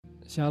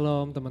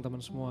Shalom teman-teman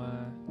semua.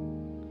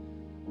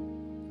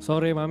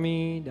 Sore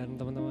Mami dan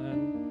teman-teman.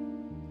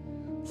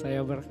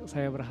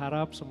 Saya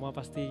berharap semua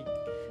pasti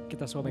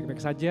kita semua baik-baik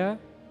saja.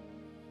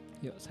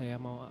 Yuk saya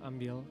mau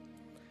ambil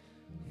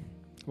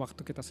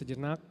waktu kita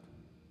sejenak.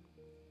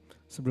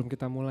 Sebelum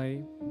kita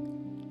mulai,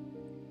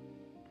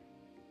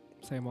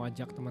 saya mau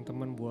ajak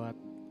teman-teman buat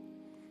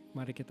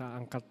mari kita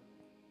angkat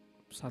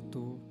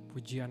satu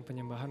pujian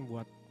penyembahan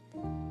buat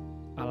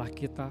Allah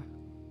kita.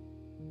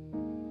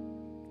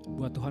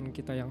 Buat Tuhan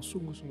kita yang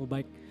sungguh-sungguh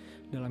baik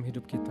dalam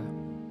hidup kita.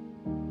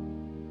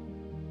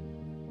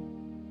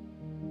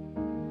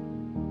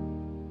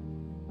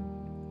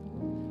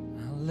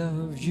 I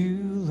love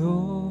you,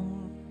 Lord,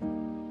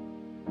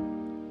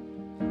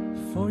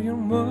 for your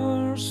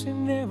mercy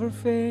never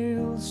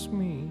fails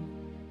me.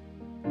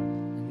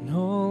 And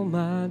all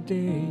my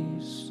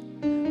days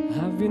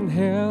I've been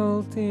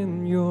held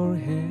in your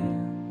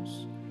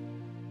hands.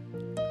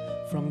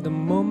 From the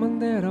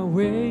moment that I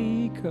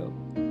wake up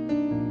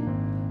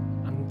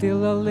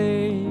till I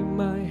lay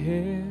my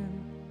head,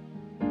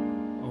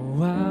 oh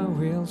I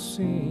will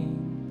sing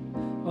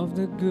of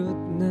the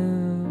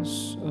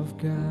goodness of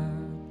God.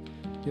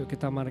 Yuk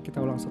mari kita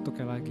ulang satu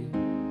kali lagi.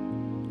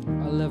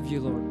 I love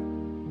you Lord.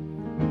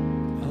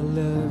 I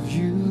love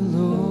you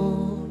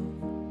Lord,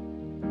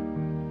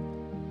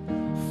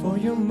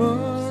 for your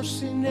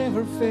mercy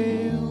never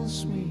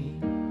fails me.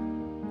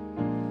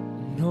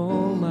 In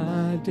all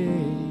my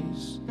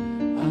days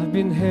I've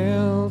been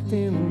held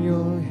in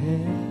your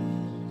hand.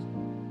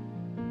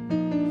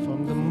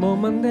 The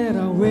moment that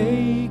I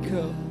wake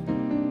up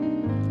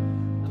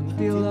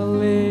until I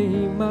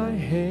lay my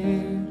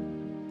head,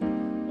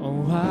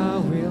 oh I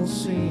will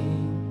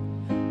sing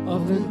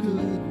of the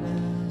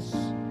goodness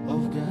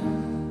of God.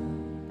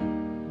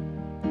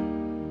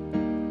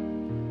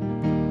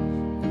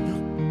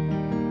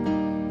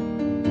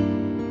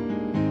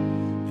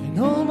 In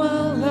all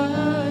my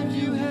life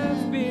you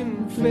have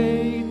been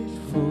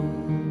faithful.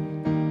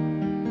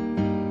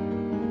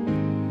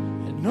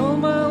 In all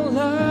my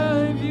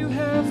life you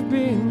have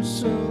been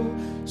so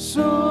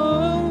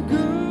good.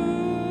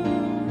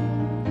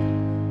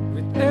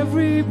 With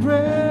every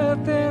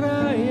breath that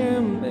I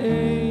am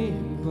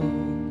able,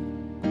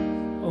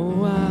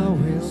 oh I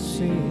will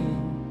sing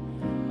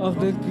of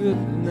the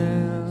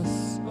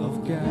goodness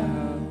of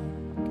God.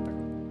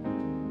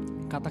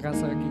 Katakan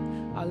lagi,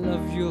 I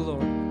love you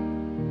Lord.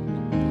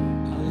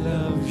 I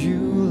love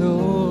you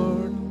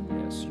Lord.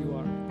 Yes you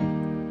are.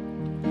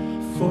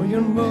 For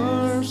your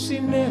mercy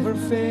never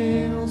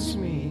fails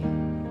me.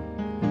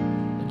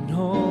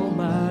 All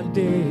my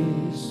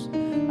days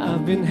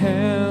I've been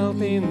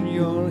held in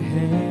your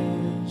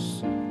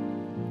hands.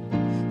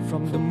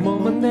 From the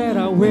moment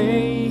that I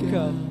wake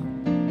up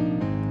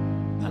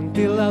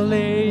until I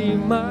lay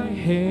my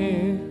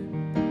head,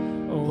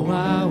 oh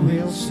I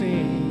will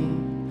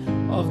sing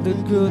of the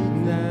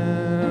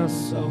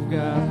goodness of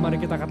God.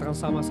 Mari kita katakan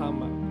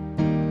sama-sama.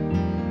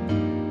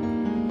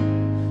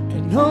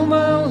 And all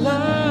my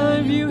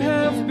life you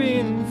have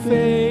been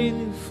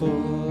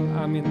faithful.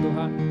 Amin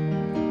Tuhan.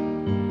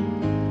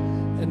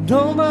 And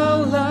all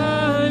my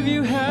life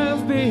you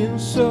have been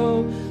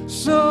so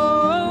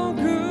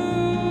good.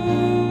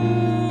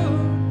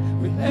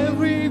 With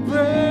every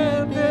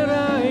breath that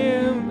I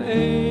am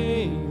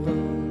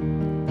able,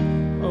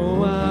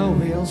 oh I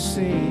will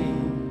sing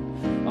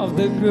of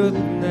the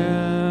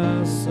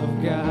goodness of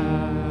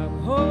God.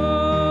 Oh,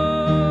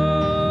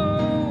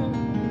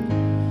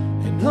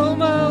 and all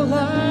my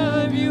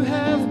life you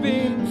have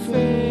been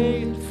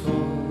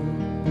faithful.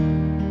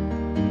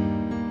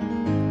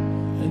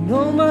 And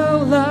all my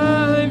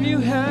life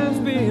you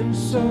have been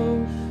so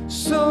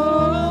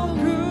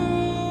good.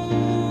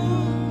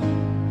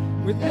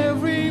 With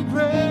every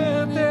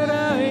breath that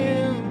I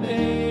am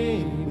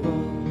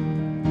able,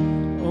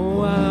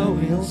 oh I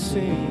will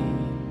sing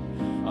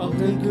of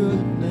the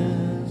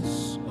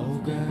goodness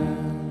of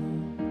God.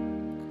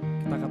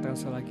 Kita katakan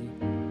sekali lagi.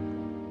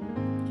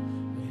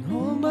 In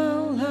all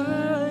my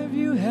life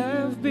you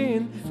have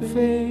been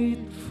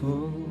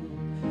faithful.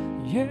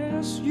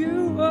 Yes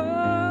you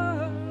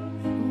are.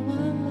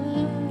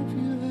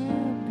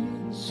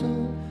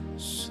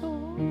 So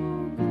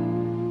good.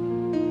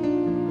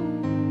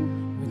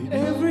 With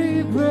every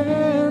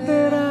breath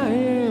that I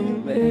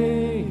am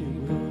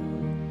able,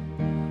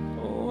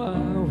 oh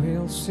I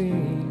will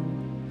sing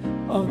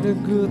of the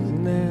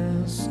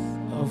goodness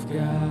of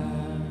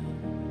God.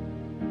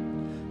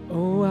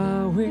 Oh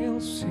I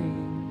will sing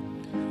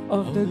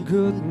of the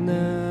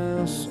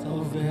goodness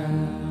of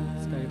God.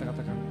 Sekali kita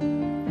katakan.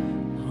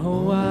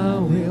 Oh I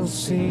will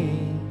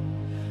sing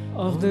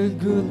of the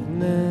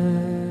goodness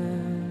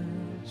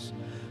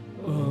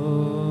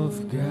of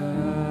God.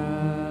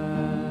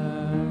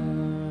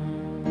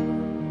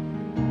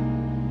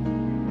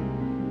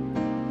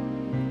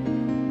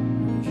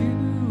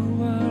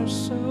 You are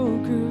so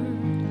good.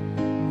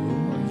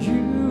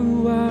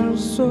 You are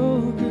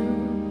so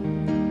good.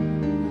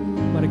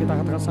 Mari kita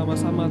katakan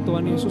sama-sama,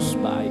 Tuhan Yesus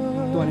baik.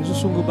 Tuhan Yesus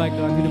sungguh baik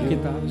dalam hidup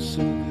kita.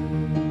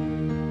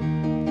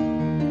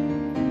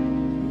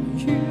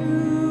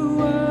 You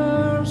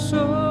are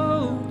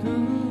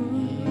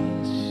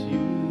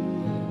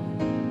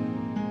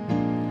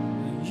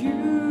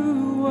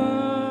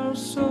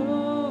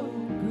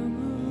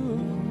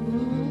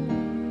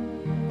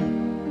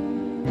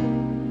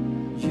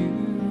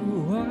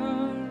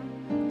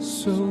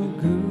so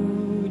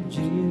good,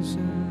 Jesus.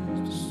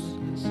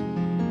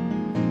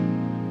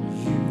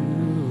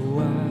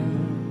 You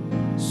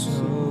are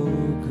so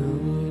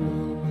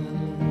good.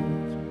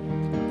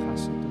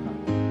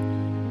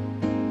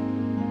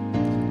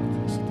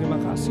 Terima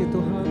kasih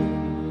Tuhan.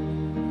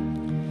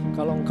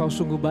 Kalau Engkau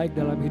sungguh baik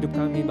dalam hidup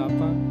kami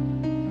Bapa.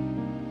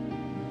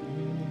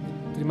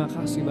 Terima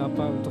kasih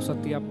Bapa untuk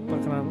setiap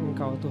perkenan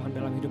Engkau Tuhan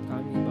dalam hidup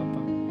kami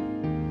Bapa.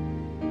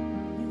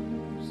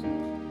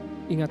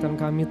 Ingatan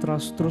kami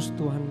terus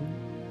Tuhan,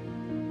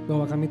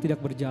 bahwa kami tidak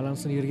berjalan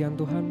sendirian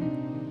Tuhan,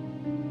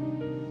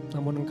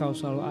 namun Engkau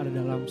selalu ada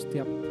dalam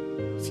setiap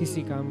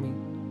sisi kami,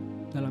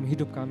 dalam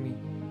hidup kami,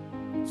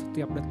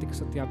 setiap detik,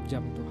 setiap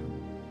jam Tuhan.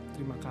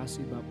 Terima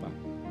kasih Bapa.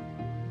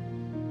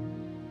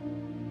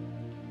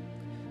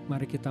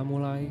 Mari kita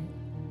mulai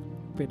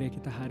PD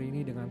kita hari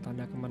ini dengan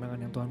tanda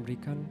kemenangan yang Tuhan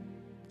berikan.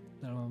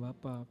 Dalam nama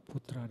Bapa,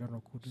 Putra, dan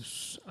Roh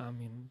Kudus.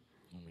 Amin.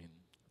 Amin.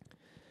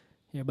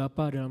 Ya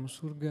Bapa dalam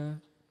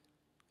surga,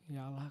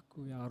 ya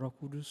Allahku, ya Roh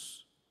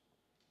Kudus.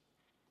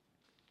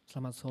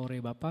 Selamat sore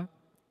Bapa.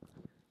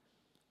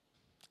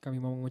 Kami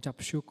mau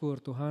mengucap syukur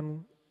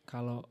Tuhan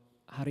kalau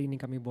hari ini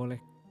kami boleh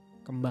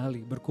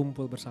kembali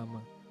berkumpul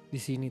bersama di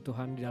sini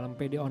Tuhan di dalam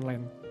PD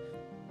online.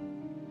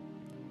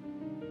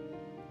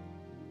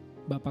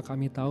 Bapa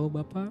kami tahu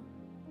Bapa,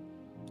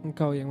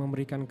 Engkau yang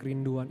memberikan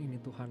kerinduan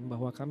ini Tuhan,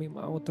 bahwa kami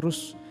mau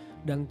terus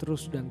dan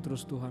terus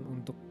Tuhan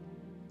untuk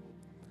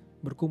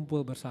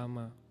berkumpul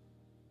bersama,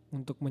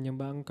 untuk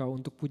menyembah Engkau,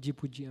 untuk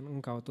puji-pujian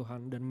Engkau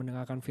Tuhan dan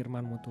mendengarkan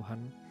firman-Mu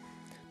Tuhan.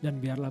 Dan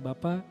biarlah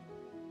Bapa,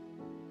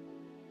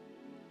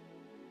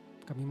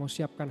 kami mau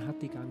siapkan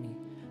hati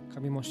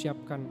kami mau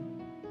siapkan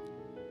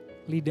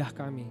lidah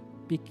kami,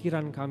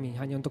 pikiran kami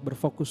hanya untuk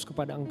berfokus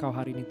kepada Engkau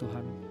hari ini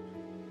Tuhan.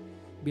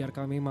 Biar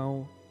kami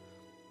mau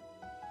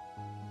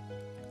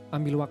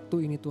ambil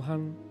waktu ini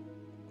Tuhan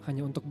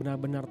hanya untuk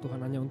benar-benar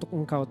Tuhan, hanya untuk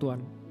Engkau Tuhan.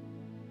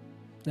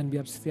 Dan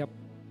biar setiap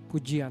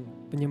pujian,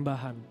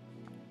 penyembahan,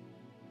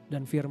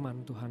 dan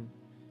firman Tuhan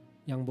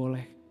yang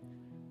boleh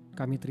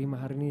kami terima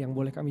hari ini, yang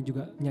boleh kami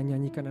juga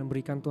nyanyikan dan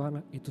berikan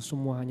Tuhan, itu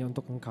semua hanya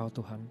untuk Engkau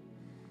Tuhan.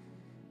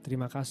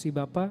 Terima kasih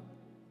Bapa.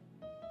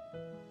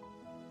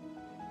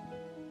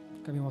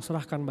 Kami mau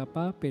serahkan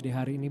Bapa PD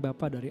hari ini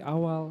Bapa dari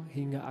awal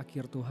hingga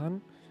akhir Tuhan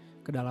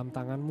ke dalam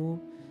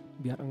tangan-Mu,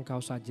 biar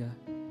Engkau saja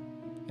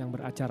yang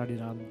beracara di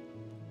dalam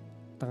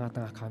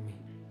tengah-tengah kami.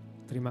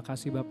 Terima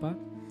kasih Bapa,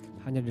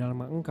 hanya di dalam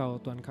nama Engkau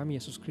Tuhan kami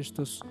Yesus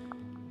Kristus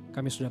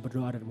kami sudah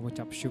berdoa dan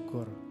mengucap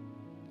syukur.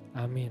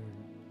 Amin.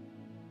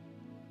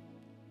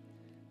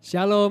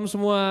 Shalom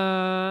semua,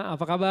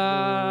 apa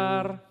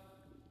kabar?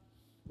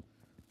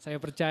 Saya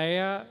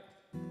percaya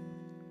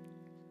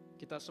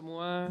kita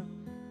semua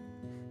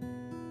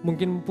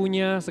mungkin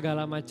punya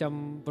segala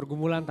macam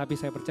pergumulan, tapi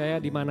saya percaya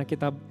di mana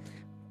kita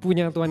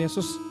punya Tuhan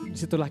Yesus,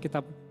 disitulah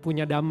kita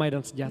punya damai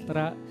dan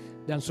sejahtera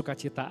dan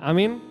sukacita.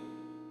 Amin.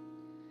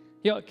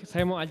 Yuk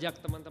saya mau ajak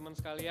teman-teman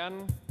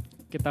sekalian,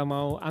 kita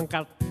mau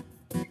angkat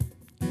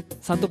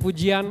satu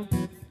pujian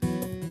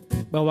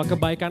bahwa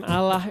kebaikan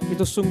Allah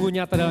itu sungguh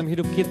nyata dalam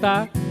hidup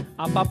kita.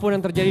 Apapun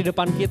yang terjadi di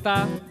depan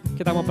kita,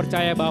 kita mau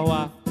percaya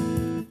bahwa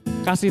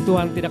kasih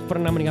Tuhan tidak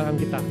pernah meninggalkan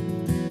kita.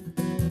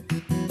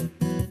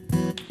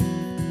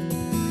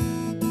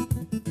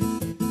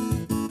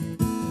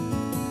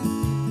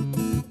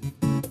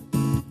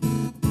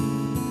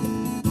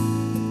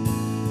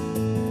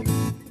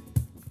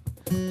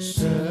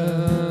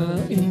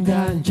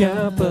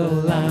 Seindahnya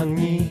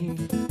pelangi,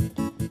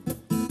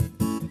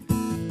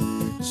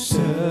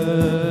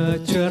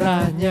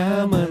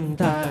 secerahnya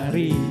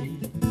mentari,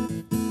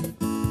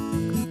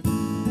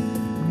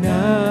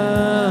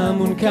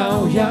 namun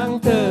Kau yang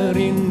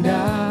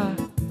terindah,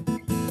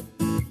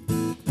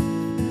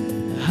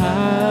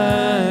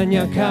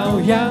 hanya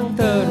Kau yang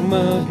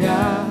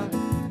termegah.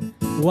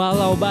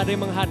 Walau badai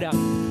menghadang,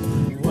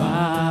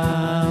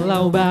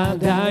 walau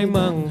badai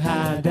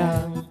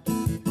menghadang,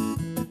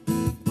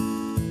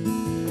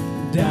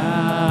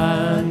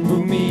 dan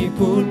bumi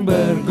pun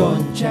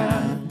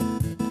bergoncang,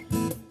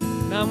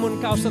 namun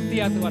Kau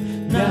setia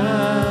Tuhan,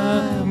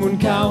 namun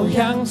Kau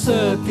yang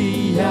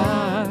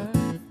setia,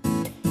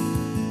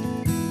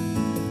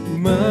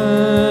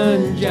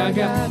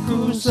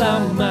 menjagaku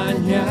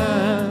selamanya.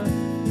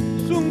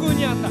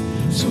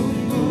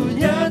 Sungguh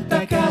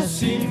nyata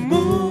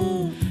kasih-Mu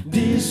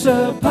di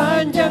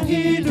sepanjang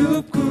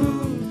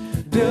hidupku.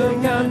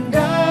 Dengan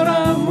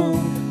darah-Mu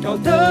Kau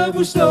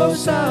tebus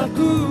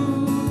dosaku.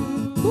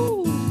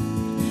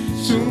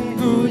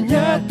 Sungguh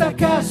nyata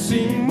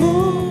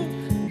kasih-Mu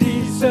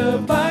di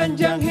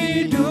sepanjang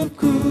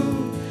hidupku.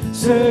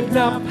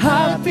 Segenap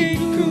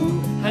hatiku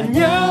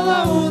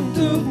hanyalah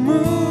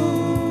untuk-Mu.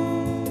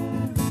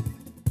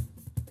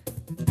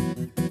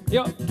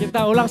 Yuk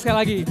kita ulang sekali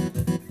lagi.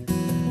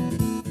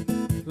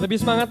 Lebih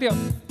semangat yuk.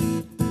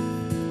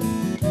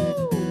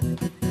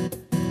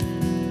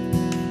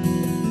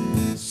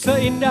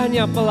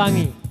 Seindahnya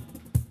pelangi,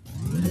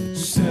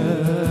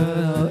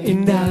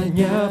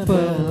 seindahnya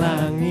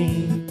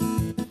pelangi,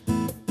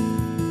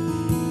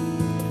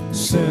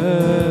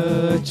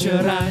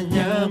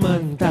 secerahnya mentari,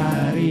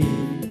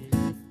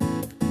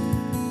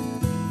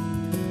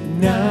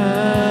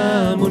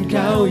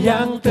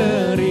 yang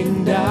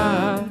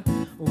terindah.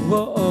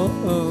 Oh, oh,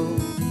 oh.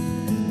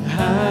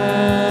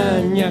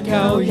 Hanya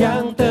Kau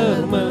yang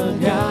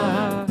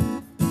termegah.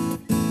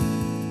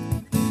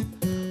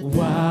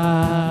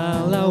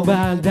 Walau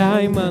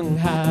badai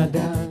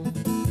menghadang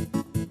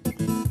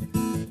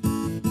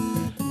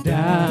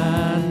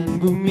dan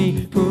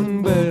bumi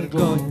pun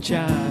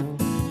bergoncang,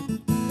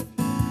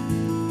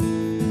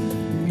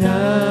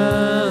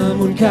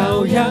 namun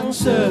Kau yang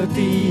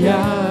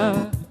setia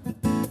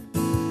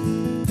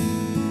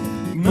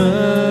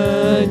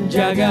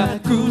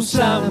menjagaku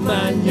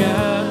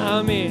selamanya.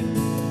 Amin.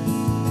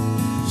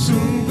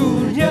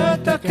 Sungguh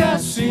nyata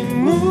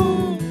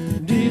kasih-Mu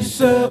di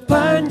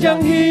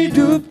sepanjang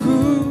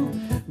hidupku.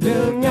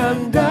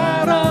 Dengan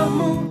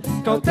darah-Mu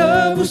Kau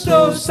tebus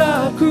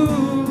dosaku.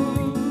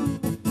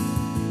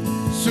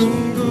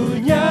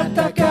 Sungguh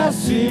nyata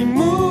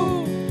kasih-Mu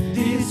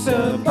di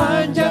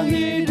sepanjang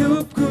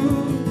hidupku.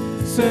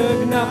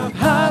 Segenap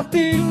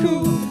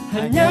hatiku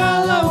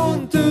hanyalah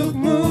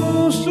untuk-Mu.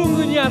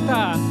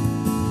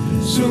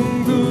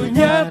 Sungguh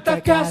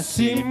nyata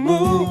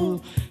kasih-Mu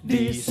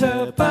di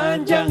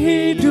sepanjang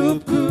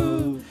hidupku.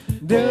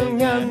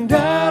 Dengan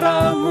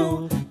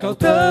darah-Mu Kau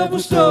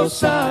tebus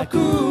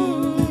dosaku.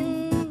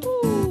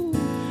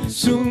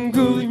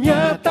 Sungguh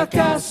nyata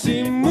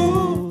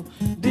kasih-Mu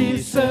di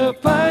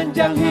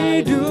sepanjang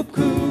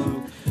hidupku.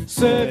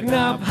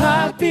 Segenap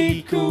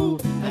hatiku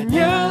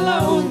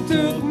hanyalah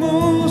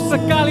untuk-Mu.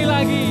 Sekali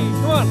lagi,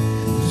 come on.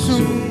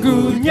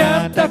 Sungguh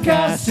nyata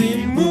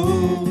kasih-Mu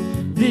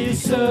di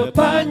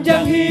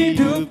sepanjang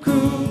hidupku.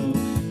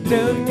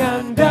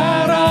 Dengan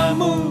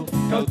darah-Mu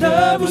Kau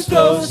tebus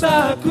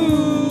dosaku.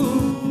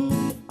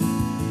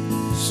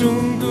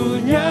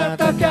 Sungguh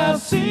nyata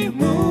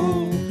kasih-Mu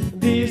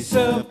di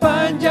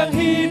sepanjang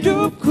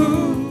hidupku.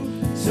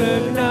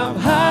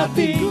 Segenap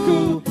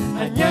hatiku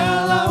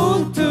hanyalah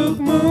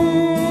untuk-Mu.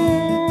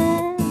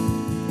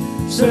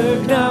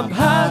 Segenap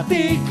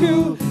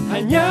hatiku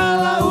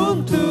hanyalah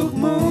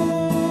untuk-Mu.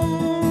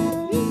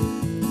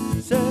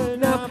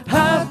 Segenap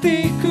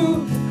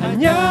hatiku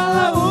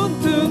hanyalah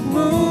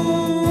untuk-Mu.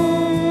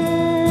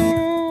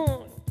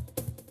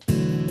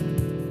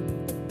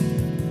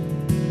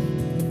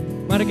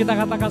 Mari kita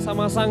katakan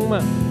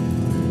sama-sama.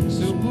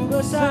 Sungguh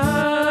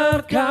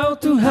besar Kau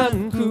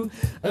Tuhanku,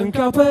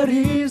 Engkau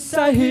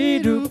perisai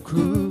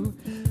hidupku.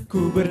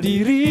 Ku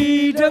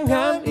berdiri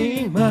dengan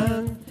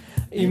iman,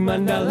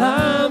 iman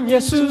dalam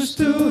Yesus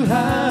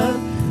Tuhan.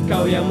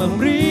 Kau yang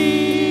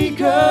memberi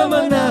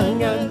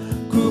kemenangan,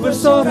 ku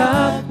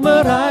bersorak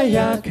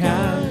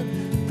merayakan.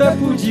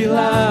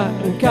 Terpujilah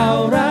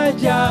Engkau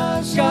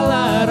Raja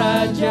segala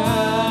raja.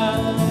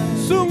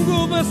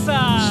 Sungguh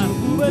besar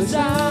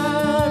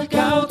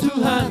Kau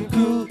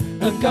Tuhanku,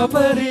 Engkau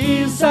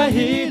perisai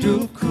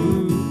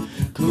hidupku.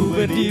 Ku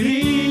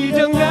berdiri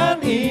dengan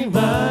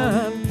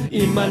iman,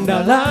 iman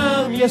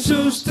dalam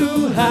Yesus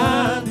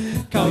Tuhan.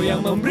 Kau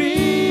yang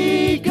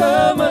memberi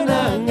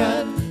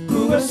kemenangan,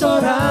 ku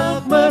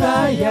bersorak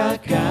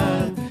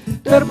merayakan.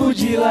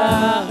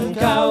 Terpujilah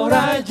Engkau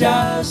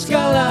Raja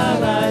segala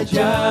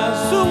raja.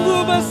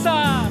 Sungguh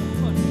besar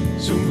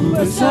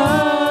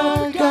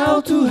Kau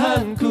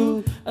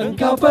Tuhanku,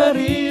 Engkau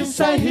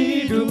perisai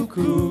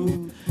hidupku.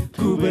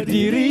 Ku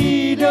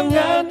berdiri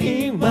dengan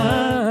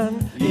iman,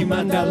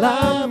 iman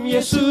dalam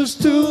Yesus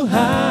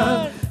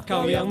Tuhan.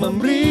 Kau yang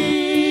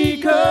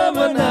memberi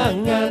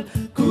kemenangan,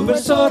 ku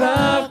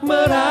bersorak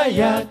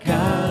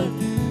merayakan.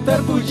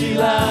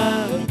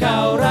 Terpujilah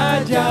Engkau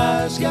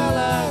Raja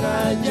segala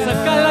raja.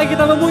 Sekali lagi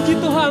kita memuji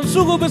Tuhan.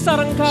 Sungguh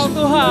besar Engkau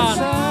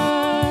Tuhan. Sungguh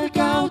besar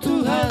Kau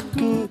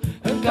Tuhanku,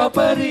 Engkau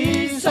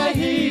perisai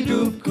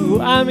hidupku.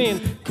 Amin.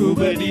 Ku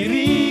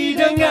berdiri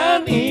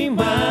dengan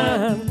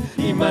iman,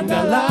 iman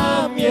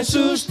dalam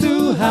Yesus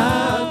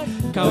Tuhan.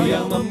 Kau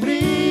yang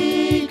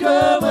memberi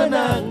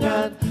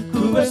kemenangan,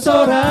 ku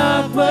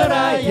bersorak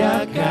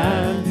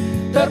merayakan.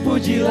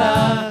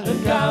 Terpujilah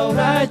Engkau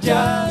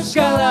Raja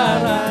segala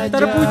raja.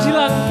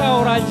 Terpujilah Engkau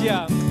Raja.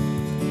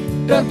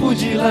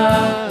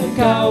 Terpujilah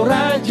Engkau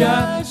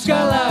Raja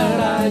segala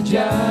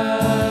raja.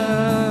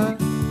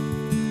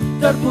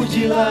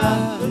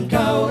 Terpujilah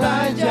Engkau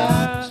Raja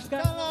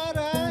segala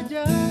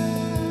raja.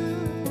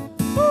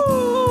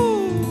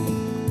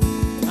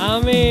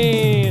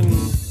 Amin.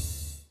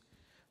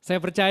 Saya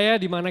percaya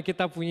di mana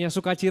kita punya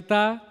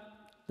sukacita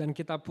dan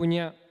kita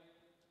punya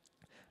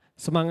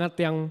semangat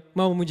yang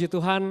mau memuji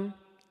Tuhan,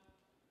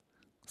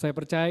 saya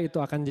percaya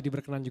itu akan jadi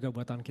berkenan juga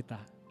buat Tuhan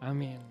kita.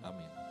 Amin.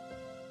 Amin.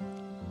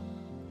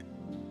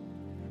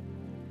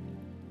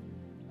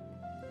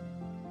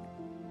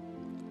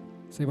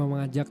 Saya mau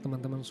mengajak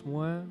teman-teman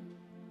semua,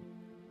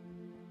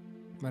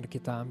 mari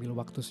kita ambil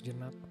waktu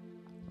sejenak.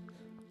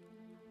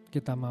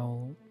 Kita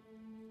mau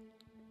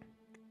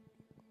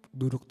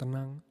duduk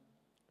tenang.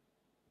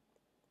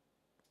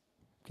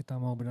 Kita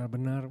mau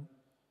benar-benar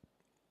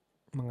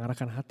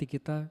mengarahkan hati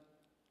kita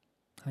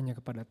hanya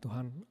kepada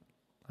Tuhan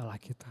Allah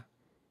kita.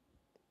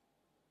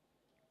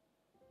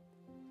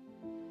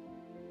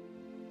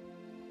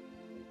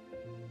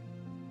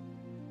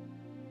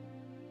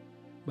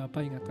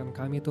 Bapa, ingatkan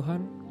kami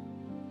Tuhan.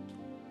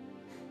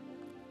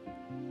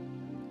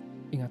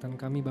 Ingatkan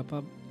kami Bapa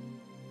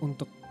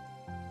untuk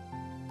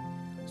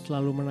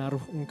selalu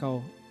menaruh Engkau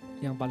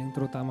yang paling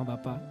terutama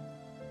Bapa.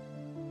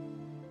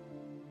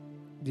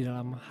 Di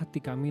dalam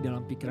hati kami,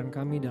 dalam pikiran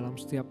kami, dalam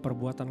setiap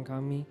perbuatan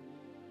kami,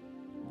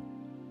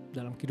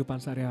 dalam kehidupan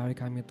sehari-hari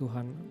kami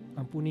Tuhan.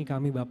 Ampuni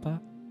kami Bapa,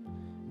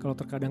 kalau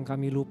terkadang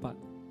kami lupa,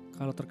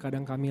 kalau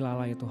terkadang kami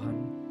lalai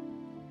Tuhan.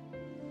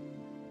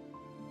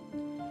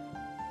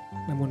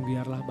 Namun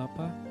biarlah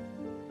Bapa,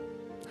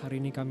 hari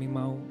ini kami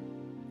mau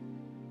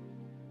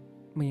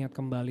mengingat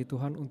kembali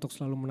Tuhan untuk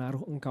selalu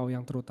menaruh Engkau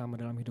yang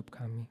terutama dalam hidup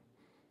kami.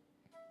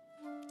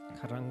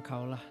 Karena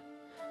Engkaulah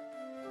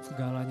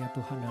segalanya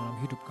Tuhan dalam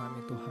hidup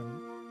kami Tuhan.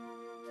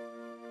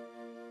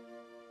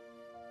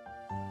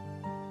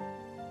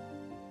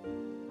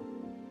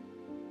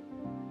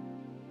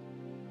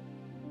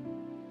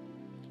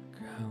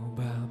 Kau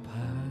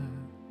Bapa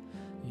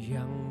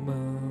yang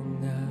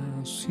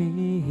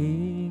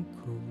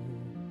mengasihiku,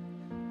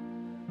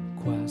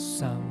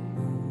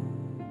 kuasa-Mu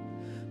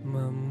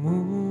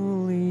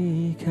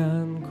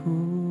memulihkanku,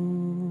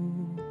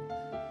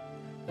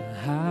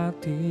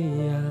 hati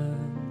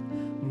yang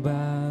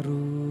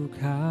baru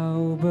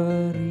Kau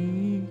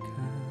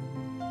berikan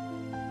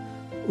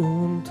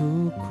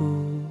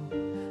untukku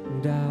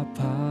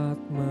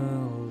dapat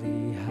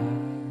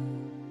melihat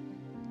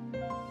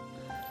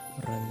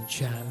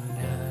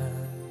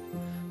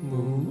rencana-Mu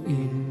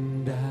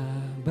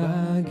indah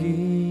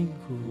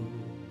bagiku.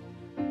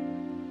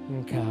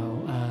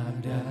 Engkau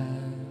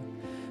ada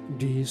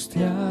di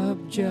setiap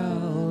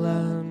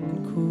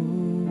jalanku,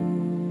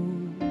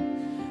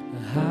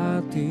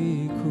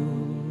 hatiku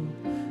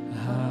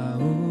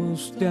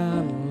haus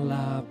dan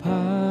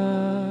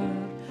lapar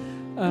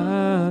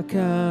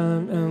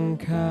akan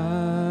Engkau.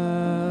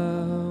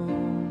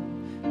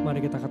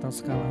 Mari kita katakan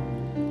sekali,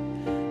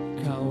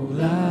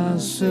 Kaulah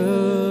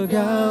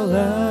segalanya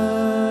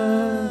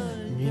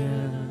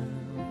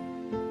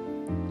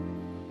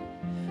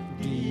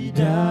di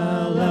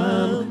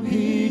dalam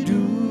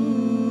hidupku.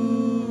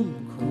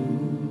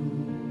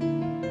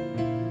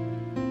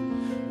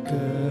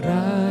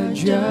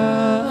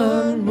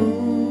 Kerajaan-Mu,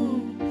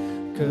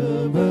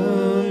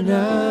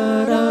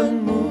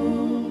 kebenaran-Mu,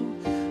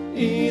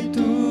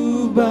 itu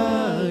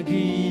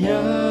bagianku.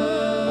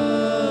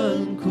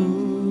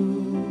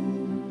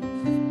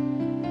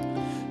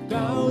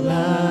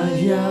 Kaulah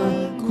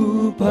yang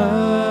ku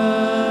pandang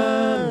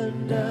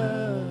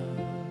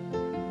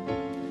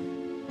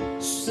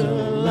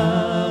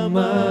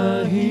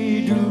selama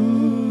hidupku,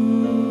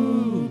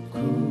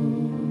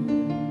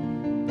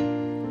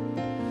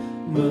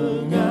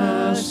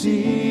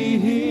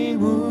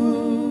 mengasihi-Mu,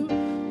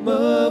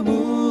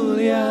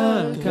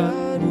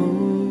 memuliakan-Mu,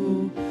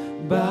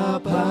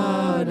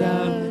 Bapa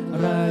dan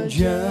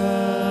Rajaku.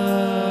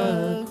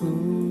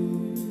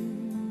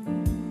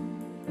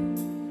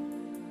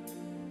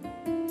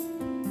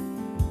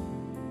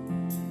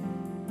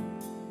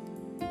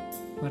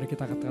 Mari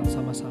kita katakan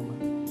sama-sama.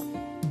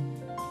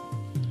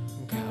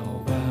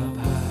 Engkau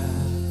Bapa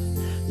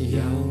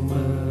yang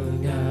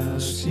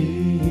mengasihiku,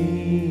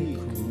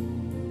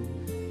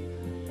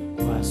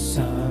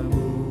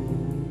 kuasa-Mu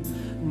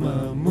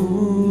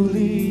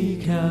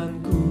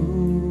memulihkanku,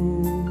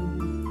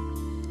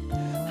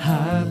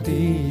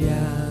 hati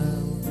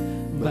yang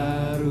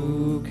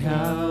baru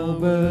Kau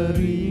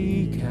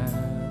berikan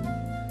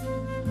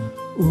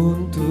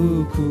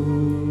untukku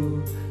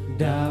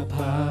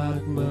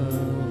dapat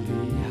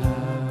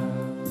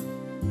melihat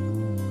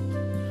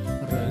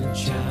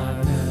rencana-Mu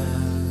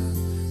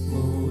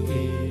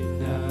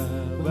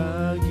indah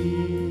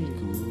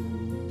bagiku.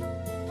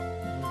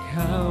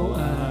 Kau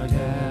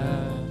ada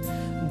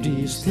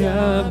di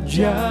setiap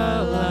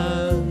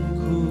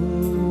jalanku,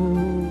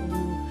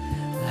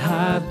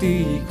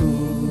 hatiku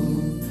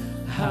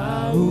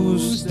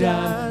haus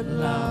dan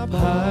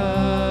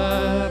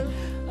lapar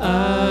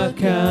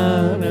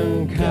akan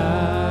Engkau.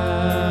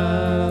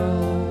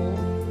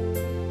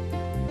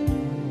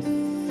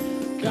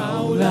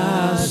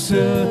 Kaulah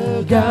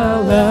segalanya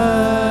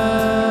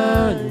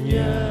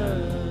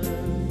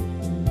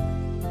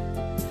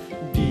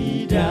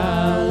di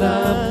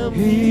dalam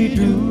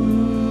hidupku.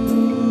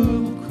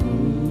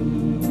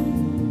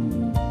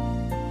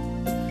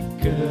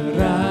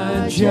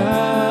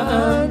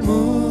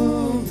 Kerajaan-Mu,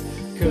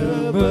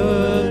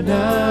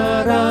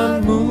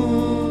 kebenaran-Mu,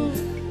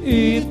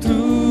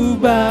 itu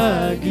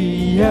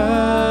bagianku.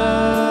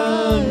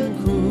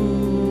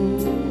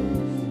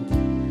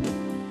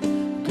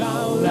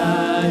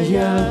 Kaulah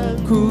yang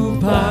ku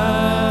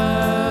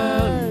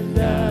pandang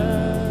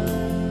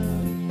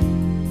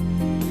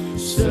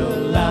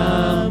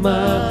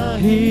selama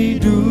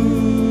hidupku,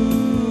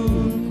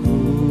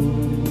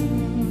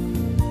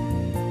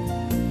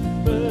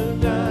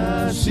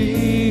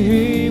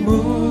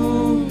 mengasihi-Mu,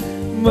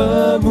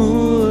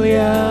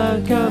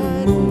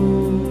 memuliakan-Mu,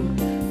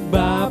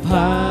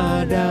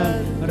 Bapa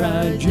dan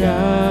Rajaku.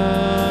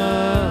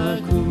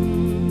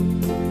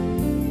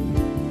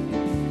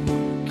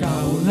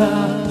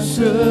 Kaulah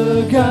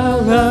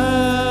segalanya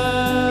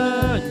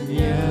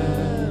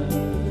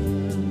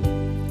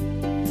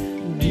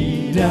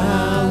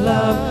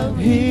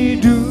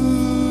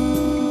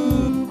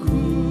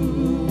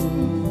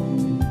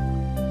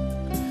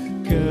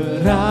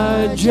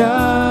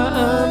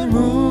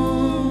Kerajaanmu,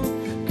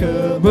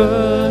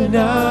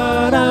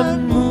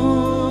 kebenaranmu,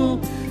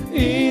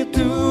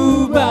 itu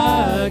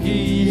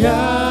bagianku.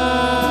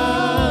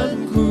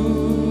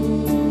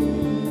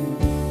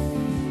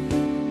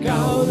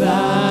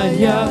 Kaulah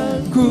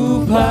yang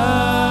ku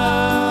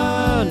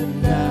pandang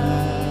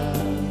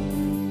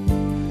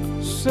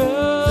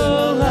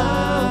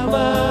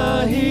selama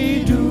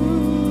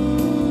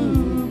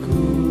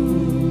hidupku,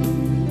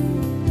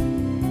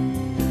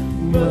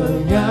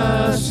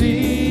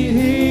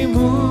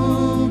 mengasihimu,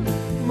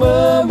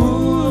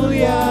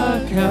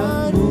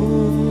 memuliakanmu,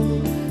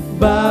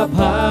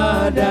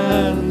 Bapa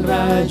dan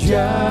Rajaku.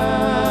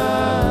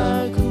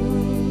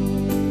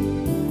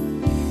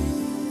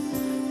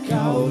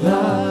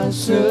 Kaulah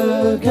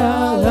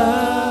segalanya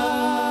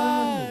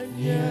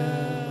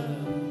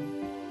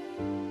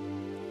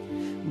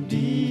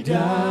di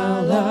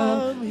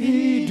dalam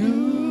hidupku.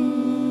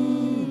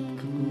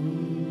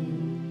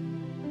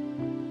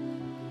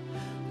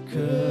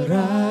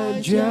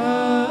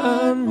 Kerajaanmu,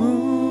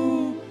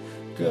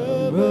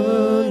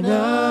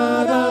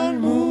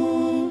 kebenaranmu,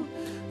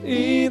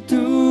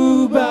 itu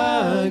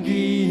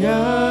bagianku.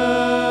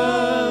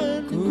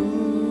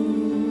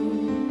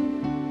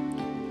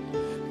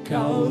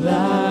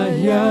 Kaulah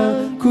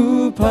yang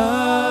ku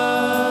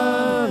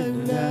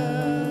pandang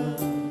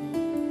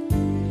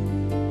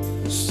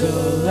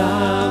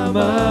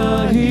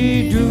selama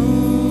hidupku,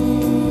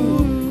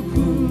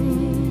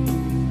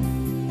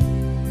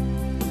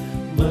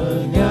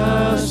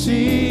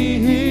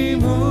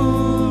 mengasihimu,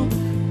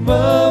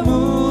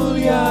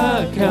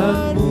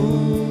 memuliakanmu,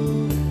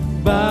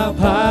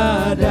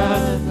 Bapa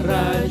dan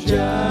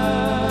Rajaku.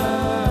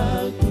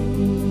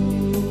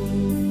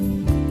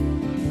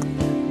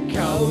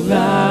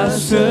 Kaulah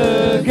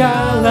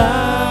segalanya.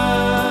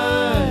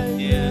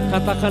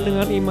 Katakan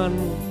dengan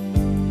imanmu.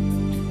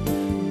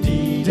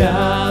 Di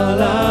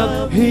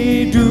dalam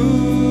hidupku,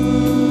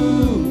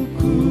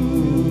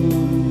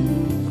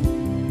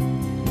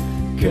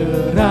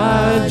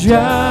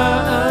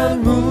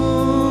 kerajaanmu,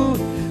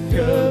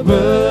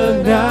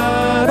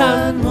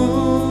 kebenaranmu,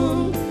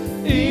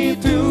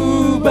 itu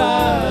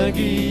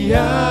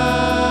bagianku.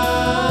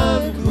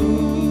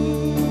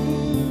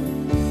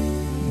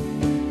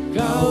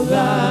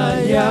 Kaulah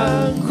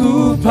yang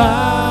ku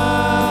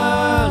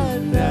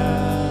pandang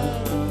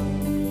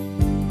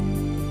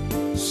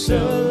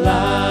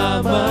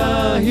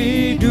selama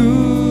hidupku,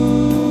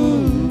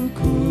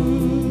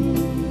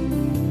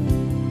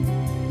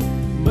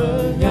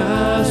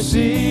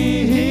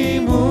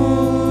 mengasihimu,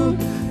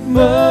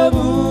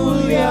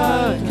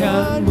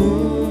 memuliakanmu,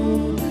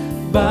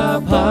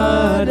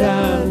 Bapa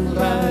dan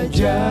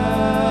Rajaku.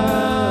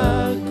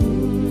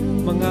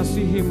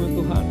 Mengasihimu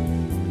Tuhan,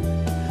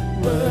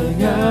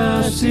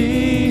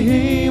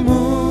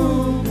 mengasihimu,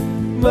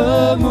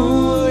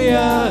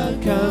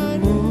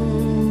 memuliakanmu,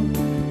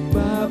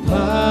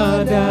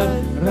 Bapa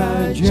dan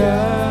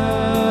Rajaku.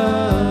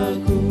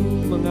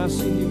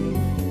 Mengasihimu,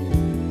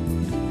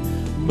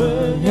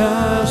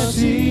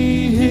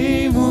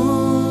 mengasihimu,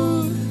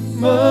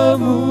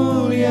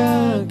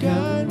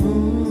 memuliakanmu,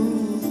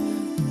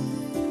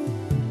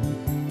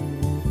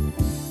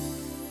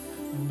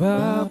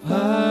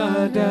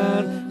 Bapa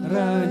dan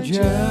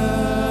Rajaku.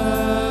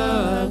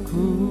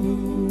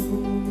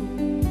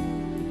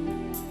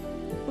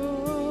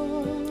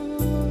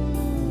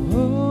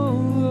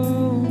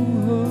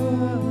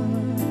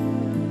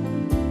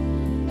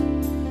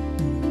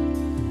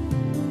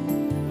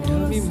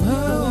 Kami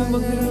mau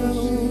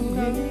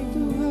mengasihi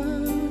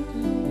Tuhan.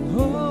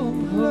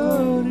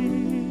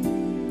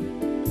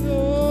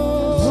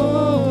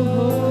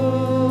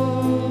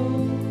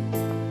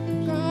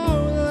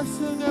 Kaulah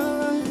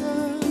segalanya.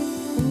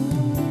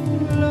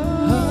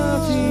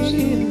 Hati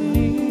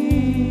ini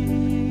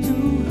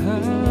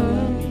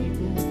Tuhan,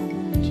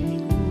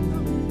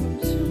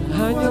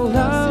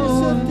 hanyalah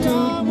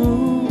untukmu,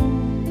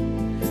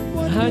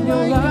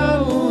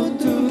 hanyalah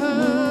untuk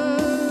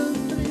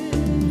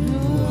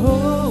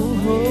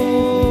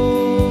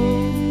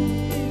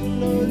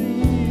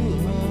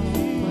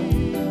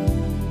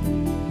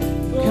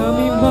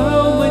kami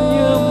mau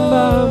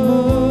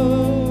menyembahmu,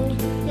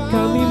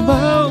 kami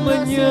mau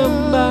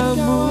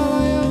menyembahmu.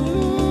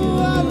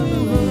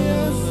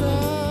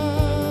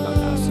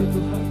 Makasih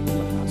Tuhan,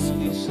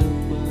 makasih.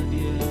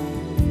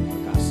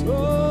 Makasih.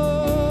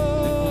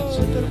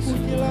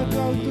 Terpujilah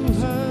Kau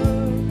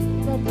Tuhan,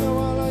 Kau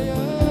Allah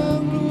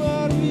yang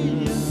luar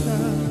biasa.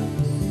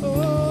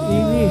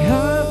 Ini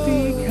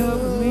hati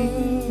kami,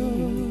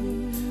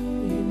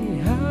 ini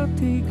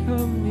hati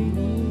kami,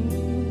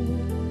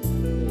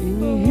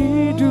 ini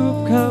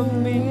hidup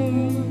kami,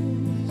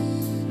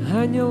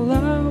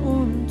 hanyalah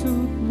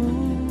untukmu.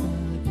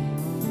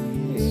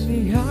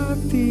 Ini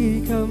hati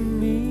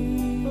kami,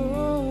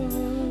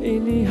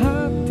 ini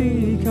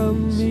hati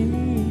kami,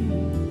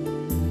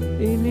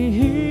 ini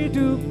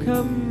hidup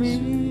kami,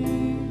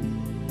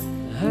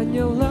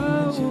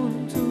 hanyalah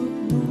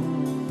untukmu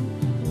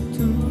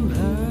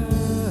Tuhan.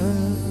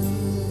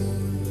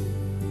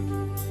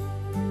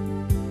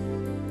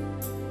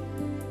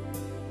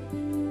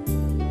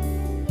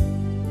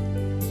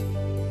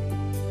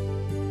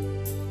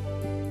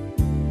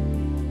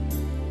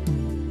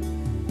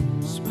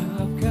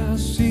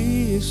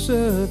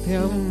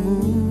 setiamu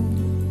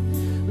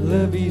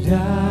lebih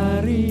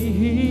dari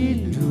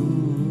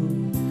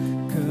hidup,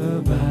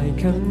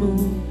 kebaikanmu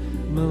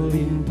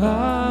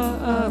melimpah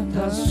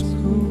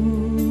atasku.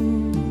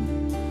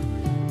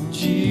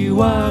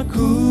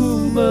 Jiwaku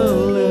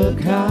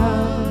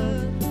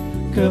melekat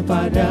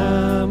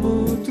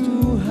kepadamu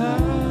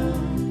Tuhan,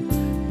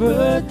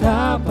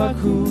 betapa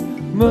ku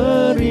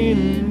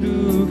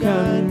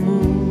merindukanmu.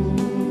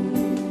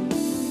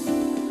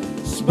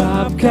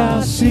 Sebab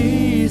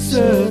kasih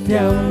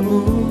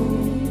setiamu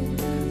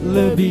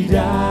lebih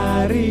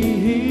dari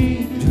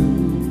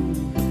hidup,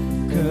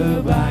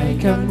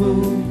 kebaikanmu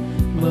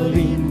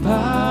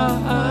melimpah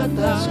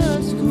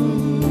atasku.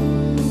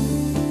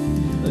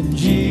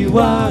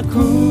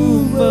 Jiwaku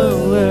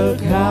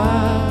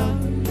melekat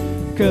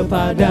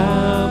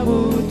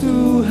kepadamu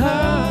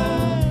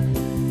Tuhan,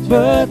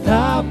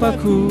 betapa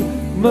ku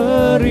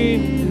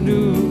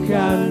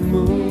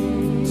merindukanmu.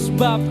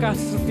 Sebab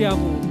kasih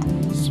setiamu,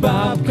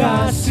 sebab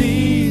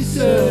kasih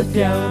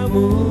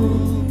setiamu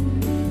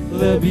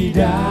lebih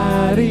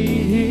dari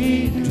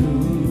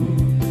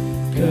hidup,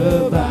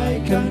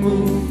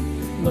 kebaikanmu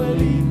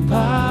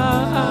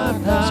melimpah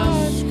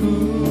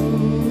atasku.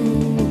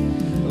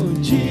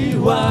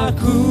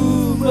 Jiwaku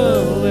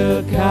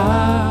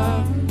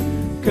melekat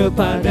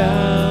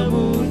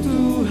kepadamu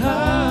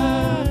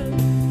Tuhan,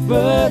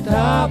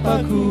 betapa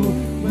ku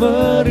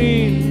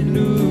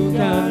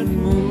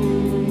merindukanmu.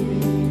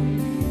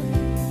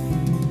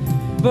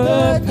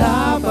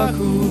 Betapa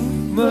ku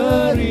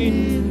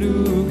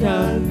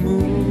merindukanmu.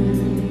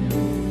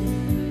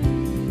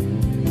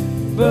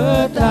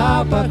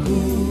 Betapa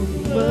ku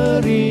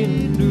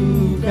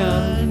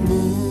merindukanmu.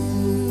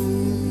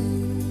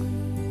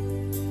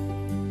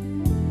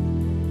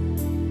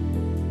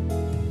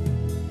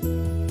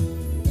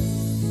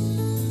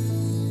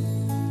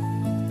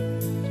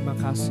 Terima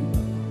kasih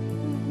Bapa.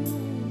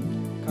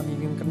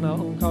 Kami ingin kenal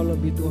Engkau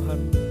lebih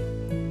Tuhan.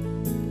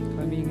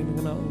 Kami ingin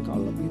kenal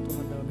Engkau lebih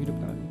Tuhan dalam hidup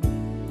kami.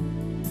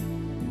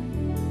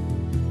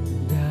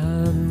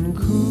 Dan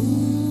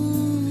ku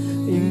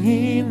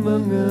ingin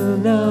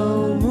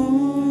mengenalmu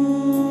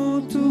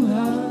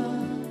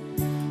Tuhan,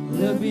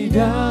 lebih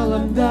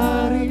dalam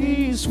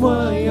dari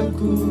semua yang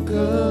ku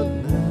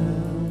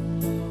kenal.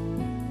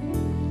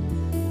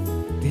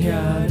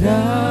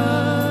 Tiada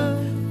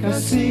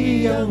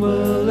kasih yang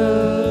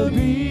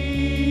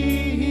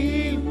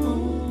melebihimu,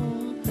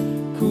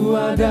 ku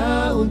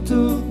ada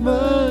untuk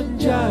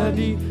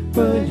menjadi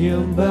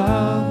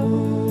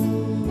penyembahmu.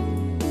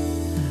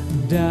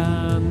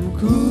 Dan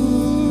ku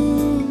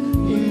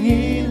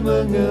ingin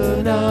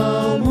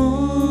mengenalmu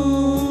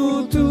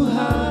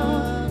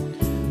Tuhan,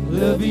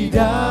 lebih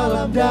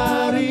dalam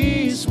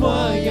dari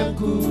semua yang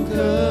ku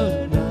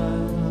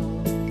kenal.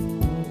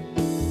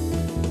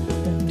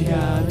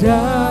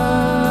 Tiada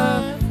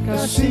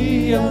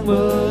kasih yang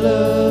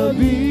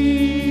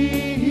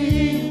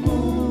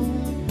melebihimu,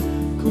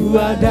 ku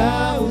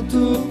ada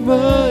untuk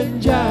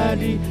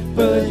menjadi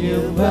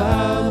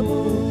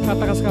penyembahmu.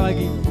 Katakan sekali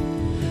lagi.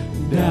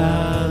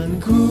 Dan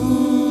ku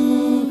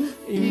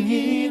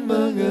ingin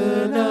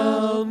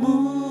mengenalmu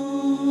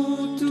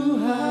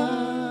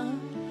Tuhan,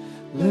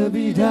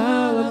 lebih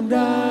dalam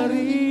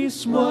dari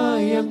semua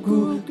yang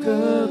ku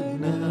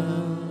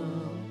kenal.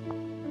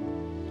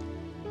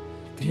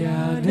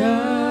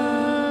 Tiada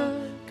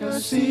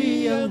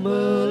kasih yang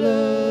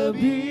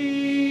melebihimu,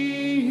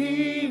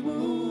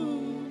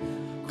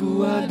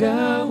 ku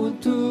ada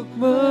untuk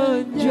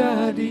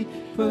menjadi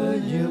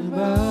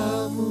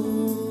penyembahmu.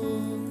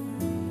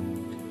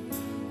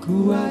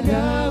 Ku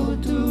ada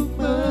untuk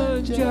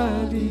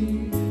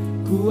menjadi,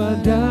 ku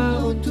ada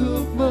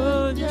untuk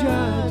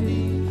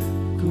menjadi,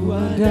 ku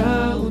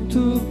ada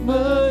untuk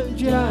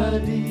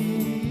menjadi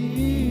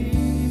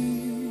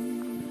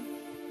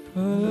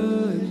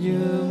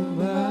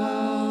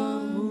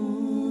penyembahmu.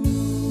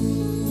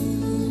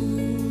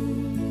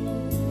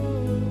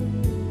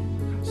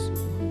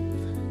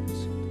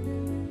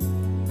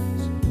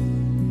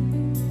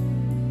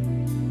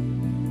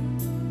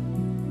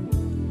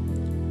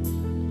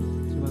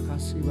 Terima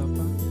kasih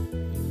Bapa.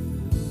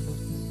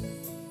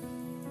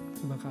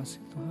 Terima kasih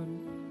Tuhan.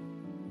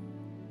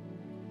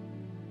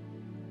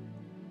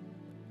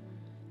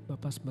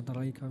 Bapa, sebentar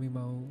lagi kami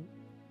mau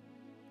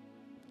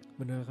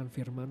mendengarkan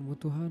firman-Mu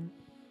Tuhan.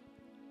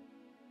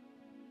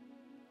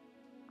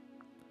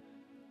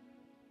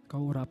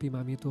 Kau urapi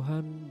Mami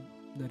Tuhan,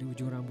 dari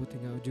ujung rambut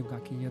hingga ujung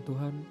kakinya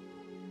Tuhan.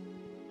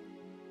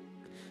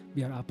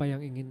 Biar apa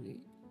yang ingin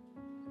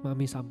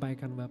Mami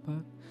sampaikan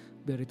Bapa,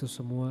 biar itu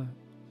semua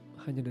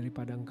hanya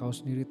daripada Engkau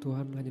sendiri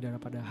Tuhan, hanya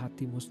daripada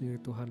hati-Mu sendiri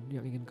Tuhan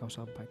yang ingin Kau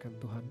sampaikan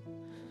Tuhan.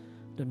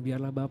 Dan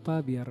biarlah Bapa,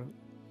 biar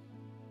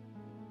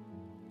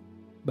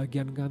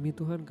bagian kami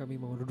Tuhan, kami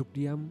mau duduk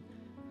diam,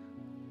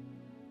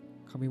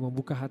 kami mau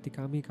buka hati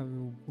kami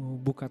mau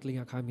buka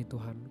telinga kami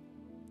Tuhan.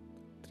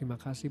 Terima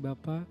kasih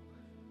Bapa.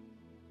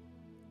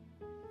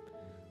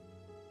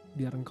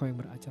 Biar Engkau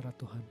yang beracara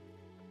Tuhan.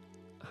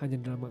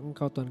 Hanya dalam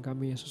Engkau Tuhan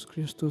kami Yesus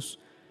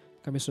Kristus,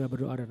 kami sudah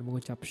berdoa dan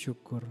mengucap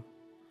syukur.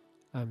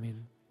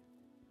 Amin.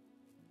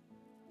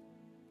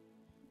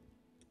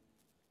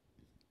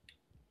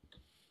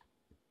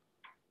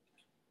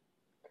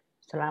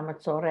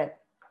 Selamat sore,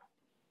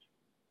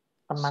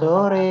 teman-teman.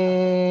 Sore.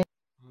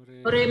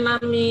 Sore,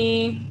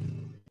 Mami.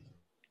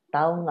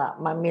 Tahu nggak,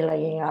 Mami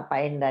lagi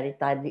ngapain dari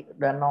tadi?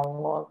 Udah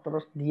nongol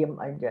terus diem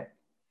aja.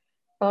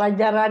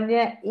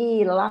 Pelajarannya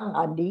hilang,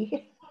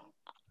 Adi.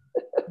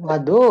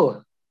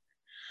 Waduh.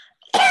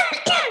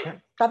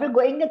 Tapi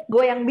gue inget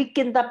gue yang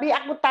bikin, tapi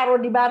aku taruh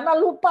di mana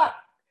lupa.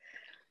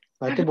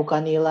 Berarti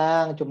bukan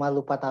hilang, cuma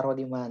lupa taruh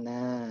di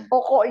mana.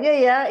 Pokoknya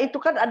ya, itu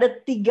kan ada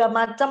 3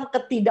 macam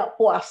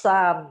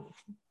ketidakpuasan.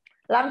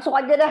 Langsung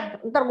aja dah,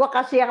 ntar gue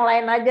kasih yang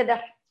lain aja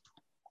dah.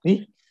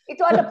 Ih,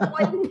 Itu ada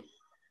poin.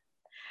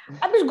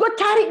 Habis gue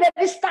cari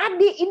dari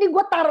tadi, ini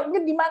gue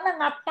taruhnya di mana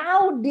nggak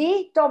tahu,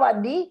 Di. Coba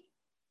Di,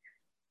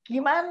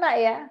 gimana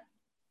ya?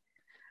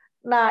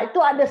 Nah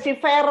itu ada si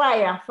Vera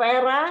ya,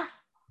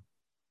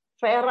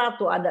 Vera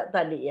tuh ada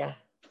tadi ya.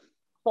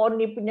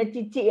 Poni punya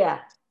Cici ya.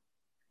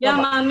 Ya,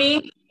 Coba.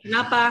 Mami.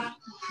 Kenapa?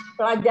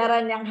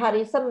 Pelajaran yang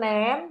hari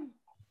Senin,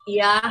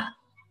 Iya.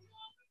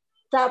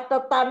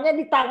 catatannya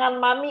di tangan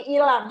Mami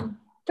hilang.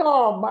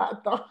 Coba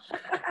toh.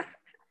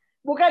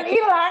 Bukan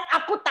hilang,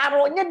 aku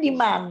taruhnya di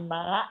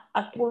mana?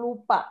 Aku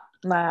lupa.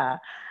 Nah,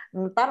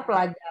 ntar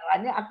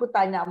pelajarannya aku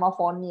tanya sama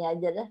Foni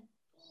aja deh.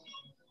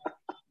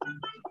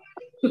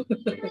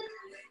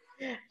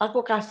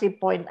 Aku kasih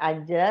poin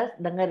aja,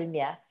 dengerin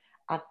ya.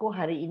 Aku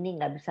hari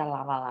ini nggak bisa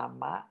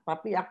lama-lama,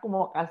 tapi aku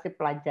mau kasih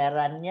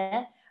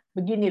pelajarannya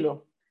begini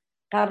loh.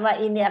 Karena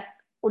ini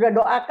udah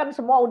doakan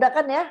semua, udah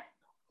kan ya?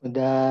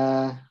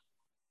 udah.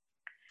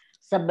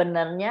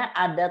 Sebenarnya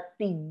ada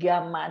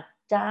 3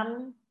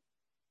 macam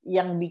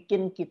yang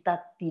bikin kita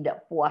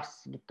tidak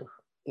puas gitu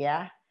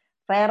ya.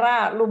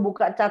 Vera, lu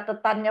buka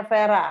catatannya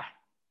Vera.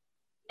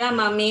 Ya,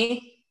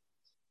 Mami.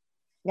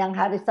 Yang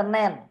hari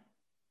Senin.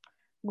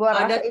 Gua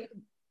Ada. rasa itu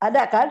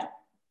ada kan?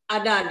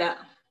 Ada.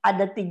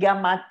 Ada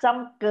 3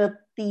 macam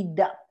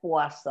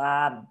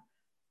ketidakpuasan.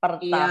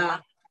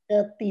 Pertama,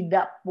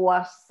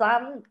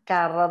 ketidakpuasan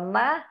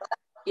karena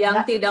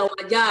Yang tidak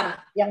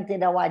wajar. Yang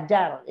tidak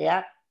wajar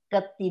ya.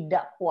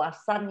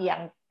 Ketidakpuasan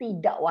yang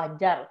tidak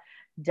wajar.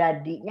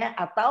 Jadinya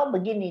atau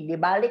begini,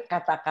 dibalik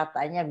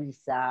kata-katanya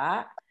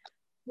bisa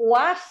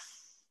puas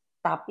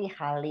tapi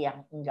hal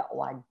yang enggak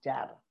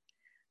wajar.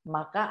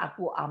 Maka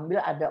aku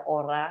ambil ada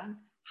orang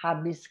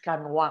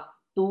habiskan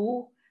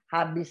waktu,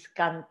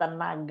 habiskan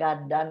tenaga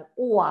dan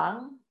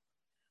uang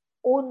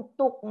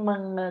untuk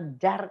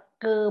mengejar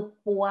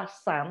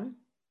kepuasan,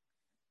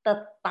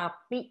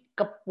 tetapi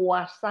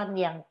kepuasan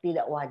yang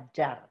tidak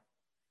wajar.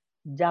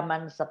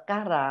 Zaman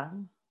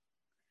sekarang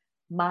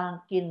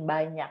makin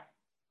banyak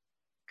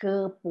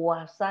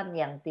kepuasan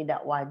yang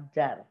tidak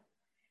wajar.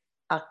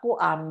 Aku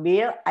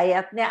ambil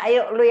ayatnya,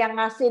 ayo lu yang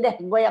ngasih deh,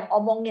 gue yang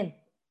omongin.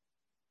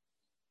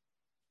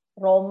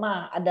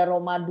 Roma, ada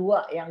Roma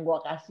 2 yang gue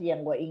kasih,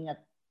 yang gue inget.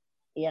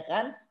 Iya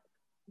kan?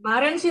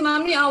 Kemarin si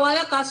Mami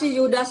awalnya kasih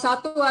Yudas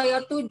 1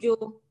 ayat 7.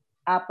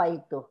 Apa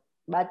itu?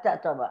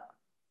 Baca coba.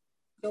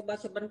 Coba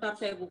sebentar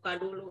saya buka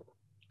dulu.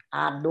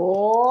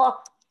 Aduh.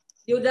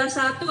 Yudas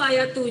 1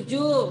 ayat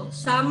 7.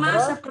 Sama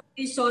Terus?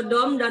 seperti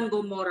Sodom dan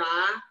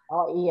Gomora.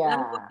 Oh iya.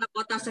 Dan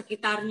kota-kota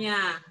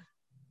sekitarnya.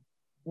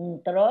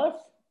 Terus?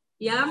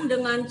 Yang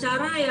dengan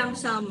cara yang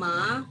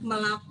sama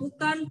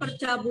melakukan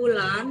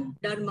percabulan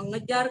dan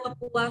mengejar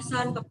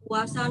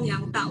kepuasan-kepuasan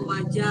yang tak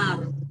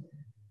wajar.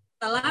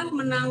 Telah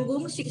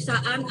menanggung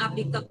siksaan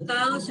api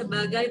kekal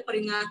sebagai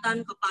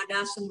peringatan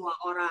kepada semua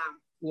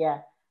orang.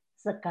 Ya,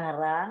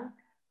 sekarang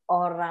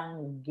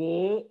orang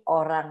gay,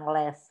 orang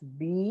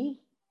lesbi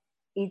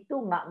itu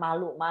nggak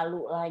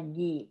malu-malu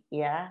lagi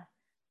ya,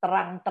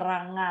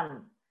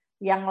 terang-terangan.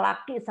 Yang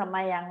laki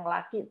sama yang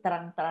laki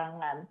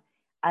terang-terangan.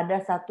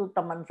 Ada satu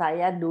teman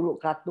saya dulu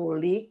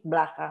Katolik,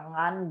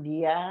 belakangan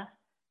dia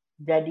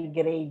jadi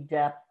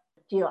gereja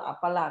kecil,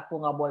 apalah aku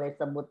nggak boleh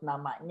sebut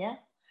namanya.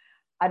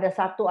 Ada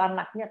satu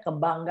anaknya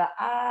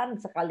kebanggaan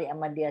sekali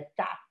sama dia,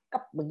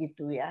 cakep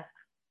begitu ya.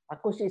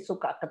 Aku sih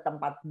suka ke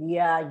tempat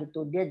dia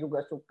gitu, dia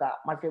juga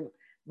suka,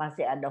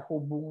 masih ada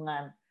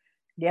hubungan.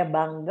 Dia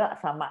bangga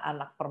sama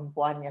anak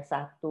perempuannya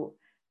satu.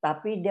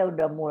 Tapi dia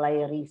udah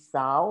mulai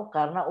risau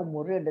karena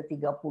umurnya udah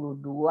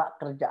 32,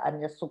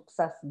 kerjaannya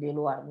sukses di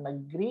luar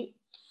negeri.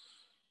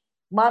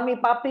 Mami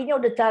papinya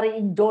udah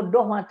cariin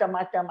jodoh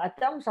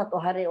macam-macam.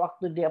 Satu hari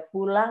waktu dia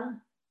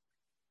pulang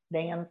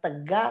dengan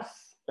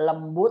tegas,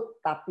 lembut,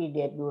 tapi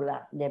dia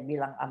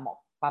bilang sama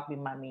papi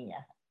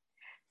maminya,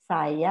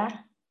 saya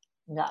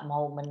nggak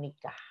mau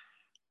menikah.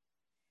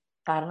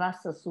 Karena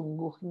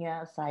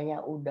sesungguhnya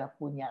saya udah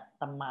punya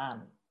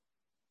teman.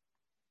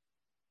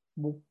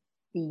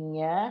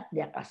 Buktinya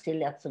dia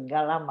kasih lihat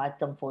segala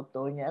macam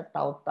fotonya,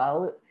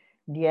 tahu-tahu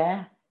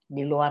dia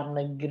di luar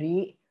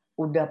negeri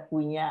udah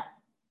punya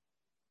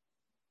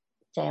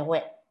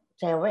cewek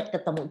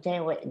ketemu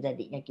cewek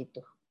jadinya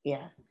gitu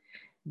ya.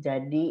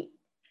 Jadi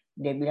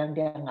dia bilang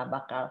dia nggak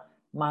bakal,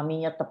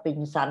 maminya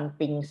pingsan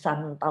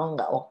tahu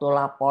nggak waktu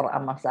lapor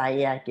sama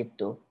saya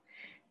gitu.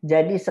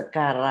 Jadi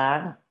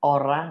sekarang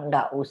orang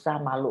nggak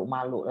usah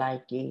malu-malu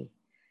lagi.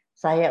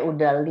 Saya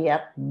udah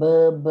lihat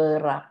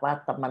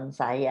beberapa teman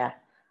saya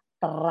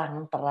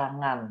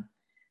terang-terangan.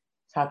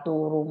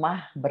 Satu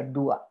rumah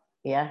berdua,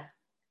 ya.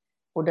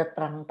 Udah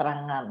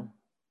terang-terangan.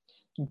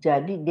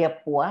 Jadi dia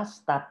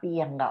puas, tapi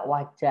yang nggak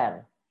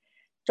wajar.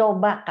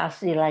 Coba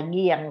kasih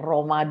lagi yang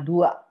Roma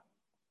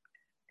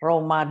 2.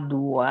 Roma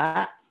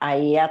 2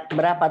 ayat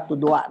berapa tuh?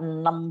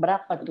 26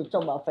 berapa tuh?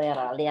 Coba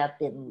Vera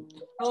liatin.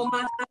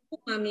 Roma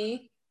 1,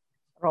 Mami.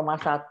 Roma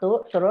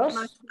 1 terus?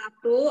 Roma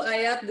 1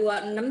 ayat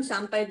 26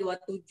 sampai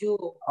 27.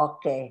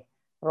 Oke.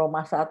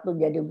 Roma 1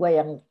 jadi gue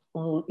yang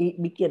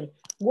bikin.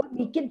 Gue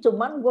bikin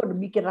cuman gue udah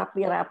bikin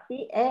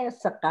rapi-rapi.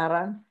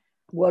 Sekarang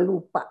gue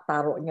lupa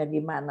taruhnya di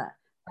mana.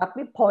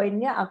 Tapi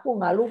poinnya aku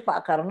nggak lupa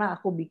karena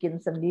aku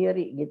bikin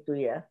sendiri gitu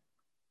ya.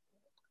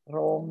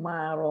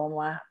 Roma.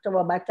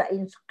 Coba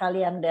bacain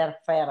sekalian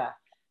der Vera.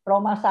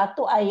 Roma 1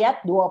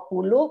 ayat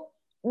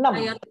 26.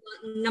 Ayat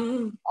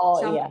 26 Oh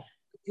sampai iya.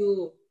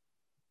 7.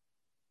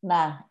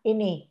 Nah,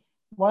 ini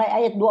mulai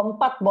ayat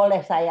 24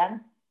 boleh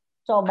sayang.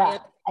 Coba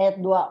ayat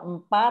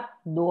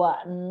 24,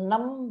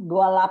 26,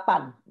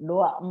 28.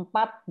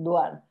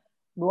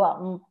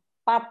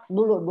 24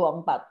 dulu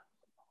 24.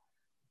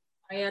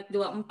 Ayat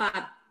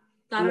 24.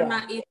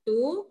 Karena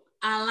itu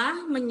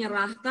Allah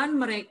menyerahkan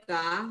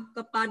mereka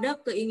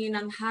kepada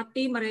keinginan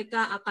hati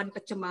mereka akan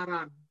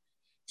kecemaran,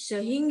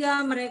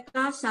 sehingga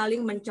mereka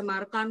saling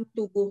mencemarkan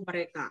tubuh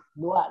mereka.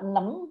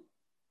 26.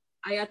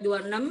 Ayat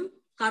 26,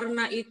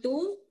 karena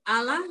itu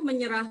Allah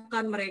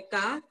menyerahkan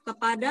mereka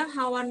kepada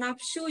hawa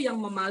nafsu yang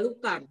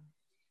memalukan,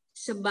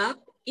 sebab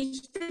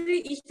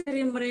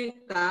istri-istri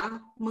mereka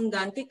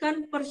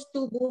menggantikan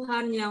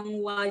persetubuhan yang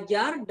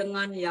wajar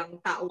dengan yang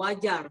tak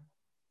wajar.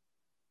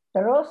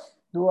 Terus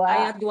 2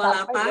 ayat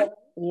 28.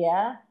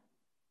 Iya.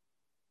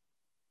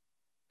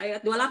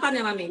 Ayat 28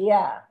 ya, Mami?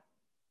 Iya.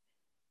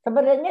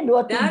 Sebenarnya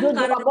 27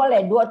 juga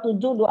boleh,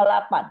 27,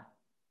 28.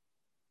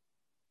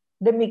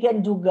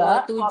 Demikian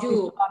juga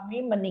suami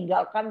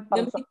meninggalkan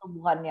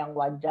persetubuhan yang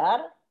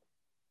wajar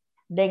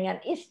dengan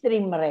istri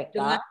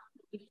mereka.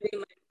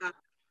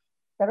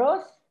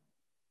 Terus?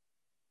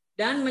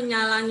 Dan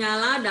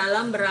menyala-nyala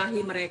dalam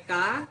berahi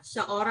mereka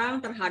seorang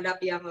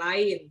terhadap yang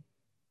lain.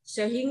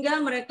 Sehingga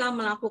mereka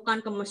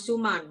melakukan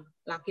kemesuman,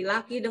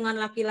 laki-laki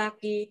dengan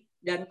laki-laki.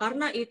 Dan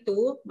karena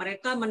itu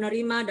mereka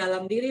menerima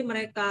dalam diri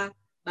mereka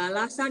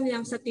balasan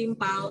yang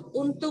setimpal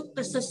untuk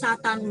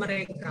kesesatan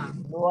mereka.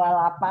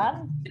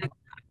 28.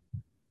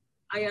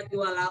 Ayat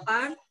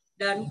 28.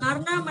 Dan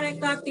karena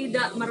mereka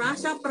tidak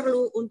merasa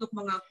perlu untuk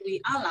mengakui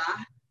Allah,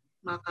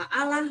 maka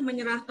Allah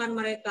menyerahkan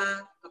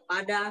mereka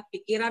kepada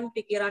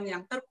pikiran-pikiran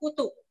yang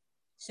terkutuk,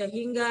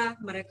 sehingga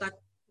mereka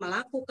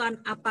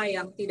melakukan apa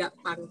yang tidak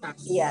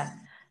pantas. Iya.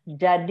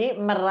 Jadi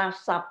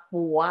merasa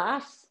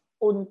puas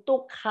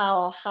untuk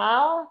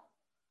hal-hal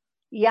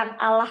yang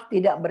Allah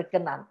tidak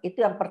berkenan.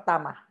 Itu yang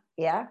pertama,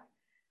 ya.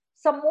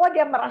 Semua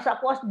dia merasa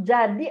puas.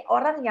 Jadi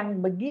orang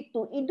yang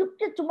begitu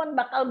hidupnya cuma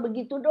bakal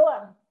begitu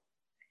doang.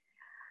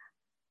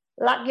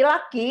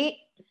 Laki-laki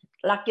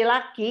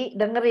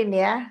dengerin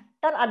ya.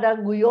 Kan ada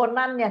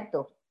guyonannya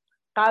tuh.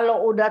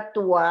 Kalau udah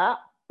tua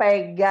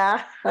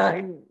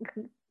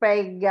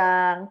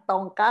pegang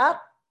tongkat,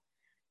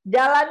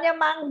 jalannya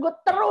manggut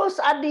terus,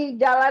 Adi,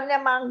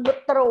 jalannya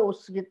manggut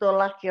terus gitu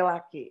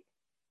laki-laki.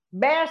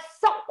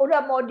 Besok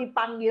udah mau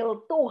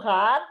dipanggil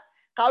Tuhan,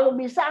 kalau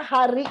bisa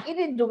hari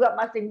ini juga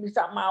masih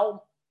bisa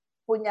mau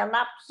punya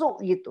nafsu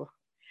gitu.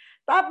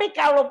 Tapi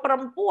kalau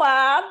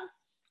perempuan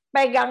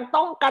pegang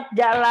tongkat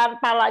jalan,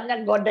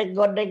 palanya godek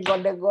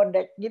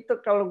gitu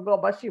kalau gue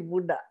masih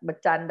muda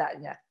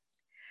bercandanya.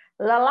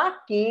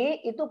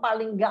 Lelaki itu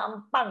paling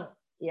gampang,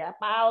 ya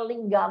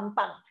paling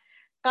gampang.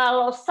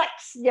 Kalau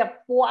seksnya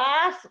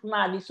puas,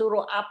 nah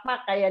disuruh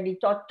apa kayak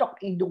dicocok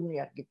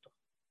hidungnya gitu,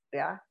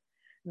 ya.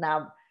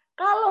 Nah,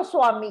 kalau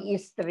suami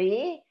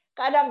istri,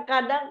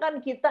 kadang-kadang kan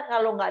kita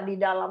kalau nggak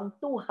di dalam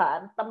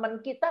Tuhan,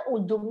 teman kita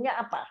ujungnya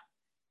apa?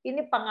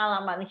 Ini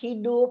pengalaman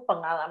hidup,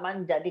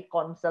 pengalaman jadi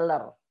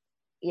konselor,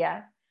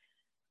 ya.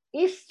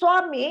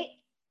 Suami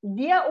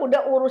dia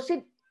udah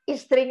urusin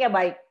istrinya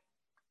baik.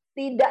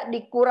 Tidak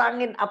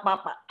dikurangin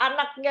apa-apa.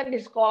 Anaknya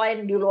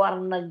disekolahin di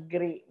luar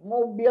negeri.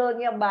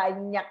 Mobilnya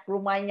banyak,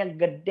 rumahnya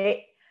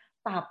gede.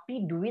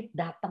 Tapi duit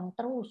datang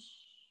terus.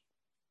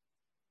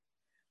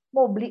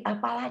 Mau beli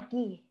apa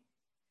lagi?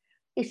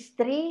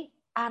 Istri,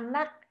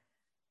 anak,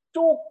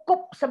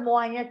 cukup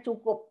semuanya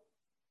cukup.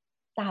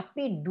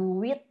 Tapi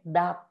duit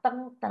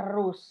datang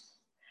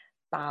terus.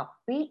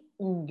 Tapi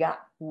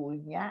enggak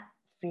punya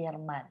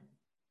firman.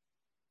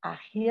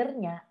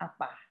 Akhirnya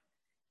apa?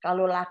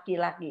 Kalau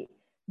laki-laki,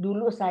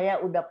 dulu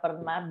saya udah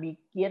pernah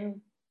bikin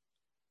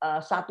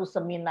satu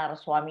seminar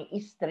suami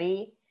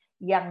istri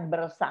yang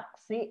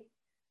bersaksi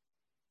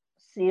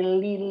si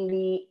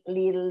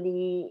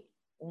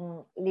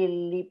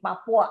Lili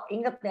Papua,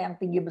 ingat yang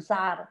tinggi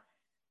besar,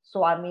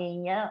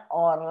 suaminya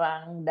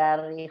orang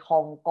dari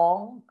Hong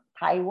Kong,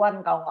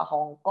 Taiwan kalau nggak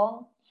Hong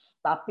Kong,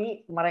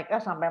 tapi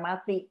mereka sampai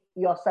mati,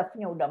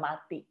 Yosefnya udah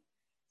mati.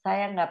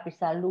 Saya nggak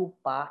bisa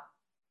lupa,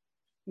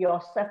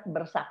 Yosef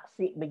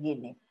bersaksi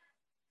begini,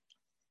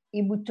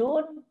 Ibu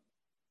Cun,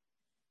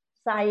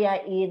 saya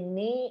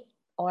ini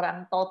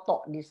orang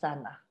Toto di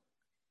sana.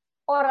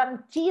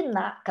 Orang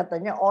Cina,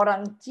 katanya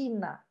orang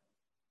Cina,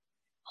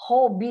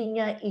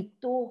 hobinya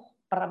itu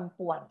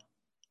perempuan.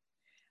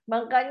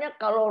 Makanya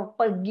kalau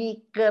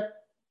pergi ke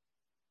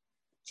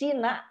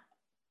Cina,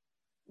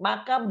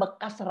 maka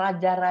bekas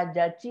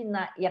raja-raja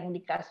Cina yang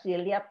dikasih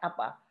lihat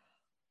apa?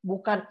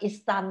 Bukan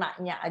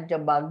istananya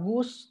aja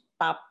bagus,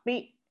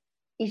 tapi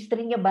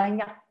istrinya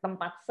banyak,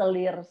 tempat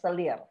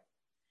selir-selir.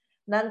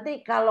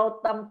 Nanti kalau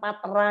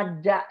tempat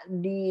raja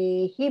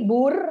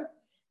dihibur,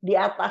 di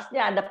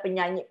atasnya ada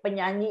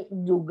penyanyi-penyanyi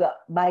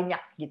juga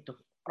banyak gitu,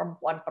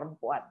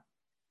 perempuan-perempuan.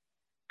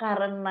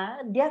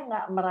 Karena dia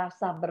nggak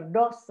merasa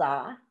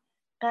berdosa,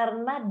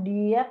 karena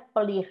dia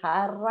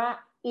pelihara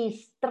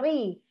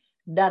istri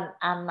dan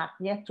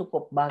anaknya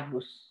cukup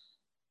bagus.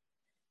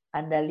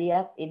 Anda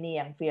lihat ini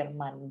yang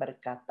firman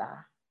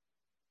berkata,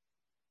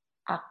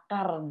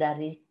 akar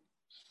dari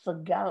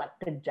segala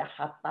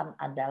kejahatan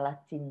adalah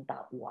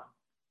cinta uang.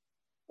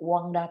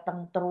 Uang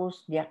datang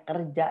terus, dia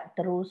kerja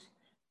terus,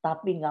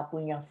 tapi nggak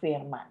punya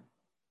firman.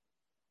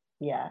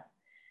 Ya,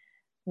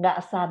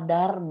 nggak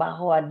sadar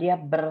bahwa dia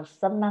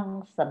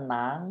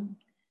bersenang-senang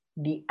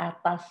di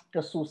atas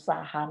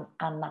kesusahan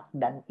anak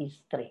dan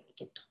istri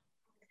gitu.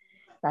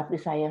 Tapi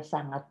saya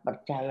sangat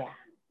percaya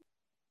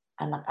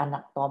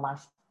anak-anak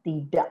Thomas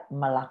tidak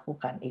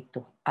melakukan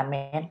itu.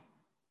 Amin.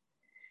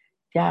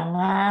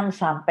 Jangan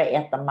sampai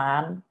ya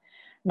teman,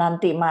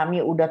 nanti mami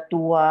udah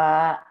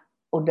tua,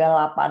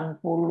 udah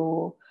 80,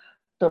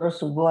 terus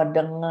gue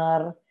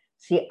denger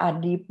si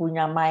Adi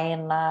punya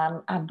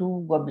mainan,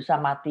 aduh gue bisa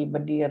mati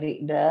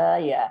berdiri dah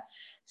ya.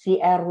 Si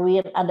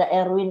Erwin, ada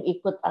Erwin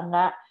ikut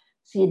enggak?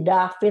 Si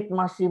David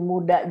masih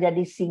muda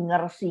jadi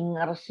singer.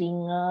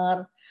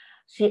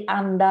 Si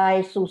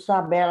Andai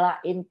susah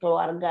belain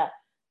keluarga.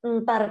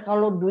 Ntar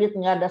kalau duit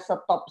nggak ada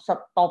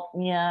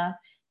stop-stopnya,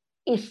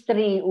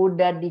 istri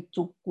udah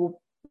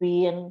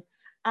dicukupin,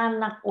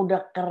 anak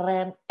udah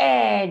keren,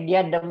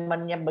 dia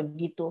demennya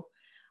begitu.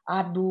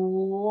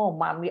 Aduh,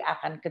 mami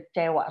akan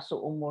kecewa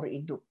seumur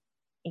hidup.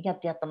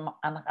 Ingat ya teman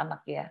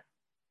anak-anak ya.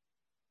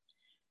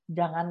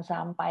 Jangan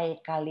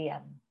sampai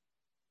kalian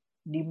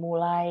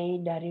dimulai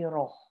dari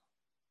roh,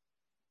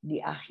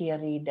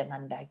 diakhiri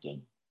dengan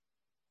daging.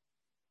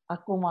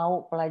 Aku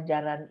mau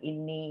pelajaran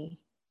ini,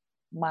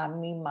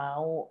 mami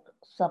mau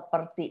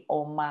seperti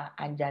oma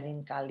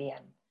ajarin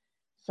kalian.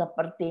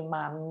 Seperti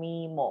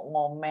mami mau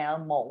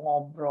ngomel, mau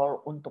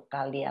ngobrol untuk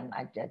kalian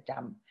aja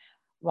jam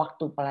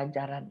waktu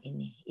pelajaran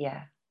ini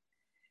ya.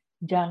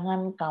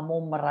 Jangan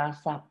kamu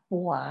merasa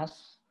puas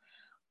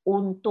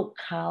untuk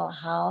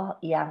hal-hal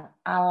yang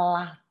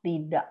Allah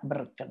tidak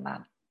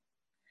berkenan.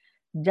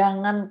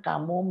 Jangan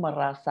kamu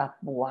merasa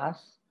puas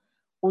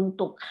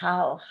untuk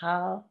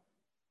hal-hal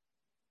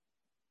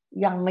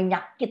yang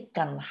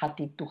menyakitkan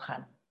hati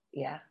Tuhan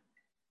ya.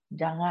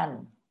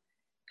 Jangan.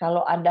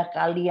 Kalau ada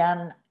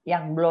kalian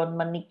yang belum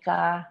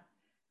menikah,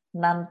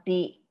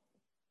 nanti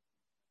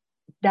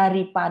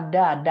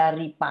daripada,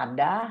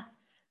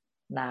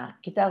 nah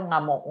kita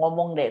nggak mau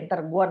ngomong deh,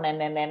 ntar gue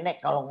nenek-nenek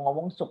kalau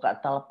ngomong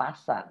suka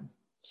telepasan.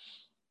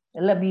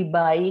 Lebih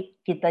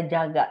baik kita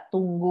jaga,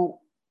 tunggu,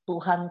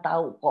 Tuhan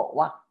tahu kok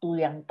waktu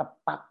yang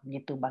tepat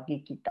gitu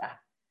bagi kita.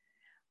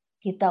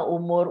 Kita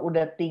umur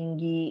udah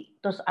tinggi,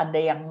 terus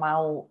ada yang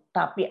mau,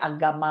 tapi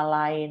agama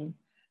lain.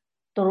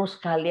 Terus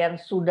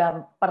kalian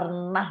sudah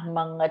pernah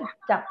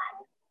mengecap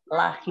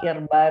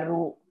lahir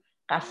baru,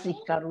 kasih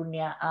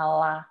karunia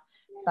Allah,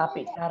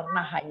 tapi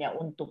karena hanya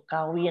untuk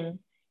kawin,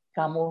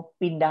 kamu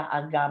pindah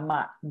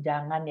agama.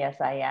 Jangan ya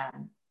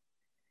sayang.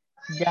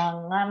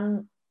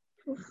 Jangan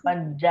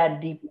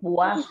menjadi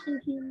puas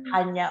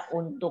hanya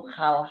untuk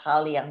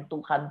hal-hal yang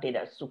Tuhan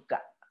tidak suka.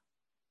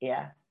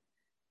 Ya,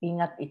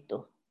 ingat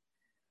itu.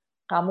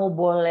 Kamu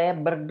boleh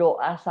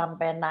berdoa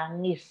sampai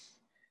nangis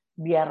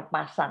biar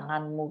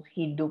pasanganmu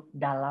hidup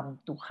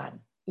dalam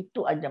Tuhan.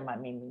 Itu aja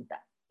mami minta.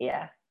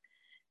 Ya,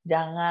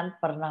 jangan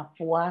pernah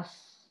puas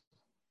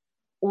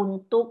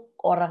untuk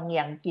orang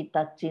yang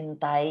kita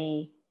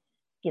cintai.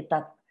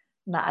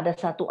 Nah, ada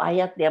satu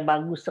ayat ya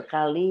bagus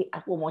sekali.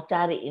 Aku mau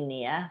cari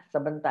ini ya,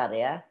 sebentar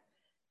ya.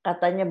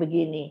 Katanya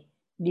begini,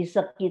 di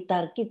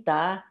sekitar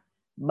kita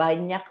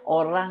banyak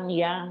orang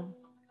yang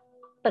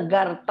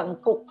tegar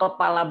tengkuk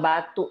kepala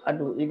batu.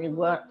 Aduh, ini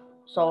gue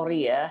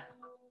sorry ya.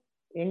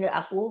 Ini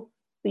aku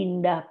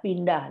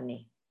pindah-pindah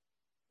nih.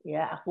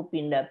 Ya, aku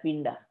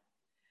pindah-pindah.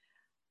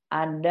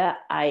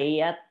 Ada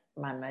ayat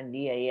mana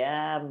dia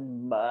ya?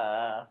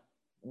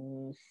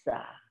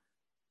 Bisa.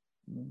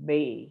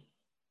 B.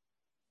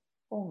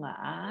 Oh,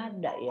 nggak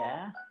ada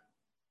ya.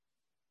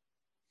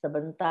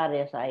 Sebentar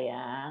ya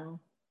sayang.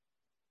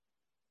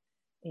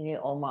 Ini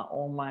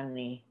oma-oma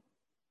nih.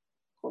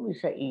 Kok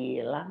bisa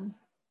hilang?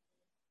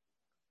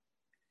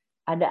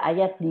 Ada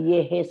ayat di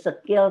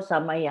Yehezekiel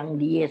sama yang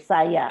di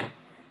Yesaya.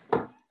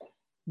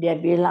 Dia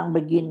bilang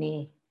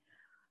begini,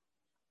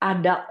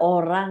 ada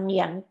orang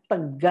yang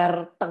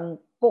tegar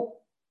tengkuk.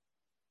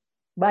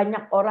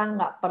 Banyak orang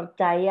nggak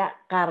percaya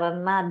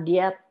karena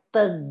dia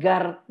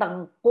tegar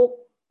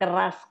tengkuk,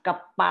 keras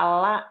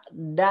kepala,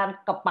 dan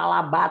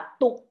kepala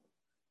batu.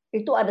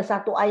 Itu ada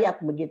satu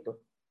ayat begitu.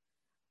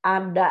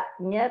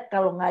 adanya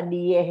kalau nggak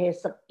di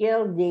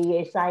Yehezkiel, di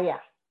Yesaya.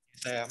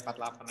 Saya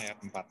 48 ayat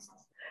 4.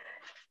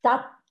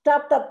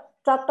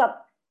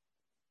 Catat.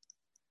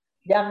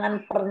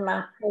 Jangan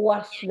pernah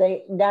puas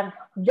dan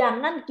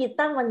jangan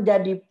kita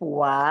menjadi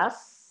puas,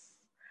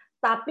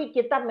 tapi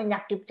kita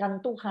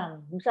menyakitkan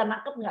Tuhan. Bisa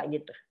nangkep nggak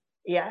gitu?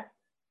 Ya.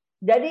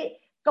 Jadi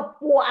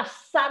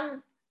kepuasan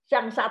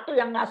yang satu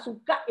yang nggak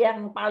suka,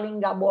 yang paling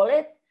nggak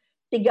boleh.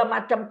 3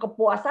 macam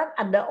kepuasan.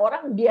 Ada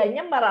orang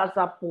dianya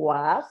merasa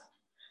puas,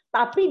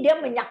 tapi dia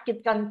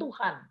menyakitkan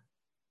Tuhan.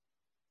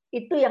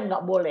 Itu yang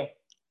nggak boleh.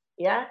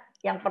 Ya,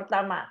 yang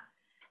pertama.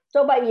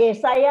 Coba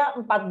Yesaya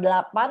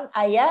 48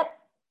 ayat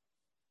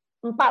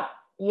 4.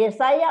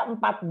 Yesaya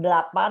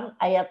 48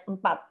 ayat 4.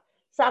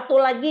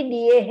 Satu lagi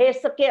di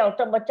Yehezkiel,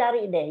 coba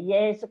cari deh.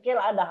 Yehezkiel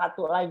ada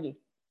satu lagi.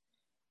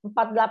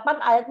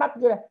 48 ayat 4.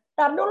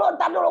 Ntar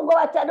dulu, gue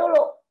baca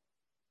dulu.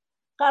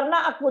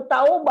 Karena aku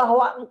tahu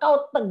bahwa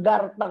engkau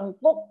tegar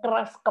tengkuk,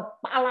 keras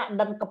kepala,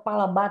 dan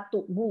kepala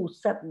batu.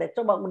 Buset deh,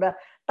 coba udah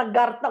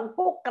tegar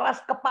tengkuk,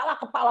 keras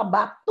kepala, kepala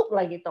batu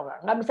lagi.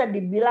 Nggak bisa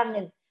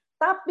dibilangin.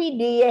 Tapi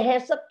di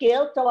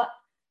Yehezkiel, coba...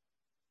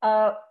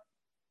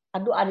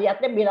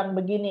 ayatnya bilang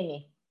begini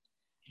nih.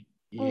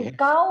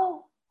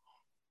 Engkau,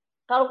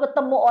 kalau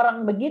ketemu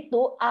orang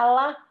begitu,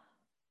 Allah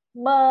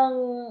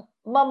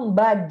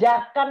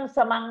membajakan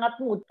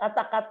semangatmu.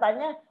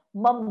 Kata-katanya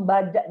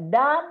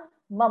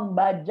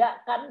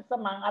membajakan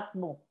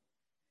semangatmu.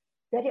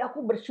 Jadi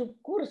aku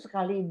bersyukur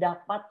sekali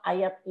dapat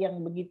ayat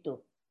yang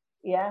begitu.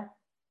 Ya.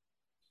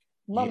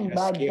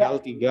 Yehezkiel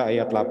 3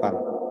 ayat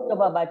 8.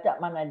 Coba baca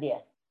mana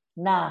dia.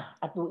 Nah,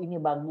 ini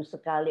bagus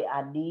sekali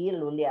Adi,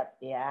 lu lihat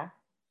ya.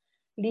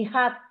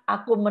 Lihat,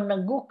 aku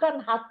meneguhkan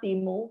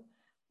hatimu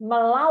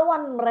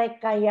melawan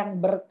mereka yang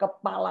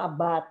berkepala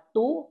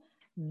batu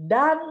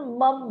dan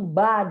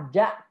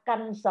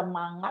membajakkan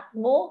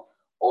semangatmu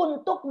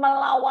untuk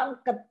melawan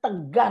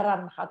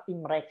ketegaran hati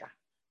mereka.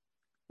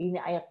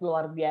 Ini ayat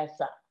luar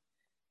biasa.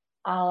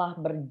 Allah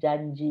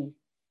berjanji,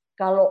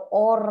 kalau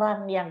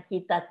orang yang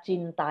kita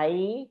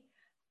cintai,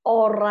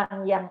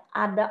 orang yang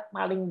ada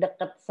paling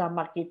dekat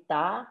sama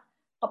kita,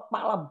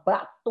 kepala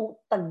batu,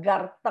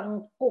 tegar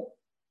tengkuk,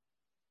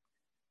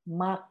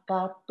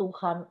 maka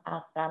Tuhan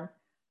akan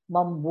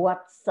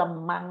membuat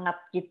semangat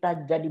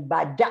kita jadi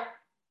bajak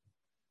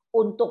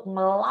untuk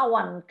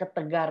melawan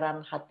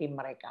ketegaran hati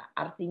mereka.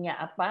 Artinya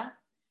apa?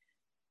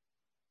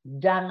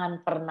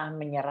 Jangan pernah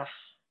menyerah.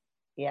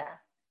 Ya.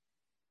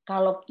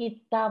 Kalau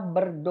kita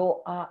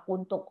berdoa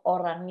untuk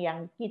orang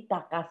yang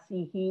kita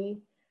kasihi,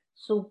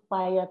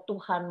 supaya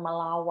Tuhan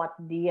melawat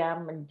dia,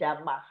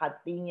 menjamah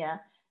hatinya,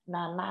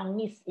 nah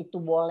nangis itu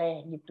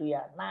boleh gitu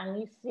ya,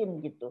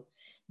 nangisin gitu.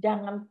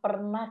 Jangan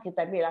pernah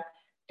kita bilang,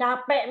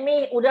 capek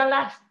nih,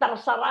 udahlah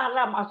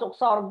terserahlah masuk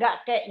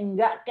surga kayak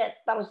enggak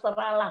kayak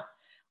terserahlah.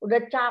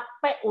 Udah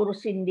capek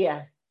urusin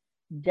dia.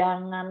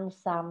 Jangan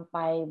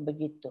sampai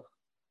begitu.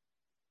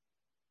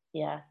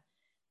 Ya.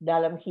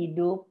 Dalam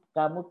hidup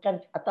kamu kan,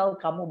 atau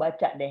kamu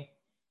baca deh.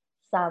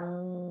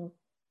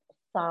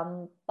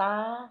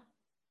 Santa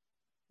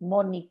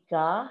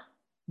Monica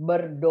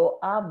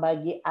berdoa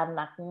bagi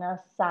anaknya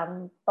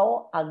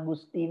Santo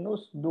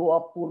Agustinus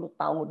 20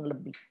 tahun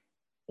lebih.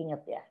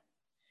 Ingat ya.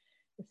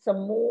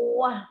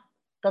 Semua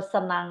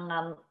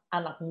kesenangan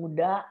anak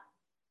muda,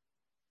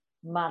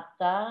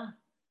 maka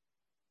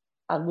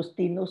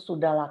Agustinus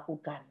sudah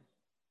lakukan.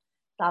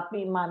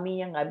 Tapi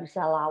maminya nggak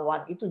bisa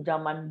lawan. Itu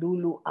zaman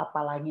dulu,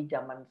 apalagi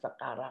zaman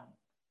sekarang.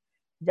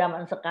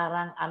 Zaman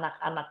sekarang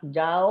anak-anak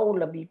jauh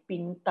lebih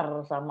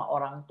pinter sama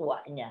orang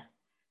tuanya.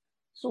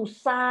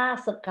 Susah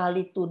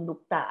sekali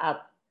tunduk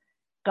taat.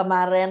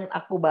 Kemarin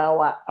aku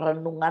bawa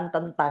renungan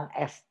tentang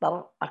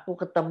Esther. Aku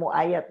ketemu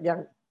ayat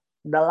yang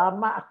udah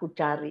lama aku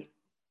cari.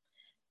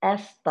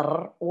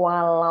 Esther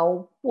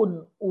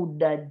walaupun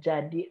udah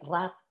jadi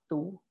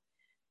ratu,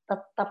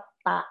 tetap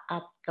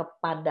taat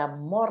kepada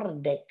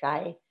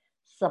Mordekai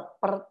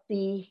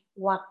seperti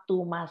waktu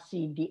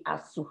masih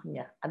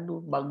diasuhnya.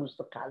 Aduh, bagus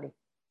sekali.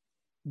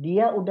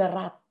 Dia udah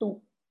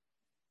ratu,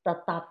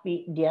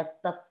 tetapi dia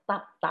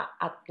tetap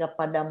taat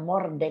kepada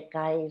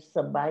Mordekai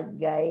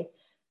sebagai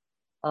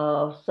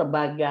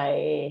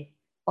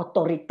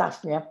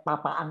otoritasnya,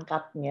 papa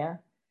angkatnya.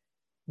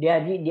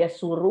 Jadi dia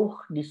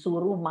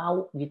disuruh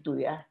mau gitu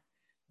ya.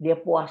 Dia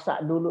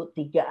puasa dulu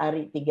 3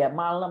 hari 3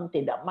 malam,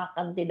 tidak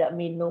makan, tidak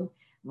minum,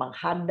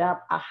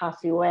 menghadap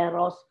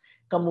Ahasiweros,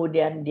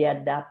 kemudian dia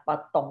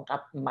dapat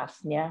tongkat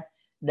emasnya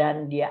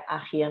dan dia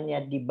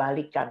akhirnya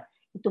dibalikan.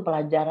 Itu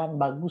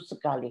pelajaran bagus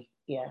sekali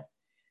ya.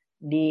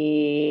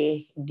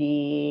 Di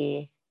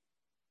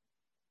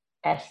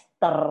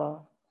Esther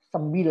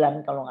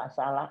 9 kalau nggak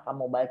salah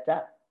kamu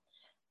baca,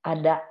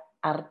 ada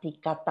arti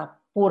kata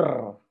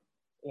pur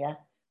ya.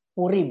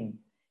 Purim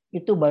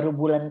itu baru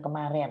bulan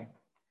kemarin.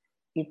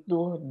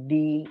 Itu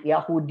di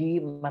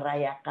Yahudi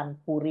merayakan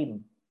Purim.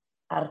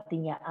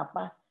 Artinya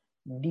apa?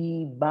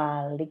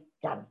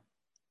 Dibalikkan.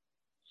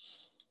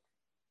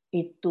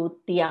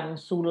 Itu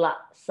tiang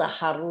sulak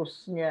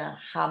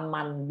seharusnya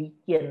Haman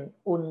bikin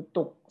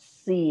untuk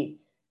si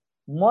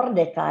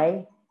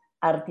Mordekai,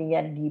 Artinya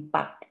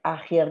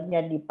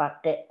akhirnya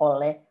dipakai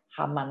oleh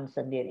Haman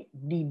sendiri.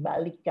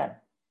 Dibalikkan.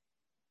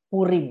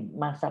 Purim,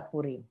 masa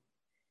Purim.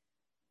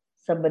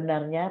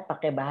 Sebenarnya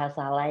pakai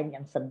bahasa lain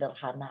yang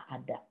sederhana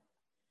ada.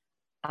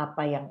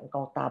 Apa yang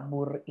engkau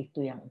tabur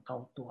itu yang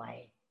engkau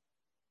tuai.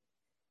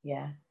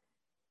 Ya.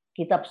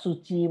 Kitab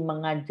suci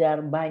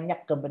mengajar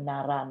banyak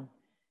kebenaran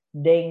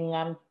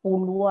dengan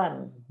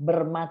puluhan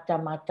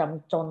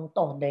bermacam-macam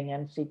contoh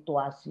dengan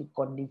situasi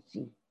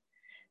kondisi.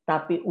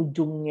 Tapi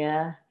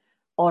ujungnya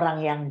orang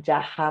yang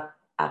jahat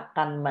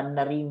akan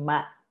menerima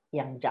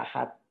yang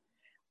jahat.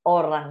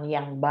 Orang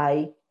yang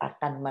baik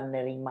akan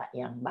menerima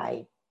yang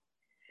baik.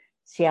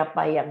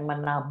 Siapa yang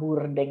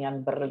menabur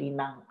dengan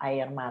berlinang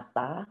air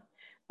mata,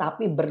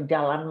 tapi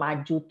berjalan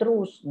maju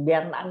terus,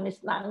 biar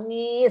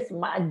nangis-nangis,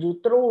 maju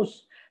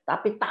terus,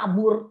 tapi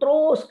tabur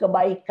terus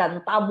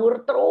kebaikan,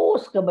 tabur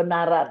terus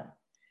kebenaran,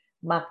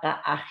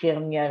 maka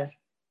akhirnya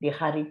di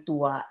hari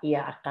tua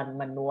ia akan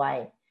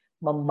menuai,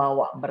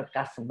 membawa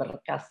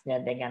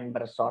berkas-berkasnya dengan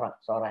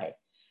bersorak-sorai.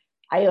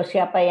 Ayo,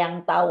 siapa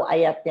yang tahu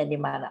ayatnya di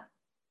mana?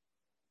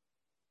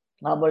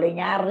 Nggak boleh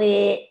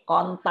nyari,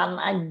 kontan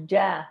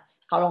aja.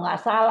 Kalau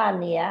nggak salah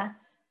nih ya,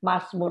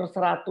 Mazmur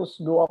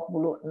 126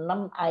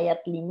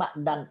 ayat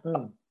 5 dan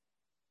 6.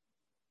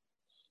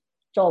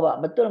 Coba,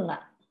 betul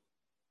nggak?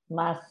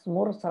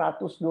 Mazmur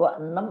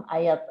 126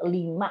 ayat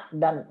 5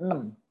 dan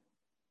 6.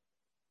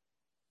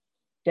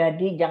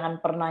 Jadi jangan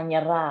pernah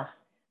nyerah.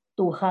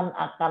 Tuhan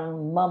akan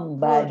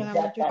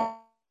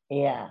membacakan.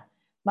 Iya.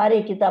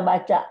 Mari kita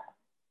baca.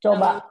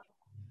 Coba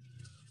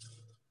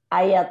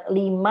ayat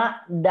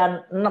 5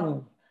 dan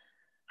 6.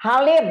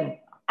 Halim,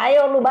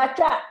 ayo lu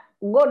baca.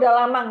 Gue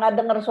udah lama nggak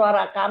dengar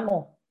suara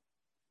kamu.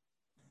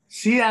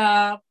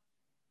 Siap.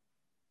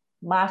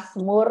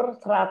 Mazmur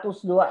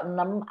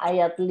 126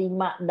 ayat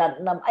 5 dan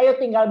 6. Ayo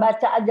tinggal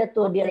baca aja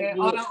tuh.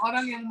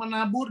 Orang-orang yang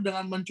menabur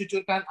dengan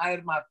mencucurkan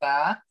air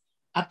mata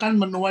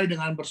akan menuai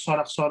dengan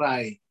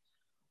bersorak-sorai.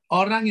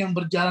 Orang yang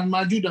berjalan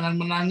maju dengan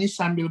menangis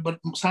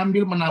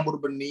sambil menabur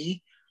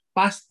benih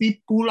pasti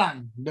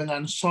pulang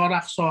dengan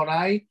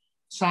sorak-sorai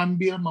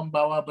sambil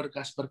membawa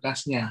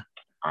berkas-berkasnya.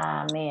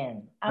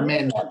 Amin.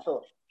 Amin ya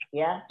tuh.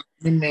 Ya.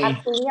 Amin.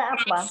 Artinya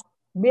apa?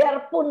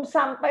 Biarpun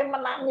sampai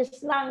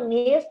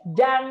menangis-nangis,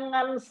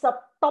 jangan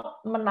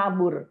stop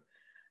menabur.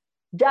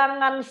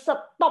 Jangan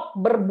stop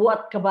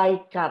berbuat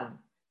kebaikan.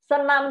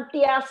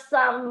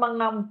 Senantiasa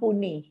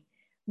mengampuni.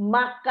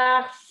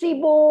 Maka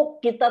sibuk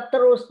kita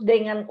terus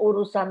dengan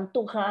urusan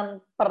Tuhan,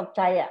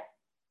 percaya.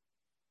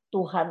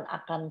 Tuhan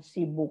akan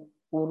sibuk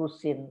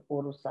urusin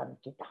urusan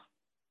kita.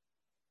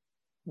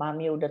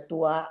 Mami udah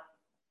tua,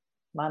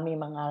 Mami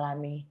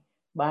mengalami.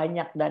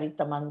 Banyak dari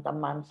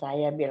teman-teman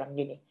saya bilang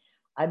gini,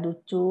 aduh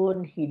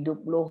Cun,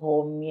 hidup lo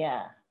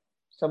homya.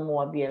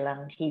 Semua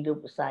bilang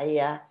hidup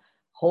saya.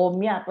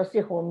 Homya apa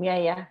sih homya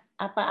ya?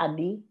 Apa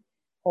Adi?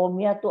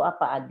 Homya tuh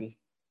apa Adi?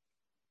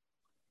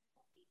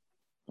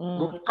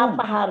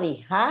 Apa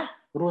hari? Hah?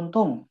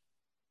 Beruntung.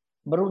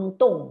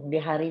 Beruntung di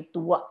hari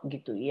tua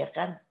gitu ya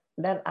kan.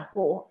 Dan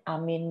aku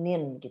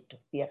aminin gitu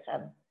ya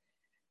kan.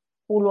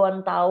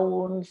 Puluhan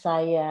tahun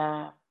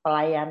saya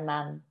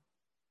pelayanan.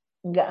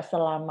 Enggak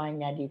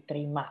selamanya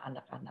diterima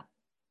anak-anak.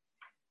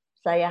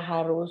 Saya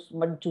harus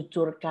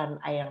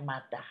mencucurkan air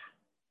mata.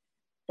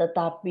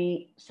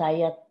 Tetapi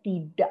saya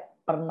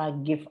tidak pernah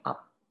give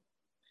up.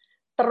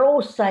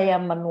 Terus saya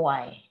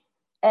menuai.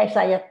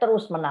 Saya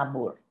terus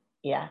menabur.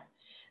 Ya.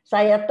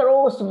 Saya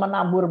terus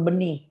menabur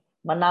benih.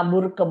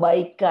 Menabur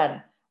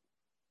kebaikan.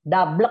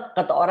 Dablek,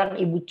 kata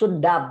orang Ibu Cun,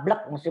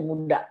 dablek masih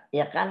muda.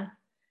 Ya kan?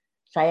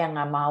 Saya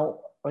nggak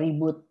mau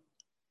ribut.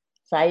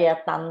 Saya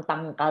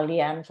tantang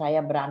kalian,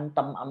 saya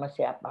berantem sama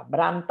siapa?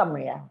 Berantem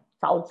ya,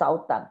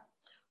 saut-sautan.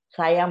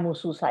 Saya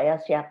musuh saya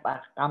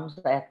siapa? Kamu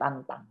saya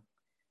tantang.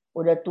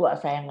 Udah tua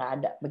saya nggak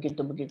ada,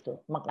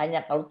 begitu-begitu.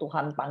 Makanya kalau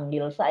Tuhan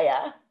panggil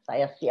saya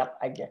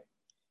siap aja.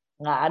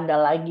 Nggak ada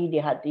lagi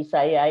di hati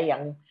saya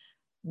yang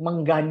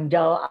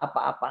mengganjal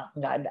apa-apa,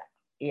 nggak ada.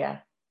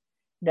 Ya.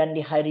 Dan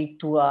di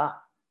hari tua,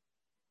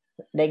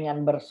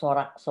 dengan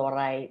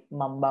bersorak-sorai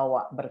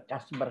membawa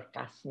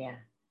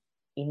berkas-berkasnya.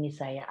 Ini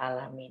saya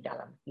alami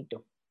dalam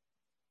hidup.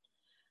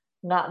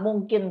 Nggak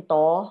mungkin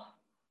toh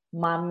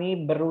Mami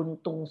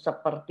beruntung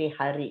seperti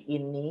hari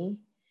ini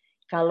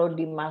kalau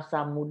di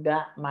masa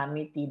muda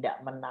Mami tidak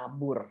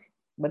menabur.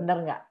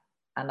 Bener nggak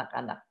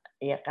anak-anak?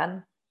 Ya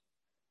kan?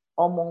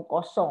 Omong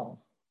kosong.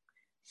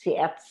 Si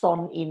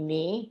Edson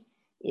ini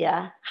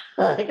ya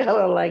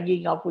kalau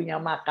lagi nggak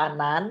punya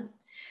makanan,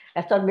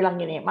 Edson bilang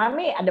gini,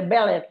 Mami ada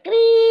bel ya,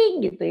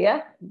 kring gitu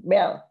ya,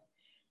 bel.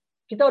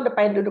 Kita udah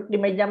pengen duduk di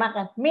meja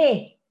makan.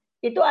 Mi,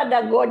 itu ada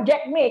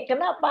Gojek, Mi.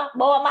 Kenapa?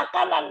 Bawa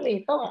makanan,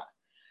 Mi. Tahu nggak?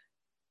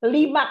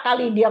 5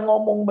 kali dia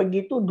ngomong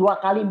begitu, 2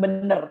 kali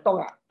bener.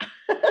 Tahu nggak?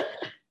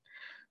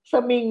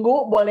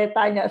 Seminggu boleh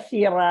tanya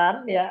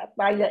Siran, ya,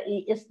 tanya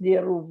Iis di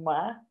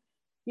rumah.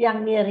 Yang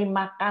ngirim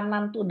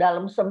makanan tuh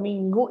dalam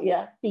seminggu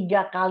ya,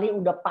 3 kali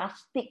udah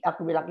pasti.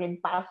 Aku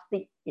bilangin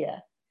pasti ya.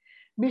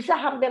 Bisa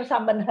hampir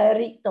saben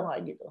hari, tahu nggak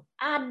gitu.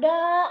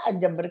 Ada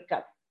aja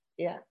berkat.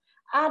 Ya.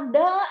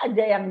 Ada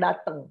aja yang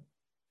datang.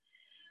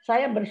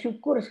 Saya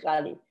bersyukur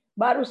sekali.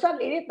 Barusan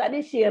ini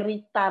tadi si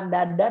Rita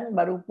Dadan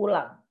baru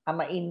pulang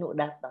sama Inu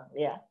datang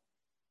ya.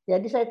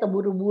 Jadi saya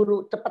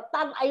terburu-buru,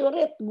 cepetan ayo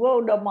Rit, gue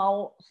udah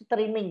mau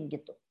streaming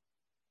gitu.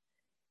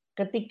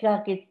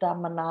 Ketika kita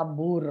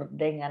menabur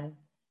dengan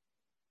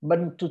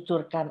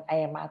mencucurkan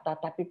air mata,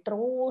 tapi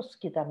terus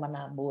kita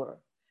menabur,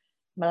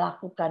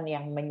 melakukan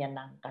yang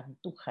menyenangkan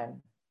Tuhan,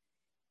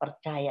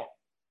 percaya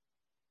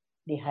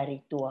di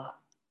hari tua,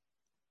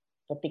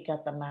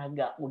 ketika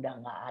tenaga udah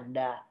nggak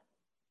ada,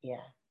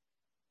 ya,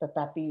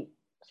 tetapi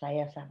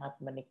saya sangat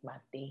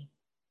menikmati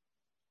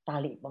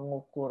tali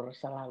pengukur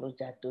selalu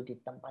jatuh di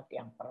tempat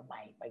yang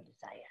permai bagi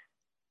saya.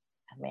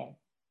 Amin.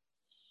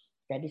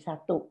 Jadi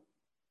satu,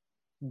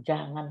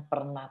 jangan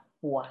pernah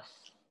puas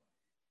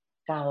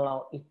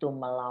kalau itu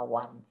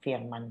melawan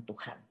firman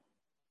Tuhan.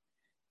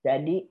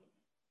 Jadi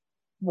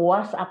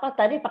puas apa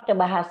tadi pakai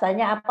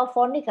bahasanya apa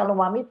Foni? Kalau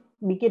Mami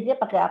bikinnya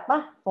pakai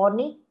apa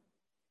Foni?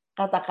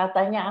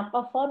 Kata-katanya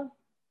apa Fon?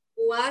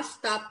 Puas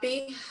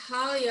tapi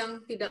hal yang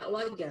tidak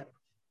wajar.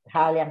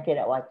 Hal yang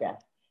tidak wajar.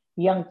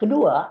 Yang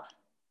kedua,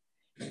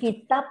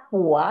 kita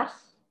puas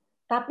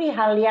tapi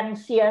hal yang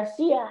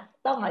sia-sia.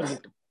 Tahu nggak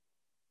gitu?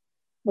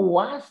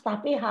 Puas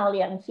tapi hal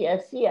yang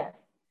sia-sia.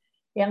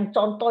 Yang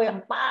contoh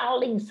yang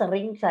paling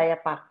sering saya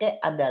pakai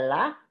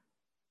adalah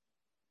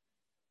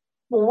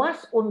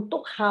puas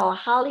untuk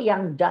hal-hal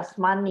yang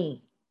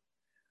jasmani.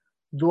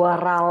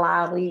 Juara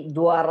lari,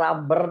 juara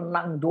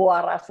berenang,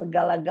 juara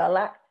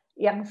segala-gala.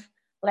 Yang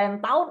lain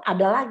tahun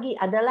ada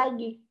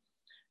lagi.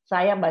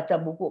 Saya baca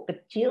buku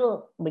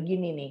kecil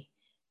begini nih.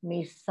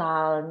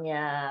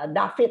 Misalnya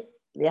David,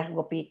 ya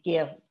gue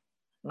pikir,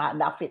 nah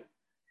David.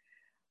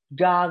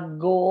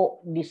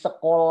 Jago di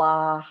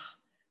sekolah,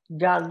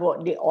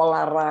 jago di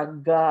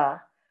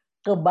olahraga,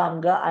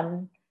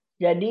 kebanggaan.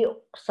 Jadi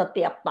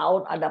setiap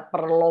tahun ada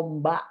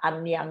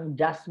perlombaan yang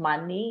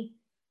jasmani,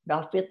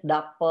 David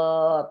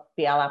dapat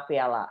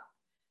piala-piala.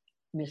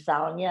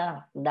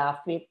 Misalnya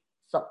David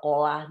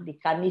sekolah di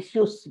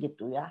Kanisius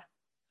gitu ya.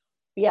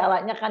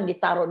 Pialanya kan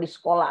ditaruh di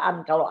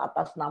sekolahan kalau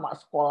atas nama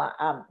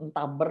sekolahan.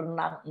 Entah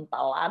berenang,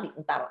 entah lari,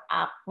 entah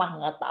apa,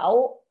 nggak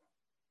tahu.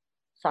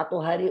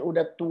 Satu hari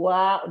udah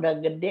tua, udah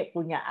gede,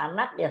 punya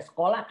anak, ya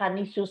sekolah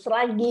Kanisius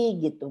lagi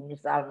gitu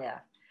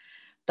misalnya.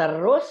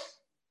 Terus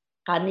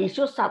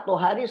Kanisius satu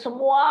hari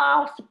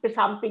semua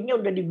sampingnya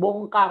udah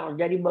dibongkar,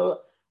 jadi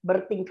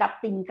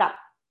bertingkat-tingkat.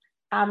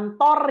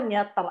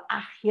 Kantornya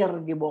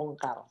terakhir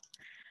dibongkar.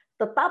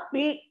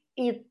 Tetapi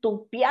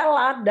itu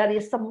piala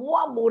dari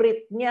semua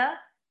muridnya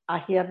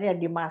akhirnya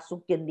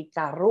dimasukin di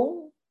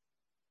karung,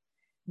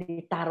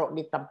 ditaruh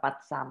di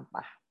tempat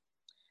sampah.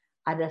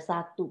 Ada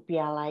satu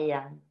piala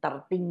yang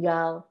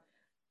tertinggal,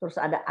 terus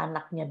ada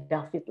anaknya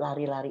David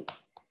lari-lari.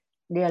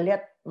 Dia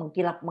lihat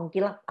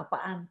mengkilap-mengkilap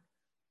apaan.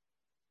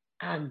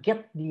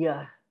 Kaget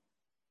dia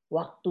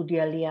waktu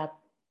dia lihat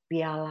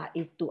piala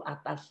itu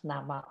atas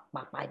nama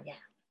papanya.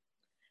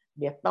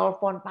 Dia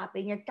telepon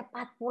papinya,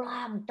 cepat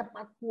pulang,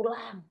 cepat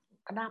pulang.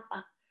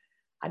 Kenapa?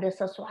 Ada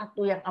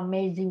sesuatu yang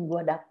amazing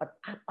gue dapat.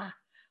 Apa?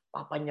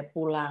 Papanya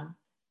pulang,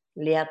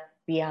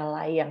 lihat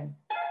piala yang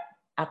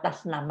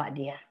atas nama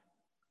dia.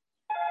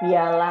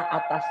 Piala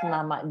atas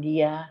nama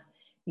dia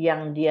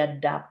yang dia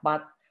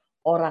dapat,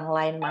 orang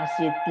lain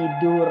masih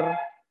tidur,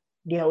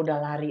 dia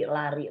udah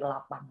lari-lari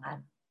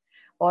lapangan.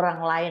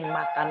 Orang lain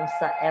makan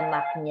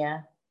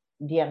seenaknya,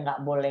 dia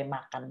nggak boleh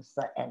makan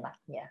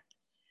seenaknya.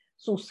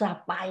 Susah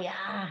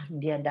payah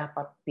dia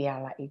dapat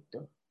piala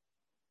itu.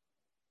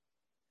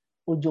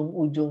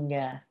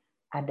 Ujung-ujungnya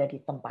ada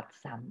di tempat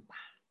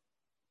sampah.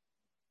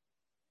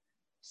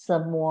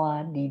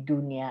 Semua di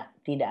dunia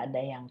tidak ada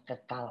yang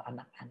kekal,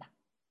 anak-anak.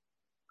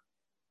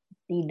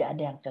 Tidak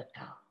ada yang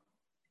kekal.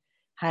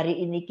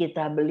 Hari ini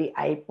kita beli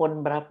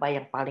iPhone berapa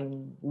yang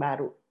paling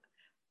baru?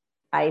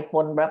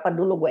 iPhone berapa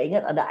dulu? Gue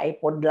ingat ada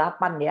iPhone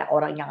 8 ya.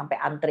 Orang yang sampai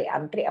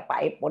antri-antri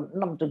apa iPhone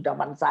 6 tuh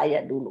zaman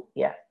saya dulu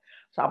ya.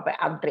 Sampai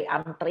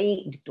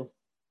antri-antri gitu.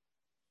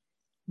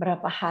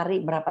 Berapa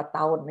hari, berapa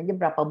tahun aja,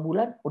 berapa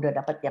bulan udah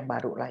dapat yang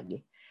baru lagi.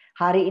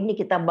 Hari ini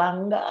kita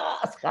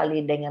bangga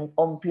sekali dengan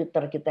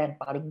komputer kita yang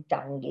paling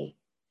canggih.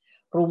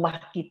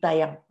 Rumah kita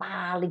yang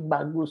paling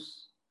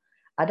bagus.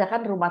 Ada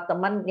kan rumah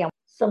teman yang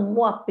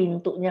semua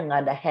pintunya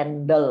nggak ada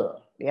handle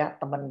ya,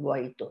 teman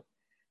gua itu.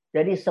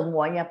 Jadi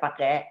semuanya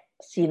pakai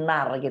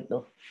sinar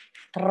gitu.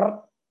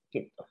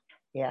 Gitu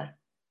ya.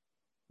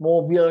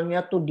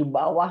 Mobilnya tuh di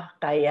bawah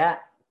kayak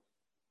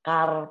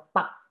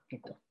karpak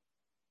gitu.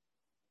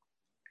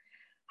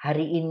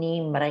 Hari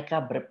ini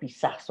mereka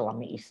berpisah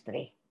suami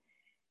istri.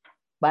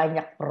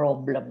 Banyak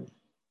problem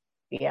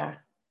ya.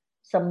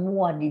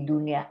 Semua di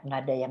dunia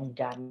nggak ada yang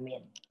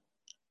jamin.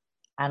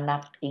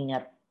 Anak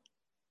ingat,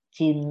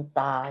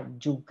 cinta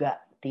juga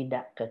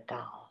tidak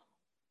kekal.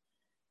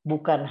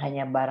 Bukan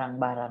hanya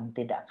barang-barang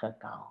tidak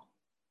kekal.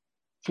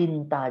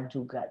 Cinta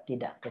juga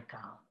tidak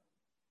kekal.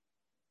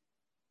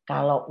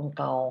 Kalau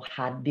engkau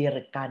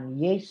hadirkan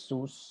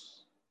Yesus,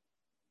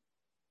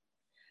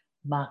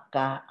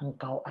 maka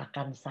engkau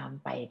akan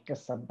sampai ke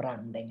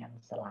seberang dengan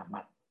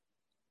selamat.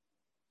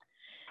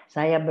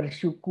 Saya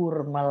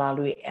bersyukur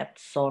melalui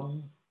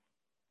Edson,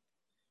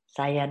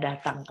 saya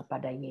datang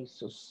kepada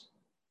Yesus.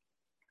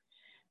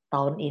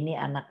 Tahun ini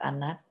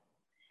anak-anak,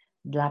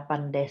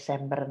 8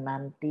 Desember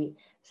nanti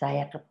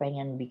saya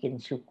kepengen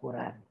bikin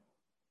syukuran.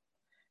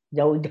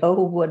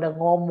 Jauh-jauh gue udah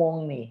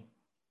ngomong nih.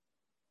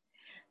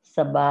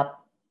 Sebab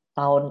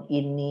tahun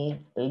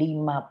ini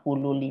 55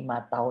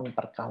 tahun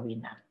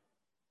perkawinan.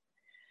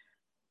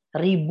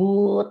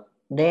 Ribut,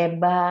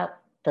 debat,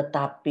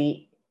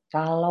 tetapi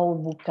kalau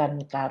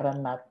bukan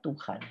karena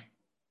Tuhan,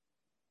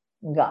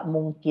 nggak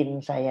mungkin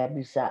saya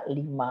bisa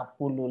 55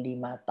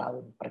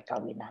 tahun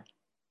perkawinan.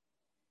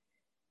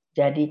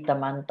 Jadi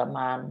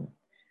teman-teman,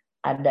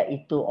 ada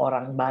itu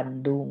orang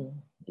Bandung,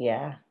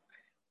 ya.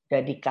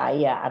 Jadi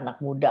kaya, anak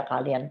muda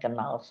kalian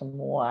kenal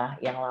semua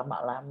yang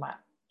lama-lama.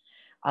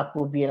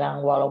 Aku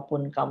bilang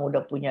walaupun kamu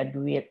udah punya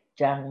duit,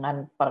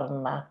 jangan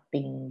pernah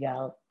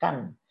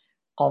tinggalkan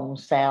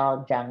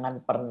Komsel,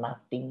 jangan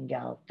pernah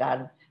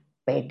tinggalkan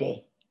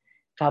PD.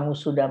 Kamu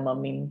sudah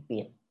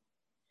memimpin.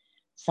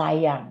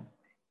 Sayang,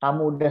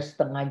 kamu udah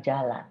setengah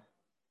jalan.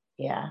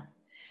 Ya,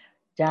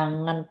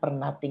 jangan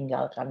pernah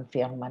tinggalkan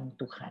firman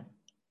Tuhan.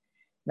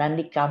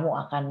 Nanti kamu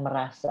akan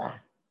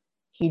merasa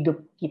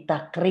hidup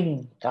kita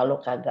kering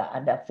kalau kagak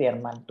ada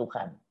firman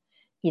Tuhan.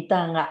 Kita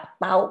nggak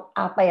tahu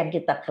apa yang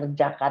kita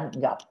kerjakan,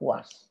 nggak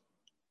puas.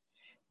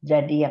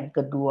 Jadi yang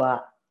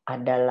kedua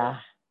adalah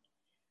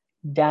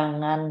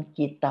jangan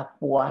kita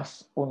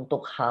puas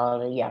untuk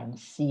hal yang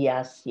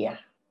sia-sia.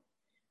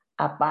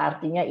 Apa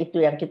artinya itu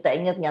yang kita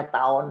ingatnya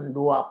tahun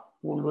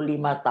 25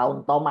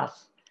 tahun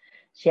Thomas.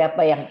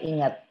 Siapa yang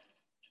ingat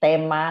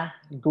tema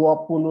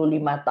 25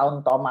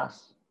 tahun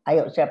Thomas?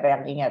 Ayo siapa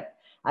yang ingat?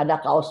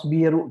 Ada kaos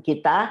biru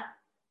kita,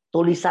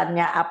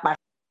 tulisannya apa?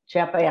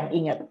 Siapa yang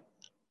ingat?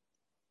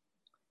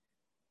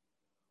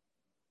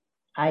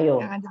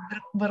 Ayo. Yang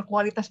ada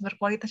berkualitas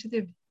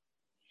itu.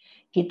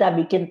 Kita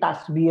bikin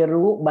tas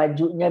biru,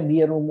 bajunya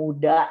biru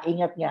muda,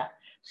 ingatnya.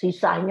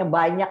 Sisanya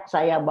banyak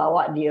saya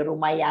bawa di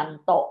rumah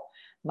Yanto.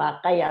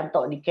 Maka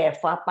Yanto di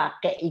Keva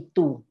pakai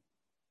itu.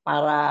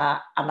 Para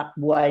anak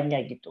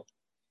buahnya gitu.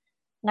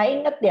 Nah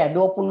ingat ya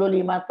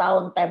 25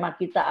 tahun tema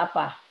kita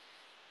apa?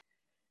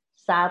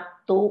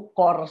 1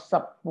 Kor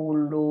 10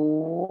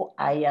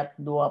 ayat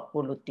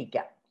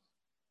 23.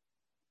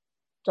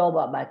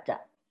 Coba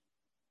baca.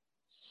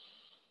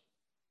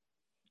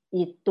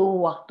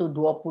 Itu waktu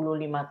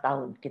 25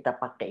 tahun kita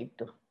pakai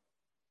itu.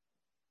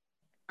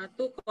 1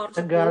 Kor 10.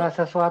 Segala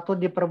sesuatu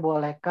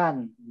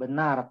diperbolehkan,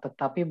 benar,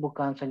 tetapi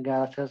bukan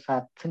segala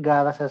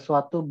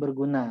sesuatu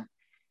berguna.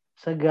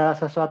 Segala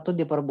sesuatu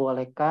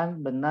diperbolehkan,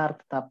 benar,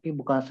 tetapi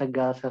bukan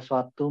segala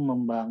sesuatu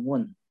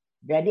membangun.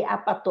 Jadi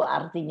apa tuh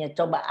artinya?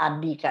 Coba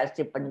Adi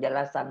kasih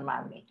penjelasan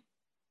Mami.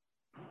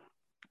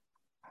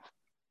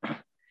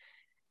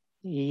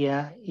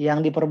 Iya, yang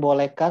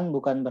diperbolehkan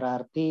bukan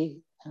berarti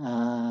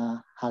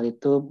hal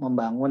itu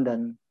membangun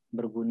dan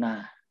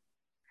berguna.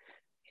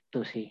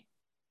 Itu sih.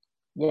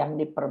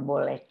 Yang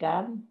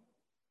diperbolehkan.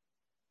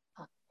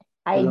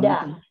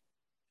 Aida.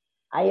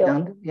 Ayo.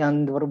 Yang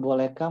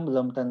diperbolehkan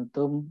belum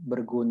tentu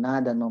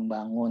berguna dan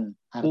membangun.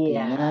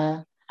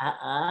 Artinya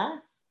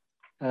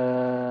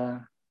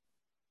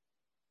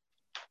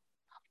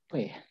apa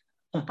ya?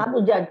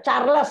 Kamu jangan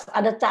Charles,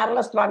 ada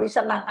Charles, Mami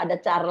senang ada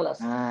Charles.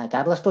 Nah,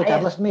 Charles tuh,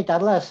 Ayo.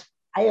 Charles.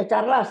 Ayo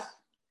Charles.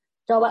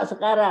 Coba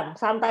sekarang,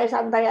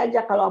 santai-santai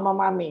aja kalau sama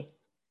Mami.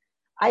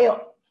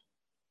 Ayo.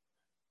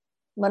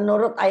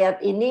 Menurut ayat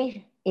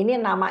ini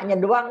namanya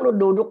doang, lu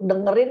duduk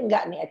dengerin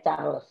nggak nih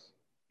Charles?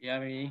 Ya,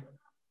 Mi.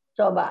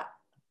 Coba.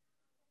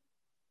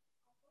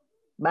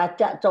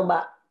 Baca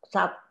coba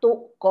 1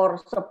 Kor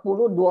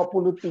 10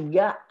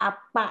 23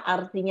 apa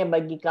artinya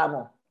bagi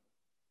kamu?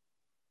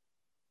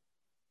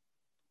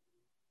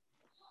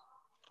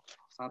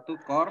 1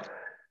 Kor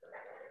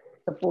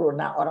 10.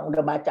 Nah, orang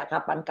udah baca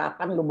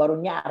kapan-kapan lu baru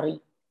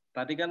nyari.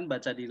 tadi kan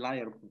baca di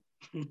layar, Bu.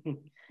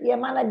 Iya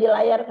mana di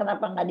layar,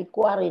 kenapa nggak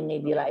dikeluarin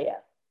nih di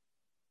layar?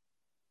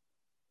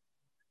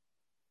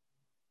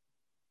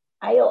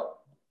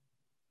 Ayo.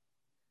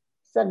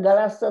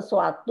 Segala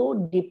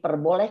sesuatu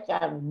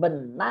diperbolehkan,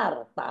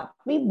 benar,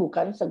 tapi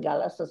bukan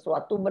segala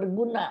sesuatu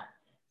berguna.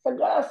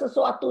 Segala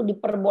sesuatu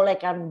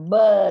diperbolehkan,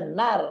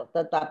 benar,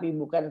 tetapi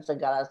bukan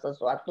segala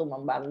sesuatu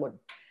membangun.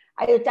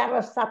 Ayo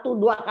Charles,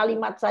 1-2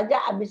 kalimat saja,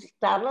 habis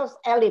Charles,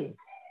 Elin.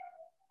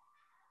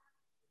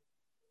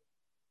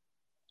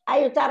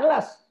 Ayo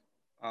Charles.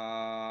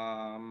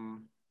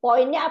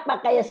 Poinnya apa?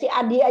 Kayak si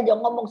Adi aja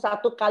ngomong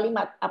 1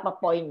 kalimat, apa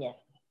poinnya?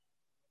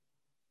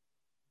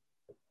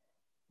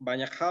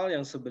 Banyak hal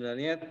yang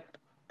sebenarnya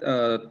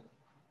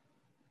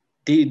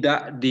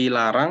tidak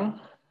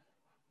dilarang,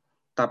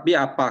 tapi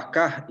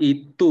apakah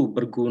itu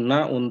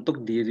berguna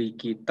untuk diri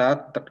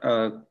kita,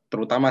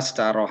 terutama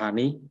secara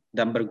rohani,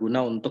 dan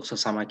berguna untuk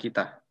sesama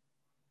kita?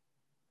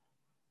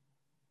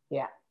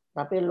 Ya,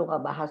 tapi lu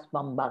nggak bahas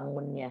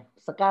membangunnya.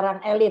 Sekarang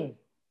Elin.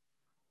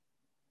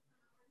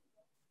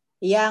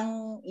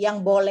 Yang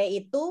boleh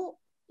itu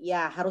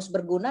ya harus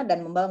berguna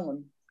dan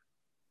membangun.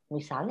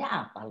 Misalnya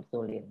apa,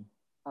 Tulin?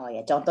 Oh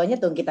ya,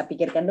 contohnya tuh kita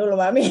pikirkan dulu,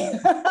 Mami.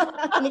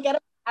 Ini karena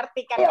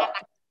artikan Ayo, kata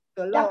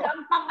dulu. yang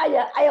gampang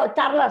aja. Ayo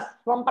Charles,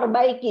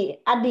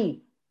 memperbaiki.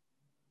 Adi,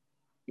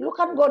 lu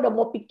kan gue udah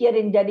mau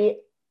pikirin jadi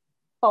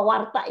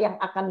pewarta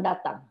yang akan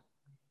datang.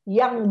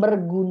 Yang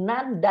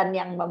berguna dan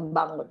yang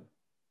membangun.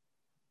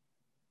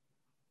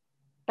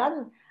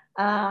 Kan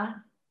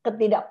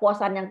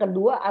ketidakpuasan yang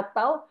kedua,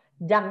 atau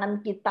jangan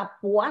kita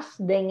puas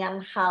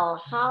dengan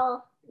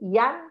hal-hal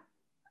yang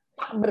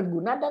tak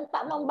berguna dan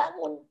tak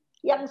membangun.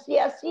 Yang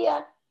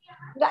sia-sia.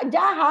 Nggak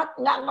jahat,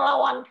 nggak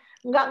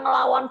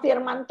ngelawan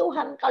firman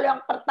Tuhan. Kalau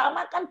yang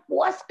pertama kan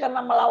puas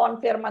karena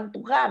melawan firman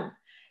Tuhan.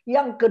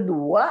 Yang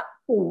kedua,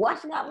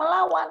 puas nggak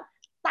melawan.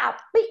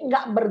 Tapi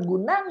nggak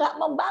berguna, nggak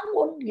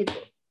membangun gitu.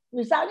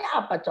 Misalnya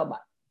apa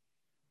coba?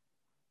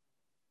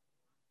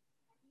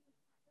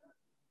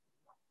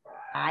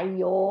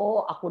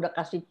 Ayo, aku udah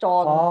kasih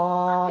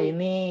contoh. Oh,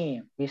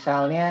 ini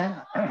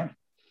misalnya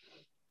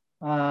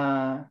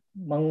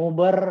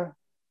mengubur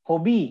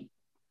hobi.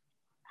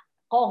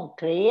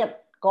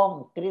 Konkret.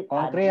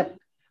 Konkret.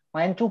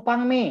 Main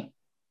cupang nih.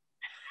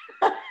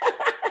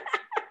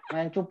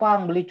 Main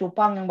cupang, beli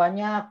cupang yang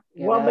banyak.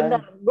 Gue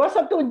bener, gue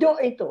setuju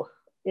itu.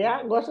 Ya,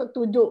 gue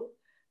setuju.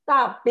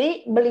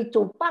 Tapi beli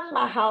cupang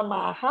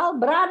mahal-mahal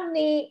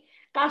berani.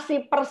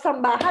 Kasih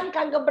persembahan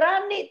kagak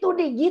berani. Tuh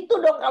gitu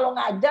dong kalau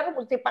ngajar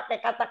mesti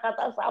pakai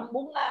kata-kata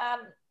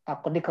sambungan.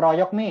 Takut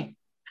dikeroyok nih.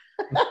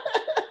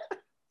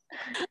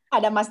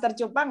 Ada master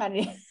cupang nggak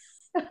nih?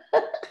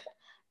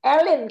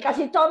 Elin,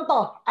 kasih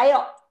contoh.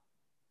 Ayo.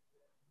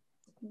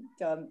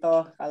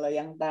 Contoh kalau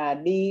yang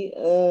tadi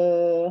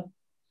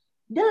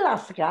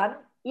jelas kan?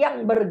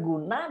 Yang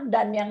berguna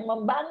dan yang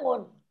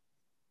membangun.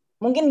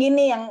 Mungkin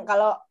gini yang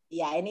kalau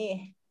ya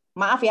ini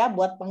maaf ya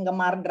buat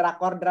penggemar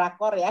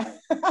drakor ya.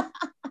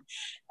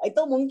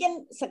 Itu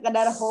mungkin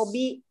sekedar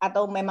hobi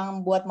atau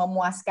memang buat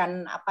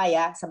memuaskan apa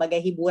ya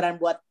sebagai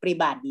hiburan buat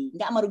pribadi,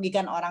 nggak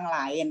merugikan orang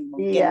lain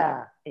mungkin.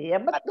 Iya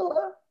betul.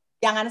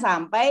 Jangan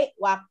sampai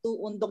waktu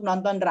untuk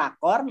nonton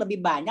drakor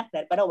lebih banyak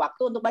daripada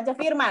waktu untuk baca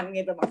firman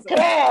gitu maksudnya.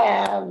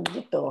 Keren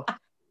gitu.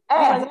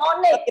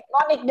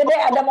 Monik gede,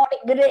 ada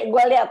Monik gede,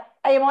 gue lihat.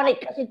 Ayo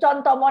Monik, kasih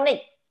contoh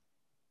Monik.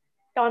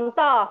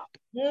 Contoh.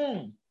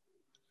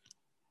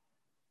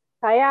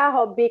 Saya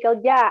hobi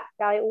kerja,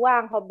 cari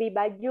uang, hobi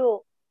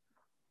baju.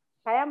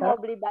 Saya mau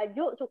beli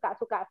baju,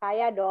 suka-suka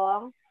saya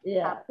dong.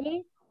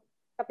 Tapi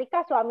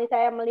ketika suami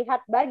saya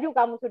melihat baju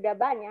kamu sudah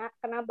banyak,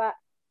 kenapa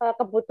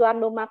kebutuhan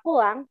rumah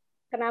kurang,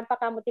 kenapa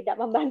kamu tidak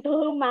membantu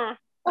rumah?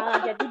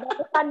 Malah jadi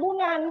batu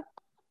sandungan.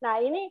 Nah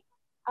ini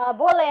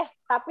boleh,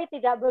 tapi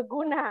tidak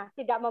berguna,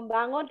 tidak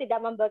membangun,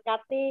 tidak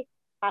memberkati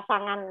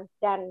pasangan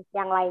dan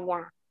yang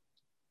lainnya.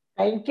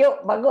 Thank you,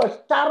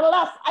 bagus.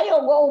 Charles,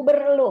 ayo gue uber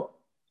lu.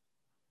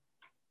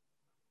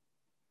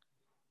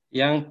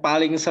 Yang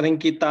paling sering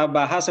kita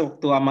bahas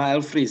waktu sama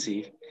Elfri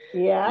sih.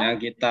 Iya. Ya,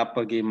 kita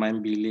pergi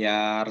main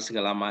biliar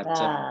segala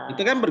macam.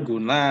 Itu kan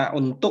berguna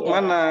untuk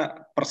mana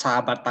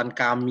persahabatan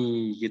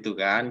kami gitu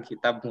kan.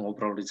 Kita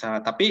ngobrol di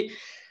sana. Tapi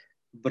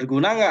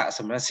berguna nggak?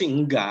 Sebenarnya sih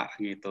enggak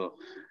gitu.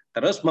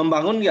 Terus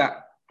membangun nggak?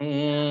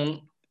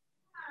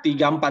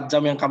 3-4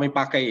 jam yang kami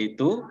pakai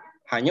itu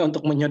hanya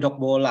untuk menyodok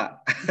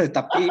bola.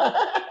 Tapi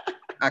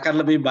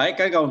akan lebih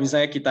baik kan kalau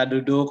misalnya kita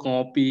duduk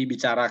ngopi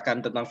bicarakan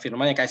tentang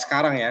firman kayak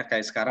sekarang ya.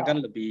 Kayak sekarang kan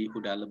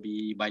udah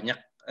lebih banyak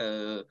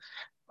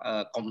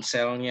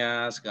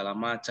komselnya segala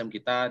macam.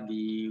 Kita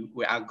di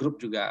WA group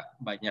juga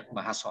banyak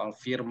bahas soal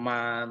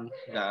firman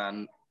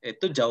dan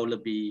itu jauh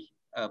lebih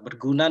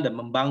berguna dan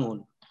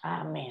membangun.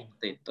 Amin.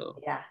 Itu.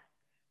 Ya,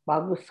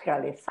 bagus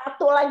sekali.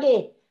 Satu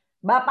lagi,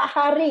 Bapak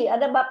Hari,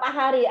 ada Bapak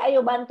Hari.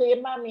 Ayo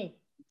bantuin Mami.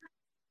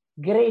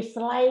 Grace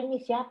Lai ini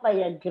siapa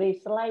ya?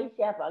 Grace Lai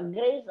siapa?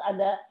 Grace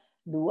ada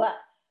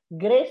 2.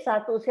 Grace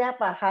satu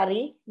siapa?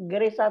 Hari.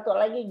 Grace satu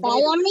lagi.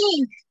 Grace. Saya nih.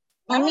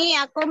 Mami,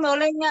 aku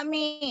boleh nggak,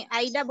 Mi?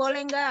 Aida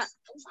boleh nggak?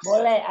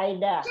 Boleh,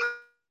 Aida.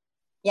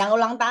 Yang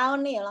ulang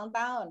tahun nih, ulang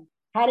tahun.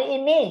 Hari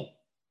ini?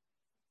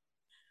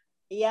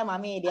 Iya,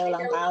 Mami, dia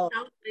ulang tahun.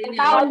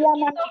 Tahun dia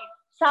itu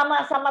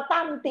sama-sama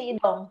Tanti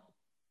dong.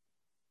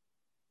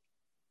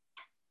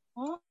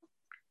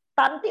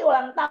 Tanti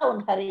ulang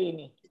tahun hari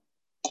ini.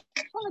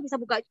 Kok nggak bisa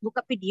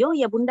buka video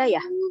ya, Bunda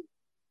ya?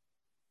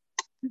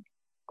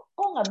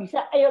 Kok nggak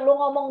bisa? Ayo, lu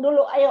ngomong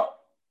dulu, ayo.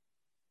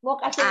 Mau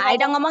kasih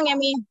Aida ngomong ya,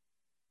 Mi.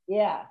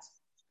 Iya.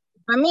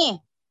 Mami,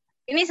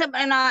 ini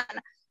sebenarnya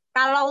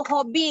kalau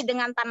hobi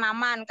dengan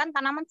tanaman, kan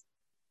tanaman,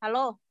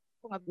 halo?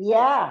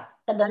 Iya,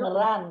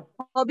 kedengeran.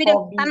 Hobi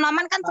dengan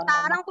tanaman kan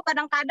sekarang tuh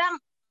kadang-kadang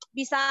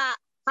bisa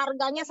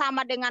harganya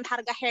sama dengan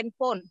harga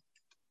handphone.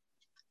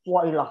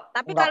 Wah, ilah.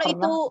 Tapi kalau pernah.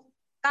 Itu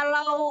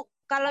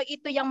kalau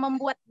itu yang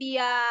membuat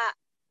dia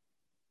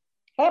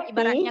happy,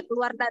 ibaratnya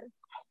keluar dari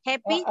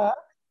happy,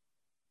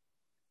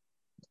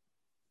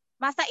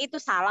 masa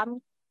itu salah?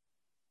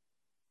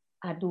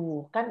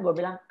 Aduh, kan gue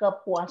bilang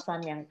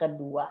kepuasan yang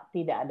kedua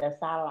tidak ada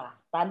salah.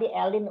 Tadi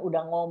Elin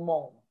udah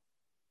ngomong,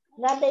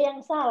 nggak ada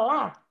yang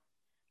salah.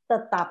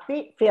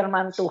 Tetapi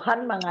firman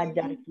Tuhan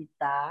mengajar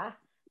kita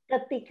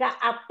ketika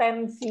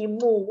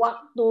atensimu,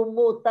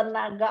 waktumu,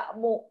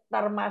 tenagamu,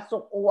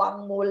 termasuk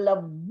uangmu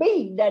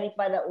lebih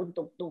daripada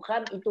untuk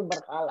Tuhan, itu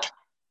berhala.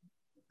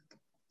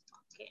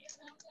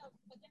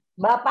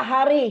 Bapak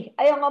Hari,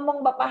 ayo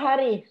ngomong Bapak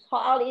Hari,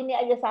 soal ini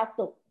aja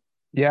satu.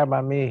 Ya,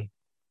 Mami.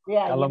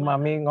 Ya, kalau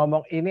gimana? Mami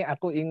ngomong ini,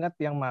 aku ingat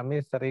yang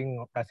Mami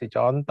sering kasih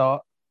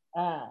contoh.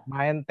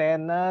 Main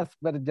tenis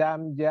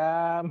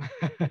berjam-jam,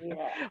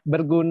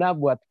 berguna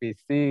buat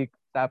fisik,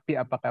 tapi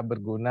apakah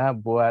berguna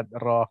buat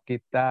roh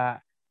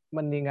kita?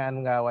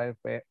 Mendingan ngawai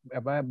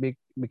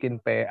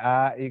bikin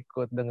PA,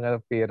 ikut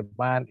dengar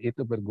firman,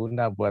 itu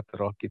berguna buat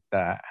roh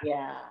kita.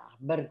 Ya,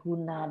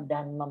 berguna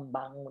dan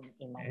membangun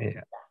iman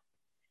kita.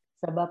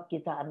 Sebab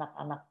kita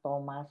anak-anak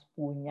Thomas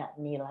punya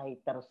nilai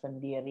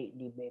tersendiri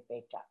di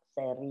BPK.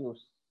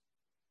 Serius.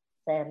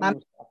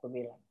 Serius aku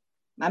bilang.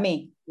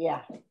 Mami.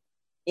 Ya.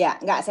 Ya,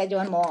 enggak, saya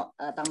cuma mau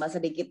tambah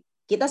sedikit.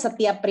 Kita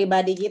setiap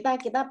pribadi kita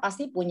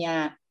pasti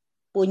punya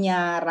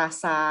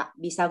rasa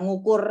bisa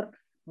ngukur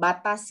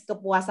batas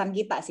kepuasan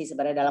kita sih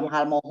sebenarnya dalam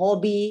hal mau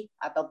hobi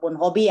ataupun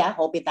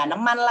hobi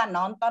tanaman lah,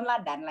 nonton lah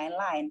dan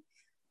lain-lain.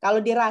 Kalau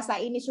dirasa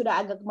ini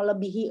sudah agak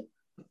melebihi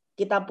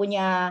kita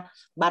punya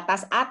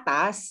batas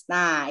atas,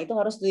 nah itu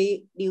harus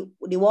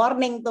di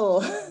warning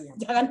tuh.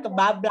 Jangan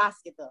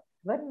kebablas gitu.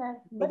 Benar.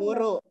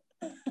 Keburu.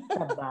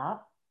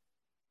 Sebab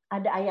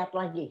ada ayat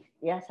lagi,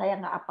 ya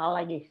saya nggak hafal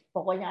lagi.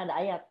 Pokoknya ada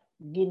ayat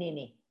gini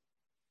nih.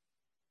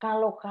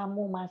 Kalau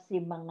kamu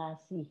masih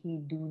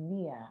mengasihi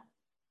dunia,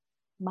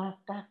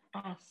 maka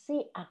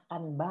kasih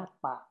akan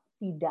Bapa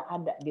tidak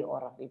ada di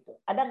orang itu.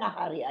 Ada nggak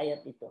Hari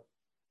ayat itu?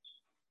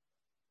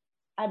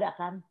 Ada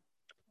kan?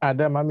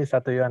 Ada, Mami,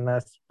 1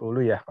 Yohanes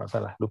 10 ya, kalau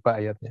salah. Lupa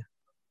ayatnya.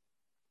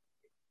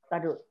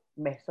 Tadi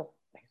besok.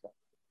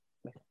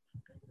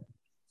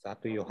 1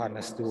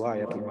 Yohanes 2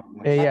 ayat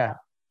 15. Iya.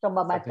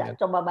 Coba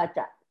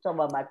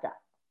baca.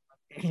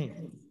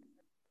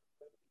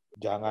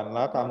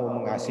 Janganlah kamu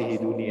mengasihi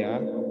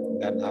dunia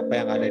dan apa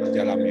yang ada di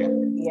dalamnya.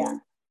 Iya.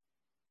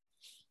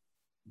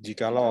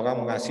 Jikalau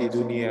orang mengasihi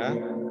dunia,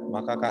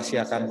 maka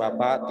kasih akan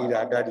Bapa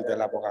tidak ada di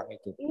dalam orang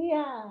itu.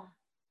 Iya.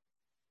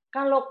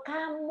 Kalau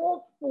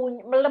kamu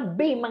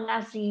lebih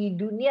mengasihi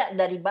dunia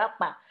dari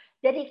Bapa,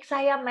 jadi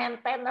saya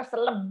maintenance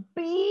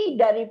lebih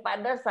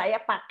daripada saya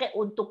pakai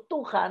untuk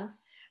Tuhan,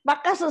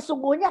 maka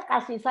sesungguhnya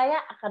kasih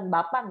saya akan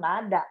Bapa nggak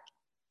ada.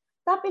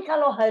 Tapi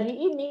kalau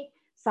hari ini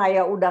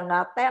saya udah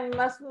nggak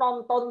tenis,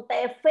 nonton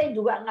TV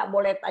juga nggak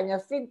boleh tanya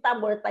Sinta,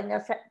 boleh tanya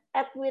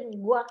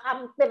Edwin, gua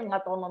hampir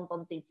nggak tahu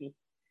nonton TV.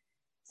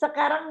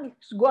 Sekarang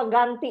gua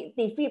ganti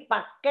TV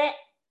pakai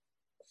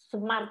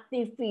smart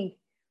TV.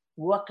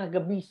 Gua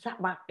kagak bisa,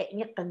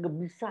 makainya kagak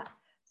bisa.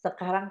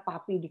 Sekarang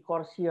papi di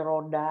kursi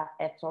roda,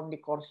 Edson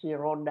di kursi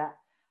roda.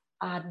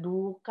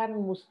 Aduh, kan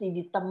mesti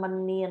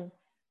ditemenin.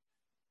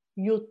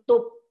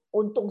 YouTube,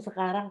 untung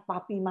sekarang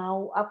papi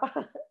mau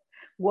apa?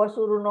 Gua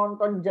suruh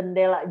nonton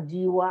Jendela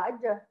Jiwa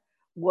aja.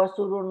 Gua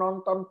suruh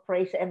nonton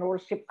Praise and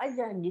Worship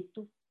aja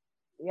gitu.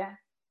 Ya.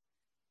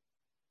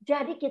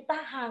 Jadi kita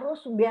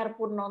harus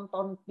biarpun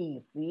nonton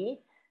TV,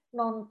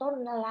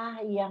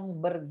 nontonlah yang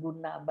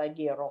berguna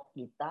bagi roh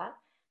kita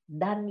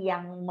dan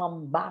yang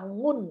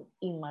membangun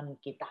iman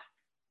kita.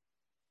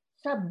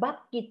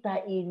 Sebab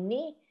kita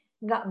ini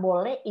nggak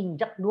boleh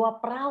injak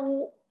 2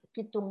 perahu,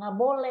 gitu nggak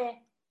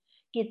boleh.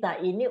 Kita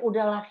ini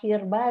udah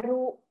lahir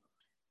baru.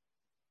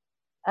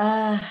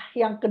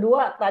 Yang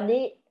kedua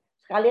tadi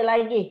sekali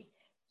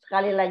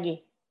lagi,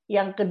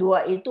 yang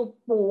kedua itu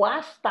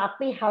puas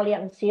tapi hal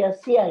yang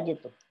sia-sia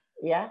gitu,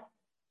 ya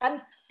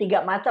kan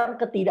 3 macam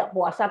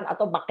ketidakpuasan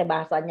atau pakai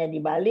bahasanya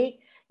dibalik.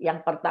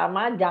 Yang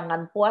pertama,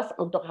 jangan puas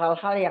untuk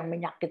hal-hal yang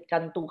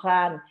menyakitkan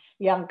Tuhan.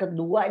 Yang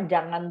kedua,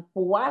 jangan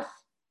puas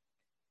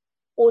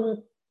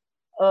untuk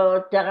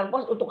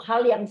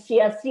hal yang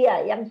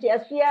sia-sia. Yang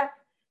sia-sia,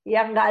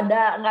 yang nggak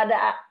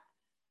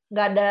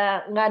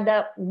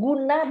ada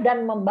guna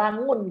dan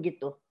membangun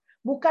gitu.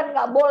 Bukan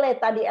nggak boleh,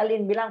 tadi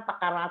Elin bilang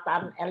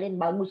pakarataan Elin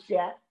bagus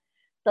ya.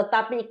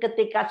 Tetapi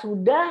ketika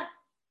sudah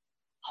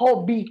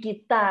hobi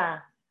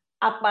kita,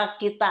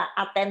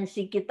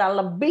 atensi kita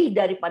lebih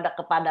daripada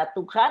kepada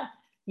Tuhan,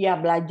 ya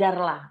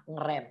belajarlah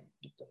ngerem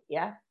gitu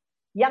ya.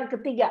 Yang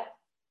ketiga,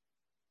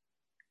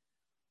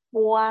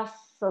 puas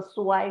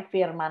sesuai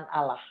firman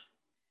Allah.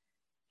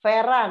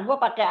 Vera, gue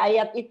pakai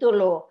ayat itu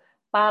loh.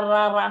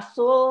 Para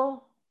rasul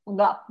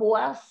nggak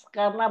puas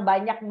karena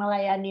banyak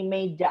melayani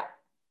meja.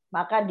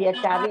 Maka dia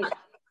cari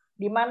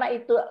di mana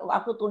itu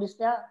aku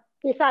tulisnya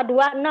Kisah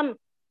 26.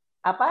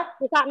 Apa?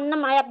 Kisah 6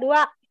 ayat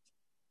 2.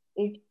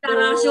 Kisah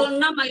Rasul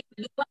 6 ayat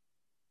 2.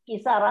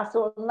 Kisah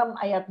Rasul 6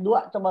 ayat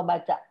 2, coba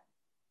baca.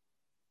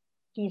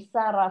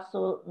 Kisah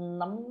Rasul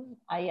 6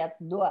 ayat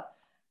 2.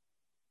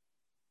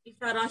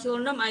 Kisah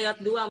Rasul 6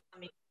 ayat 2,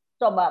 Mami.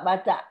 Coba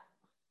baca.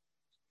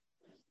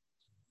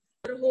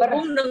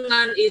 Berhubung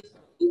dengan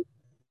itu.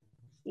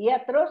 Iya,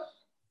 terus?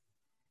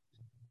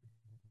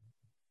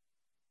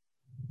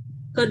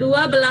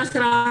 Kedua belas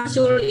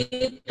rasul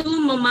itu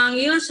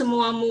memanggil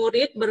semua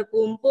murid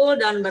berkumpul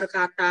dan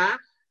berkata,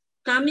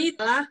 kami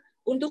telah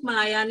untuk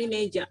melayani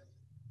meja.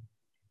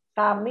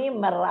 Kami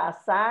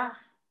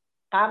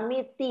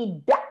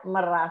tidak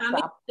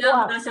merasa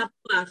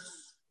puas.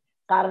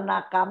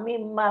 Karena kami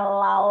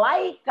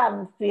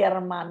melalaikan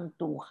firman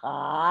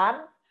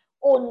Tuhan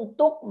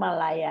untuk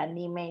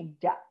melayani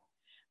meja.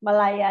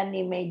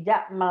 Melayani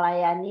meja,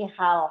 melayani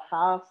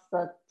hal-hal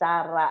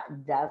secara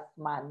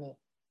jasmani.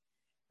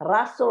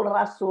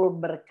 Rasul-rasul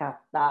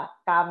berkata,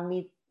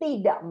 kami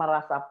tidak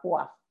merasa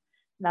puas.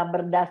 Nah,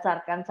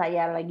 berdasarkan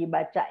saya lagi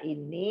baca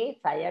ini,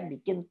 saya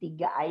bikin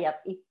 3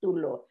 ayat itu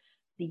loh.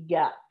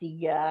 3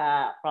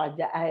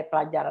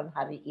 pelajaran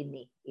hari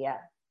ini. Ya.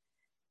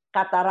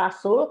 Kata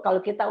Rasul, kalau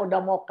kita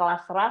udah mau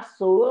kelas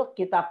Rasul,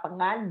 kita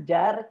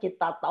pengajar,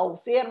 kita tahu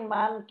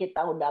firman,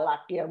 kita udah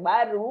lahir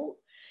baru,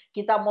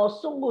 kita mau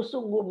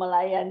sungguh-sungguh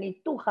melayani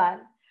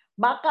Tuhan,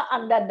 maka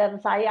Anda dan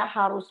saya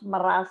harus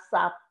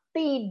merasa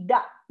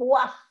tidak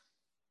puas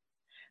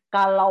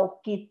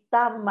kalau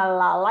kita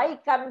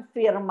melalaikan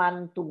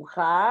firman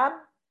Tuhan,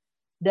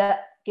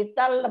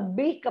 kita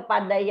lebih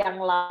kepada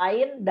yang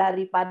lain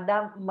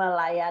daripada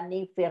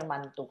melayani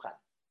firman Tuhan.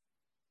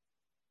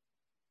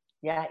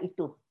 Ya,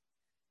 itu.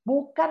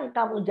 Bukan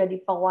kamu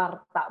jadi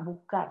pewarta,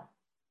 bukan.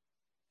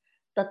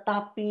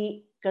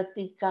 Tetapi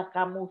ketika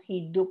kamu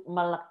hidup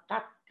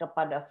melekat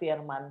kepada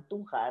firman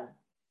Tuhan,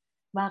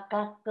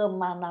 maka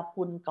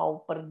kemanapun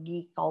kau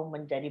pergi, kau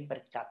menjadi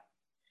berkat.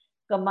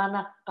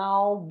 Kemana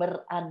kau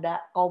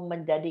berada, kau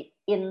menjadi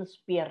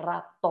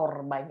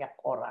inspirator banyak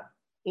orang.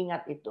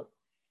 Ingat itu.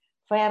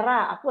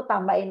 Vera, aku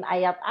tambahin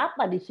ayat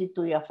apa di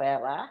situ ya,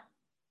 Vera?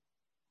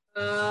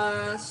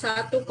 1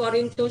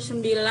 Korintus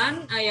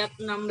 9 ayat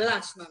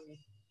 16, Mami.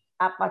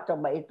 Apa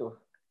coba itu?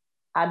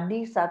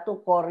 Adi 1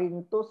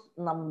 Korintus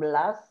 16.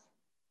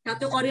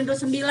 1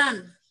 Korintus 9.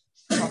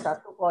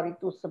 1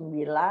 Korintus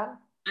 9.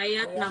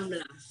 Ayat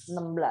 16.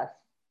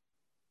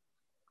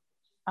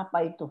 Apa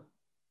itu?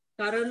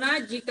 Karena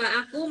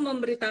jika aku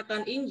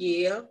memberitakan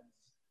Injil,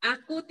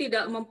 aku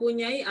tidak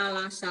mempunyai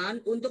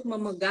alasan untuk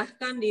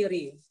memegahkan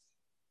diri.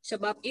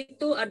 Sebab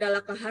itu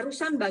adalah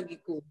keharusan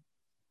bagiku.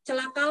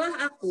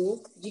 Celakalah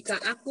aku jika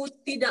aku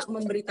tidak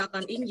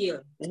memberitakan Injil.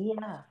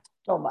 Iya,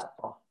 coba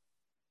toh.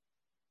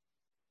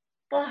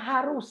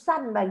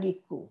 Keharusan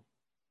bagiku.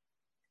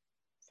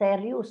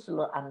 Serius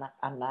loh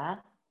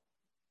anak-anak.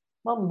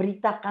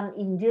 Memberitakan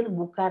Injil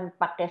bukan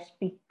pakai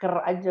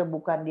speaker aja,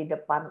 bukan di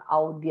depan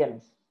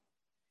audiens.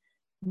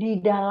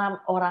 Di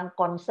dalam orang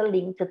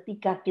konseling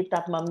ketika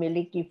kita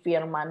memiliki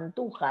firman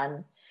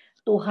Tuhan,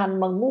 Tuhan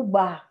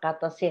mengubah,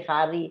 kata si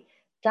Hari,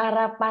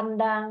 cara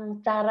pandang,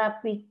 cara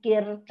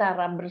pikir,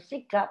 cara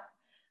bersikap.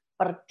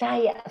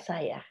 Percaya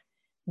saya,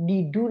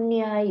 di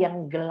dunia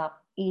yang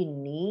gelap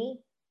ini,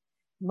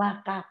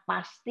 maka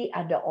pasti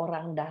ada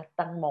orang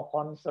datang mau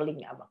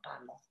konseling sama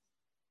kamu.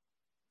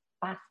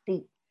 Pasti.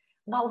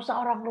 Nggak usah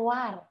orang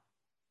luar.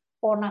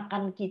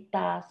 Ponakan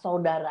kita,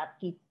 saudara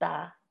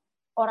kita,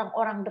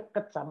 orang-orang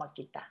dekat sama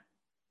kita.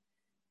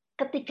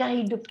 Ketika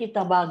hidup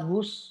kita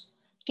bagus,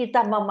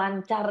 kita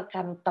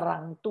memancarkan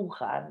terang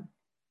Tuhan,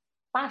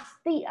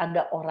 pasti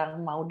ada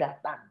orang mau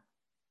datang.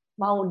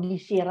 Mau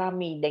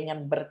disirami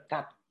dengan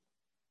berkat.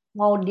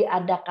 Mau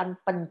diadakan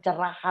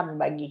pencerahan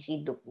bagi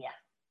hidupnya.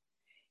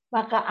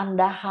 Maka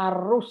Anda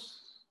harus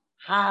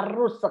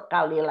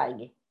sekali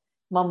lagi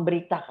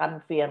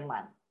memberitakan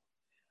firman.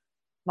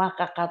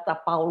 Maka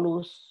kata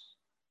Paulus,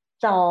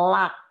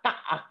 celaka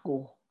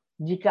aku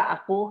jika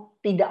aku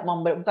tidak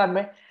memberikan,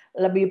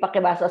 lebih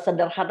pakai bahasa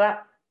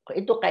sederhana,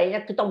 itu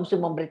kayaknya kita mesti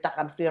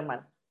memberitakan firman.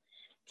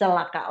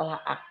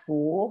 Celakalah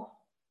aku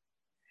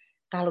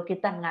kalau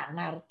kita nggak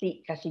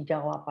ngerti kasih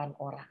jawaban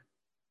orang.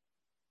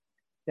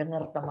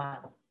 Dengar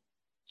teman,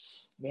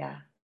 ya.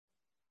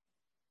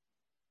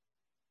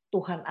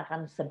 Tuhan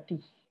akan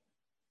sedih.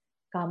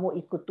 Kamu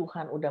ikut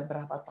Tuhan udah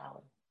berapa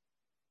tahun?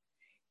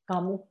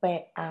 Kamu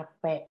PA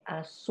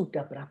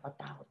sudah berapa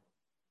tahun?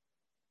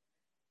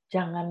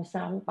 Jangan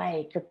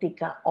sampai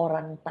ketika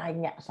orang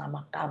tanya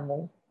sama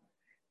kamu,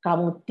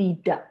 kamu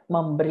tidak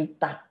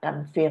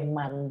memberitakan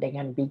firman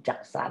dengan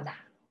bijaksana.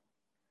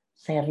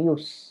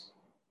 Serius.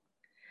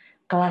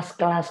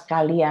 Kelas-kelas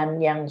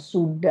kalian yang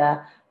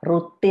sudah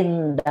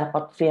rutin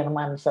dapat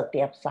firman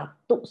setiap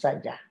Sabtu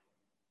saja.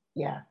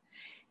 Ya.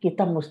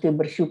 Kita mesti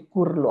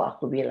bersyukur loh,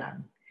 aku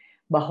bilang.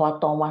 Bahwa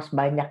Thomas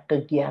banyak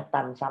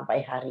kegiatan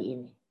sampai hari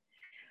ini.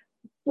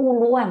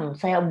 Puluhan,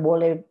 saya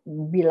boleh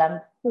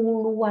bilang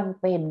puluhan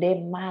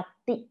PD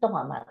mati, toh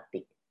nggak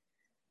mati.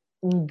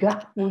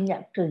 Nggak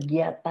punya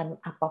kegiatan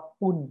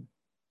apapun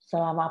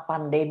selama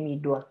pandemi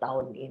 2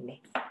 tahun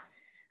ini.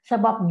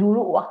 Sebab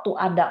dulu waktu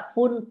ada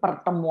pun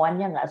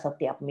pertemuannya nggak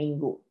setiap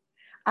minggu.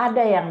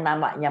 Ada yang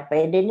namanya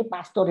PD, ini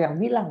pastor yang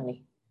bilang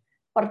nih.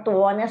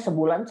 Pertemuannya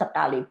sebulan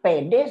sekali,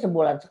 PD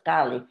sebulan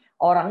sekali.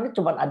 Orangnya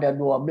cuma ada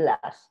 12.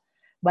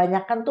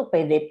 Banyakan tuh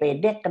PD,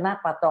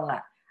 kenapa toh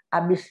nggak?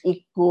 Habis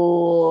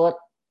ikut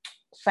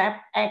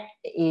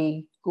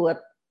ikut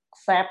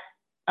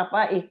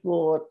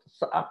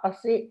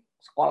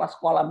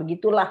sekolah-sekolah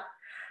begitulah.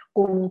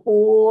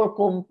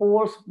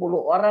 Kumpul 10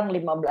 orang,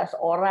 15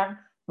 orang,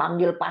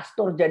 panggil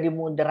pastor jadi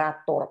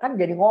moderator. Kan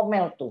jadi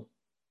ngomel tuh.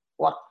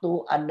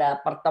 waktu ada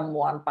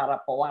pertemuan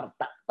para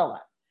pewarta, tau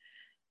nggak?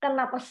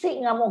 Kenapa sih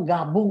nggak mau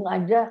gabung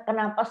aja?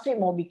 Kenapa sih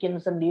mau bikin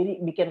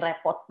sendiri, bikin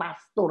repot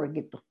pastor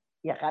gitu,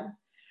 ya kan?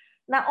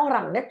 Nah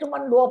orangnya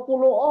cuma 20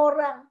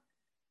 orang.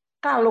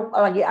 Kalau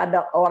lagi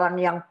ada orang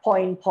yang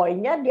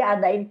poin-poinnya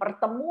diadain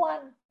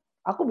pertemuan.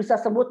 Aku bisa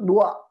sebut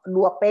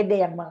dua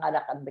PD yang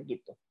mengadakan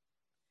begitu.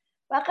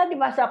 Maka di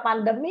masa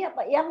pandemi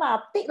apa ya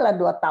matilah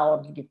 2 tahun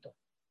gitu.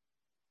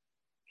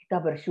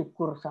 Kita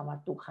bersyukur sama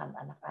Tuhan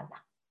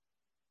anak-anak.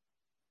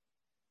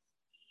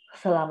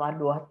 Selama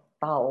 2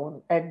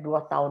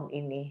 tahun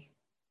ini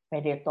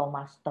PD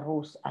Thomas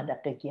terus ada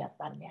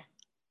kegiatannya.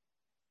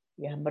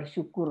 Ya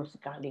bersyukur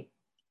sekali.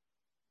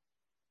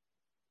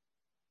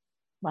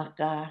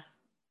 Maka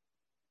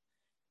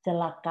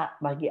celaka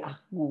bagi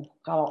aku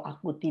kalau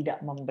aku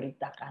tidak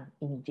memberitakan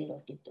Injil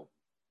gitu.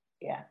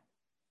 Ya.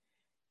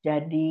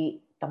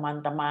 Jadi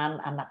teman-teman,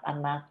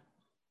 anak-anak,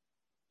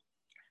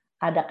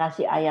 ada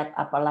kasih ayat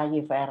apa lagi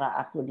Vera?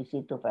 Aku di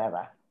situ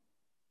Vera.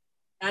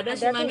 Ada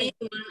sih Mami,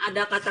 cuma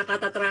ada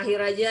kata-kata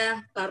terakhir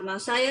aja. Karena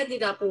saya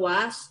tidak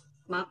puas,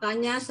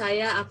 makanya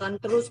saya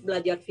akan terus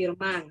belajar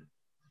firman.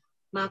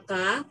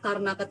 Maka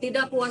karena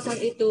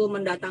ketidakpuasan itu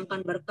mendatangkan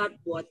berkat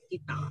buat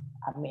kita.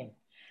 Amin.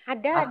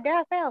 Ada,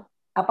 Vel.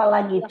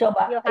 Apalagi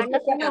coba.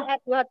 Yohanes 6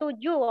 ayat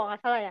 27 kalau nggak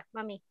salah ya,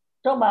 Mami.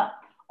 Coba.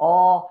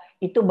 Oh,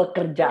 itu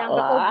bekerjalah.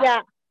 Bekerja.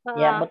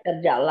 Ya,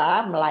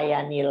 bekerjalah,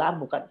 melayanilah,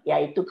 bukan.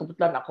 Ya itu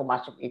kebetulan aku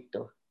masuk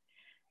itu.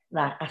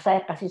 Nah,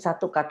 saya kasih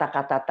satu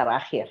kata-kata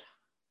terakhir.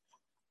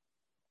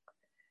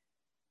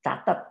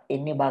 Catat,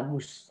 ini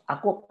bagus.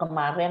 Aku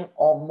kemarin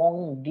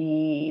omong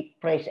di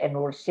Praise and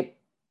Worship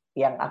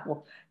yang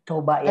aku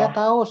coba ya.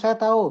 Saya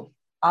tahu.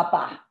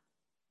 Apa?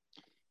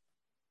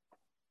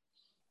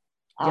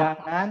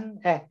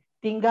 Jangan,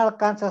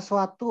 tinggalkan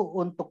sesuatu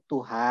untuk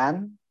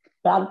Tuhan.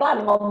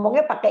 Pelan-pelan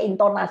ngomongnya pakai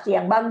intonasi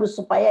yang bagus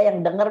supaya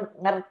yang dengar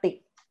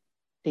ngerti.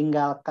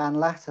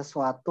 Tinggalkanlah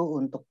sesuatu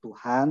untuk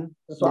Tuhan.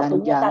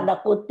 Sesuatunya tanda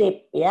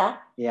kutip ya.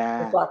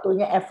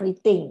 Sesuatunya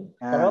everything.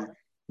 Terus?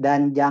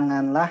 Dan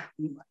janganlah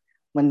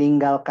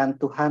meninggalkan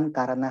Tuhan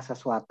karena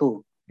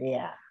sesuatu.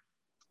 Iya.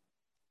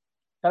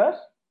 Terus?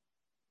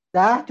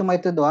 Dah, cuma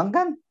itu doang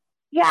kan?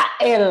 Ya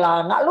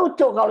elah, nggak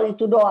lucu kalau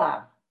itu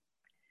doang.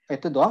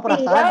 Itu doang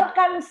perasaan.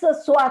 Tinggalkan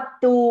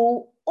sesuatu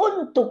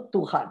untuk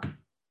Tuhan.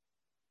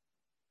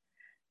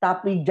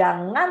 Tapi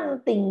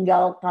jangan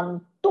tinggalkan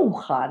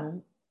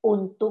Tuhan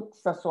untuk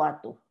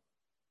sesuatu.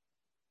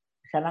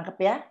 Bisa nangkep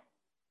ya?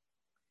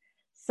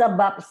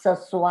 Sebab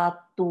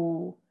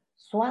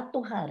suatu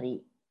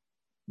hari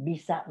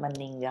bisa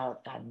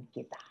meninggalkan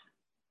kita.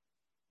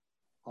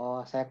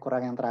 Oh, saya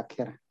kurang yang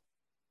terakhir.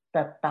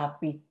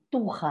 Tetapi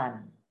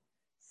Tuhan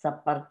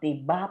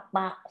seperti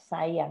Bapa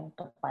sayang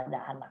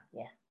kepada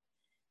anaknya.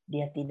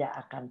 Dia tidak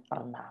akan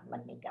pernah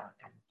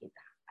meninggalkan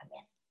kita.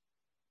 Amin.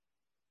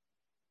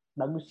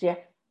 Bagus ya.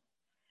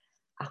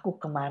 Aku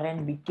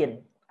kemarin bikin.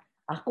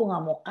 Aku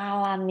nggak mau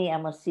kalah nih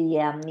sama si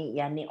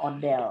Yani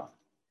Odell.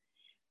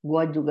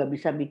 Gua juga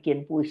bisa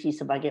bikin puisi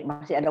sebagai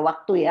masih ada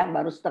waktu ya,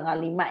 baru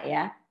 4:30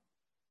 ya.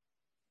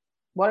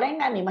 Boleh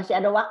nggak nih? Masih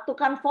ada waktu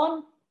kan,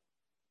 Fon?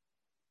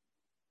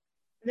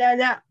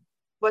 Ada.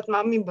 Buat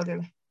Mami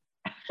boleh.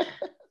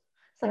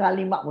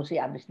 4:30 mesti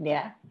habis nih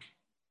ya.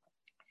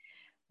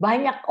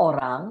 Banyak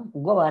orang,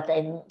 gue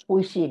bacain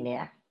puisi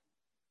nih ya.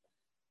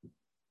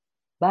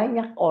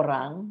 Banyak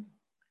orang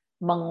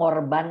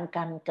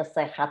mengorbankan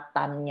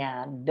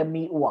kesehatannya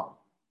demi uang.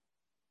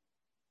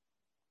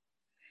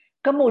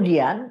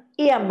 Kemudian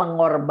ia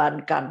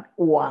mengorbankan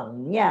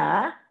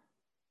uangnya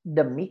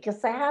demi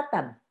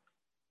kesehatan.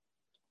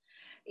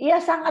 Ia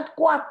sangat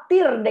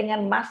khawatir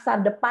dengan masa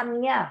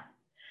depannya,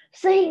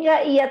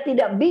 sehingga ia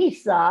tidak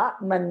bisa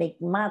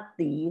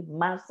menikmati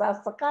masa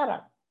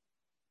sekarang.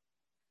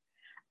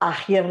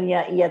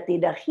 Akhirnya ia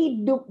tidak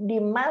hidup di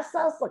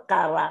masa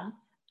sekarang,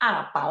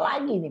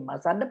 apalagi di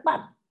masa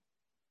depan.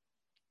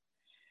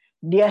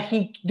 Dia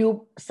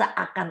hidup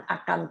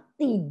seakan-akan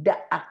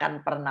tidak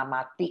akan pernah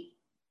mati.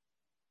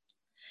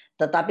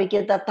 Tetapi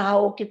kita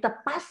tahu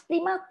kita pasti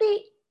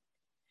mati.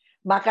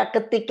 Maka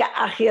ketika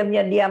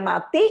akhirnya dia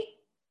mati,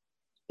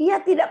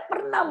 ia tidak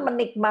pernah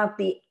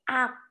menikmati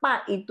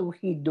apa itu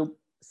hidup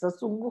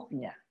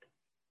sesungguhnya.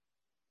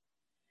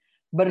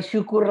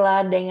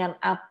 Bersyukurlah dengan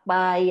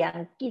apa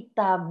yang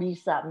kita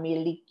bisa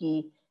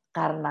miliki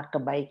karena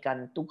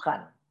kebaikan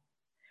Tuhan.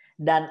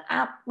 Dan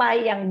apa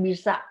yang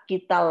bisa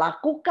kita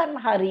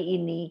lakukan hari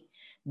ini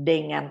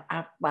dengan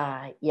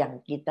apa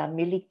yang kita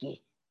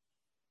miliki.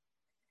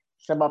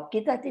 Sebab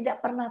kita tidak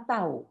pernah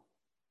tahu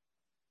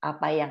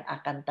apa yang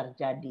akan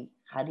terjadi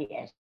hari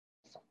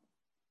esok.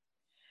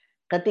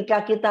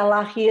 Ketika kita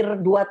lahir,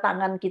 2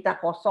 tangan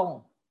kita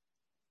kosong.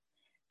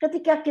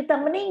 Ketika kita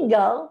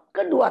meninggal,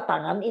 kedua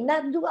tangan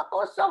Indah juga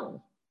kosong.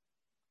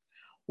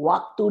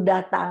 Waktu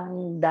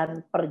datang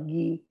dan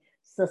pergi,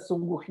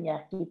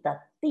 sesungguhnya kita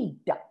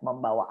tidak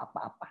membawa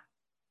apa-apa.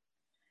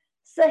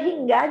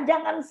 Sehingga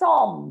jangan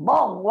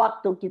sombong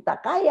waktu kita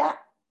kaya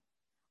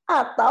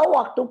atau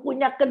waktu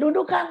punya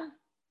kedudukan.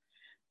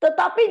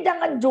 Tetapi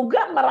jangan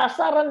juga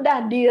merasa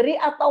rendah diri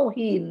atau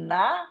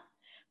hina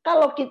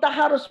kalau kita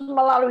harus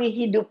melalui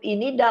hidup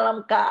ini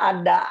dalam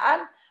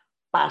keadaan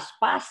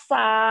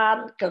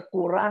pas-pasan,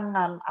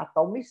 kekurangan,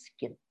 atau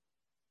miskin.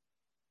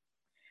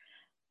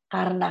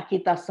 Karena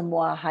kita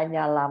semua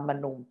hanyalah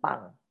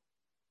menumpang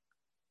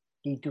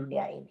di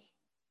dunia ini.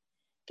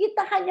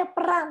 Kita hanya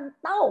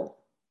perantau,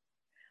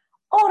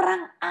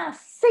 orang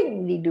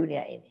asing di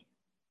dunia ini.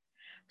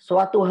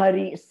 Suatu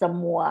hari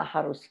semua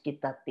harus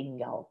kita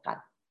tinggalkan.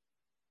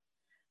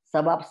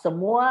 Sebab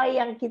semua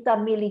yang kita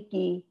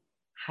miliki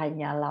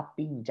hanyalah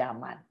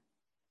pinjaman.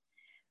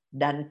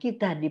 Dan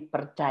kita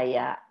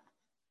dipercaya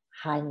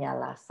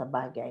hanyalah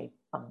sebagai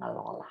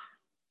pengelola.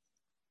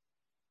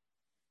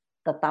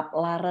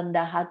 Tetaplah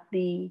rendah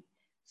hati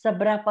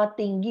seberapa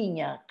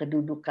tingginya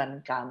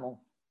kedudukan kamu.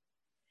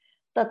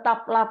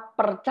 Tetaplah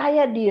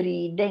percaya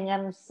diri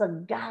dengan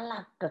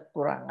segala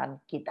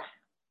kekurangan kita.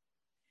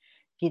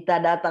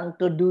 Kita datang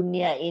ke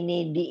dunia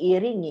ini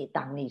diiringi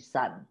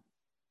tangisan.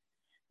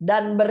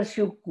 Dan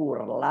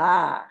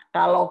bersyukurlah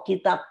kalau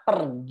kita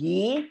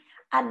pergi,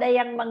 ada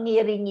yang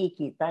mengiringi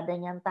kita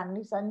dengan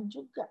tangisan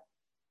juga.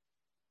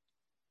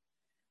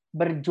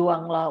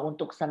 Berjuanglah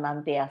untuk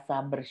senantiasa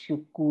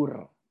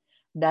bersyukur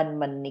dan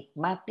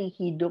menikmati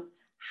hidup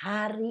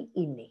hari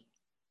ini.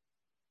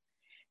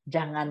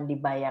 Jangan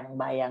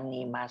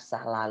dibayang-bayangi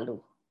masa lalu.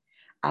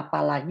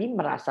 Apalagi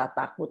merasa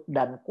takut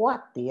dan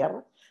khawatir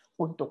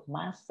untuk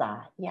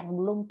masa yang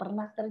belum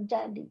pernah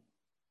terjadi.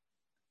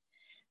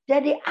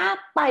 Jadi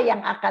apa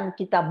yang akan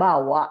kita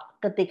bawa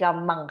ketika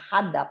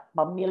menghadap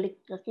pemilik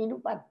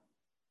kehidupan?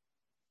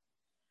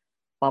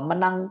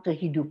 Pemenang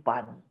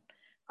kehidupan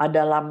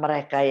adalah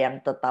mereka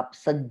yang tetap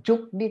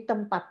sejuk di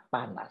tempat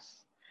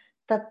panas,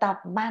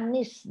 tetap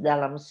manis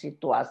dalam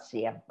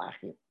situasi yang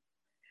pahit,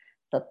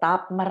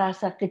 tetap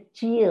merasa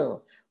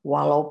kecil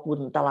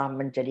walaupun telah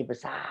menjadi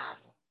besar,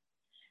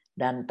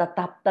 dan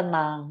tetap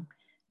tenang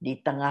di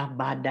tengah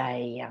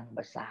badai yang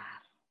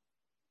besar.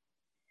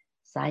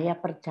 Saya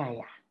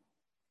percaya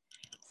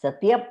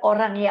setiap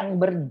orang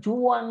yang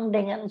berjuang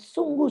dengan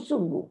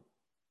sungguh-sungguh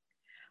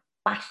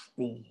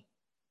pasti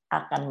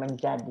akan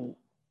menjadi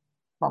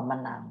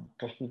pemenang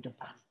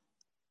kehidupan.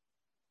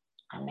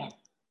 Amin.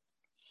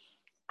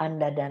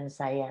 Anda dan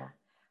saya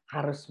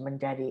harus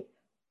menjadi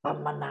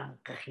pemenang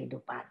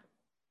kehidupan.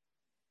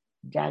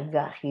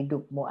 Jaga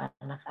hidupmu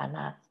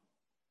anak-anak.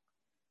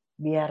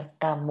 Biar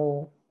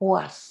kamu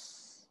puas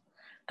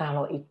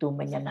kalau itu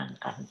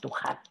menyenangkan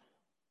Tuhan.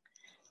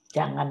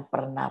 Jangan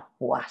pernah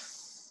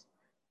puas.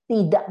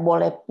 Tidak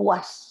boleh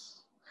puas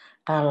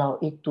kalau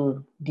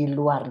itu di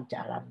luar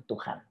jalan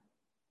Tuhan.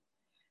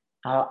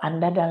 Kalau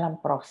Anda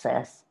dalam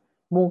proses,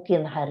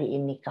 mungkin hari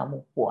ini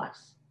kamu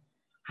puas.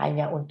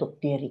 Hanya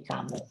untuk diri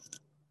kamu.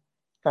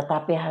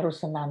 Tetapi harus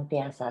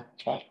senantiasa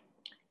cek.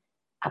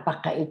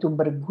 Apakah itu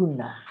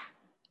berguna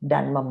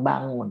dan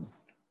membangun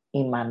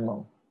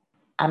imanmu.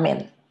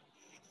 Amin.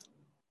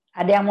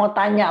 Ada yang mau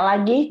tanya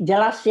lagi?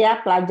 Jelas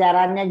ya,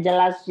 pelajarannya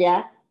jelas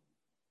ya.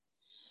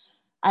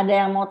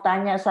 Ada yang mau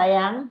tanya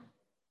sayang?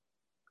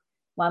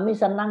 Mami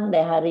senang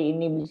deh hari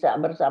ini bisa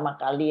bersama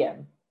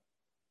kalian.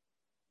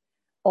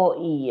 Oh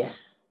iya.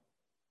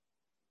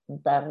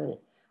 Bentar.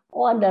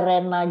 Oh ada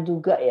Rena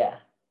juga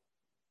ya.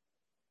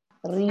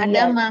 Ria.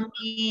 Ada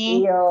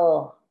Mami. Iya.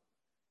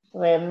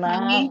 Rena.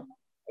 Mami,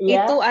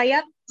 ya. itu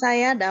ayat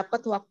saya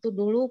dapat waktu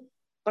dulu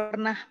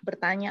pernah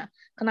bertanya,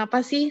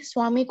 kenapa sih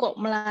suami kok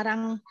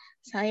melarang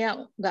saya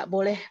nggak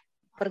boleh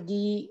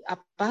pergi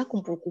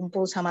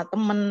kumpul-kumpul sama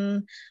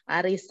temen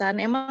arisan?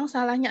 Emang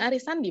salahnya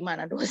arisan di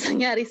mana?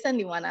 Dosanya arisan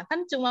di mana?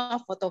 Kan cuma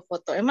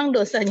foto-foto. Emang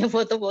dosanya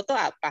foto-foto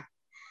apa?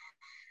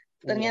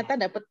 Ternyata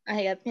dapat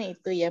ayatnya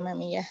itu ya,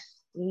 Mami ya.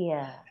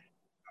 Iya.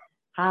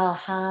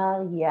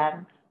 Hal-hal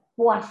yang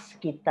puas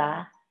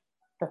kita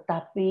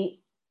tetapi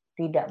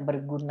tidak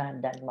berguna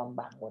dan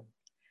membangun.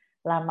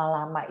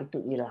 Lama-lama itu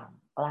hilang.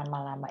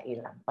 Lama-lama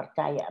hilang.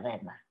 Percaya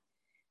Rena.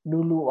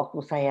 Dulu waktu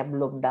saya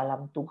belum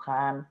dalam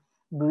Tuhan,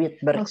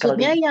 duit berkelip.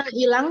 Maksudnya yang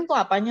hilang tuh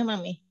apanya,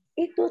 Mami?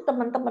 Itu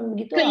teman-teman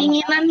begitu.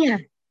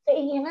 Keinginannya?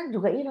 Keinginan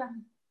juga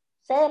hilang.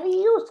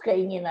 Serius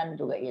keinginan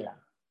juga hilang.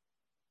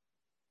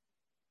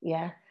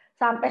 Ya,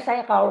 sampai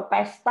saya kalau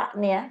pesta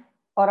nih ya,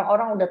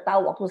 orang-orang udah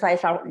tahu waktu saya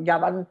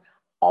zaman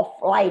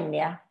offline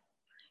ya.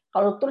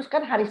 Kalau terus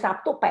kan hari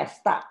Sabtu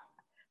pesta.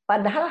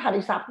 Padahal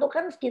hari Sabtu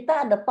kan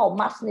kita ada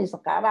Thomas nih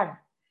sekarang.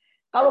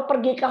 Kalau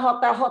pergi ke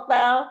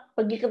hotel-hotel,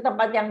 pergi ke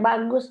tempat yang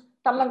bagus,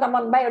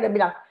 teman-teman baik udah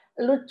bilang,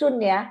 lucu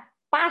ya,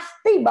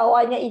 pasti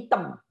bawanya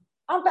hitam.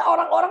 Sampai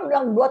orang-orang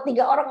bilang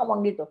 2-3 orang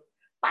ngomong gitu.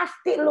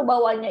 Pasti lu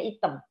bawanya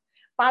hitam.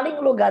 Paling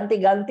lu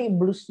ganti-ganti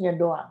blusnya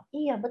doang.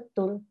 Iya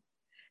betul.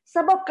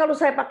 Sebab kalau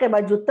saya pakai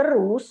baju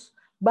terus,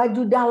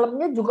 baju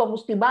dalamnya juga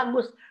mesti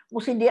bagus.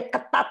 Mesti dia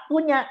ketat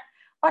punya.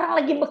 Orang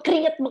lagi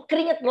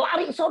berkeringat,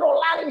 lari sono,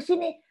 lari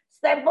sini.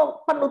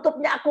 Stempel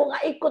penutupnya aku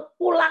nggak ikut,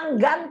 pulang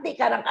ganti.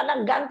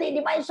 Kadang-kadang ganti di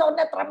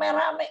maisonet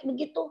rame-rame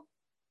begitu.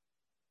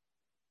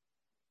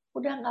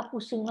 Udah nggak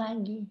pusing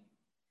lagi.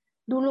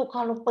 Dulu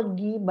kalau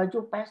pergi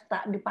baju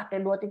pesta dipakai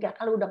 2-3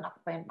 kali udah nggak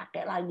pengen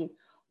pakai lagi.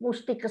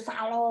 mesti ke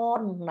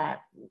salon. Nah,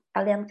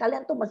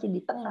 kalian tuh masih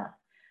di tengah.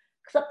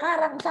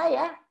 Sekarang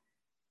saya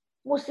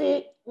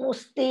mesti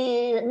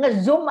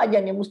ngezoom aja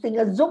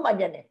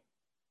nih,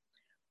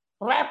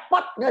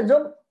 repot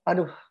ngezoom.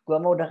 Aduh, gua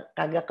mau udah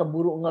kagak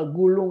keburu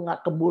ngegulung,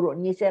 nggak keburu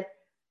nyisir,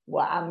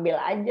 gua ambil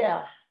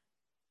aja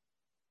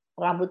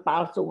rambut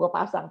palsu, gua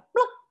pasang,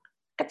 pluk,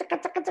 kecek.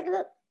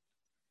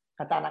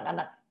 Kata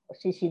anak-anak,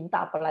 si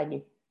Sinta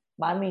apalagi,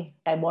 mami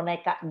kayak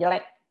boneka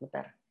jelek,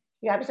 bentar.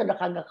 Ya habis udah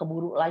kagak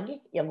keburu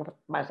lagi, ya gua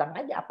pasang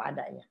aja apa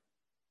adanya.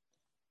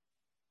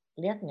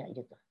 Lihat nggak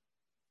gitu?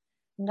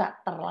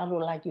 Nggak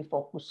terlalu lagi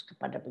fokus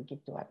kepada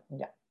begituan,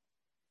 enggak.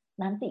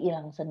 Nanti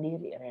hilang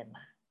sendiri, Rena.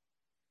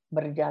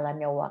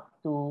 Berjalannya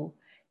waktu,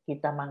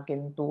 kita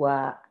makin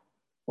tua,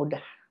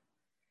 udah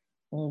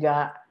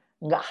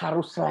nggak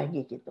harus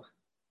lagi gitu.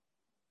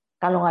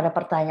 Kalau nggak ada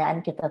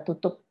pertanyaan kita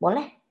tutup,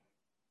 boleh?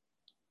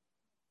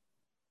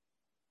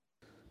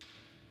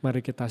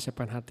 Mari kita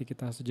siapkan hati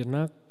kita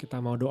sejenak, kita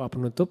mau doa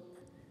penutup.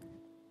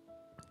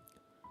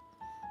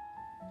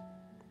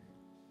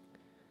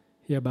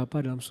 Ya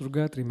Bapa dalam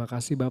surga, terima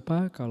kasih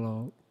Bapa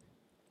kalau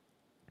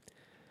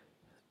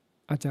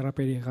acara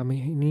PD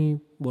kami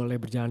ini boleh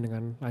berjalan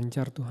dengan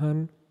lancar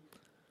Tuhan.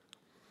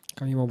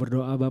 Kami mau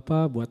berdoa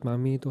Bapa buat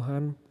Mami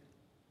Tuhan.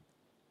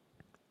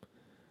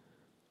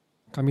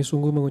 Kami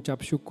sungguh mengucap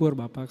syukur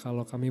Bapa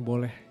kalau kami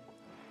boleh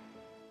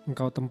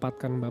Engkau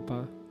tempatkan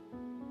Bapa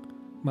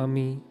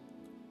Mami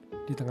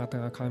di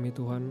tengah-tengah kami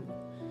Tuhan.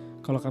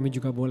 Kalau kami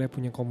juga boleh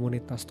punya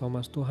komunitas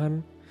Thomas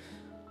Tuhan,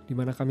 di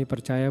mana kami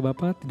percaya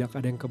Bapa tidak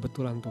ada yang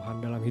kebetulan Tuhan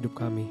dalam hidup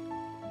kami.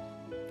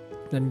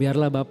 Dan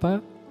biarlah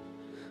Bapa,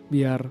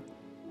 biar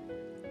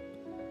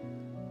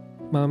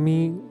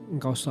Mami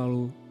Engkau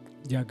selalu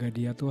jaga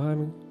dia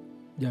Tuhan,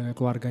 jaga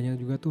keluarganya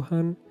juga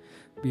Tuhan,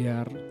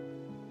 biar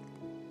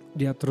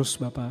dia terus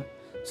Bapa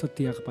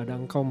setia kepada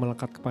Engkau,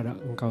 melekat kepada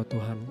Engkau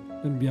Tuhan.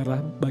 Dan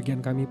biarlah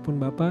bagian kami pun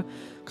Bapa,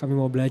 kami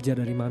mau belajar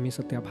dari Mami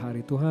setiap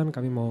hari Tuhan,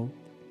 kami mau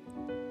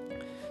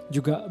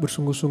juga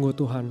bersungguh-sungguh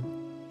Tuhan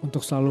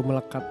untuk selalu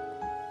melekat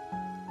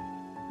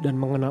dan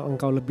mengenal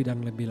Engkau lebih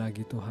dan lebih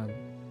lagi Tuhan.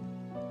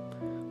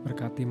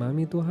 Berkati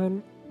Mami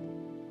Tuhan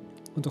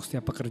untuk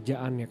setiap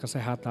pekerjaannya,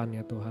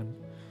 kesehatannya Tuhan.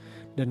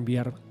 Dan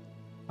biar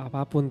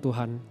apapun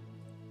Tuhan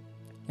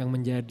yang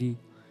menjadi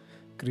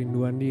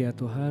kerinduan dia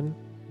Tuhan,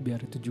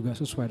 biar itu juga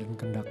sesuai dengan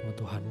kehendak-Mu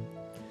Tuhan.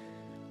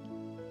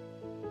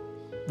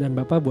 Dan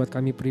Bapa buat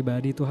kami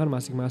pribadi Tuhan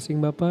masing-masing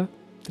Bapa,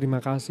 terima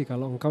kasih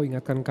kalau Engkau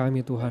ingatkan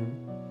kami Tuhan.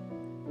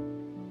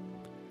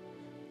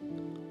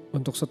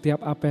 Untuk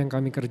setiap apa yang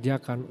kami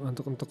kerjakan,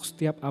 untuk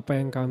setiap apa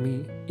yang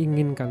kami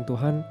inginkan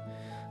Tuhan,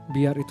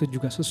 biar itu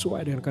juga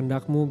sesuai dengan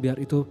kehendak-Mu, biar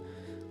itu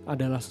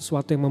adalah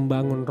sesuatu yang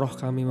membangun roh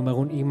kami,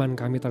 membangun iman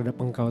kami terhadap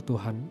Engkau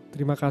Tuhan.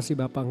 Terima kasih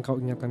Bapak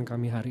Engkau ingatkan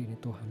kami hari ini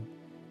Tuhan.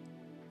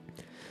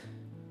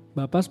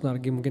 Bapak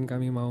sebentar lagi mungkin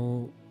kami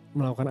mau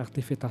melakukan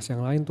aktivitas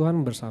yang lain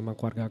Tuhan bersama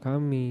keluarga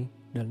kami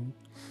dan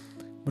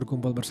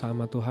berkumpul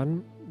bersama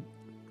Tuhan.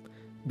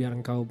 Biar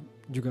Engkau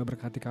juga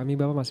berkati kami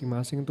Bapak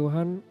masing-masing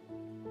Tuhan.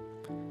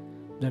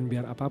 Dan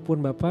biar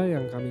apapun Bapak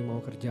yang kami mau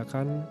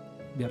kerjakan,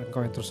 biar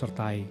Engkau yang terus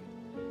sertai.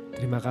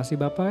 Terima kasih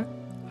Bapak,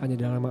 hanya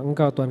dalam nama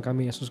Engkau Tuhan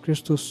kami Yesus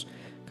Kristus,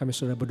 kami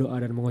sudah berdoa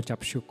dan mengucap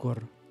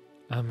syukur.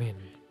 Amin.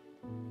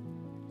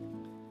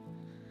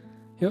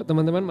 Yuk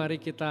teman-teman,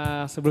 mari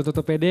kita sebelum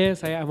tutup PD,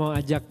 saya mau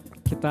ajak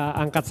kita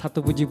angkat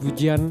satu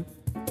puji-pujian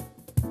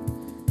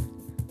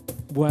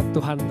buat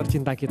Tuhan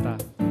tercinta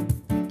kita.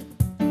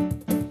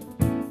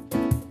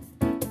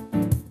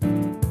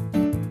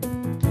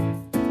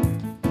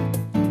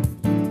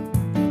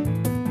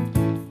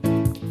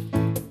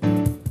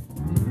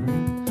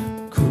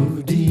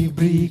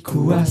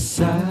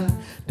 Kuasa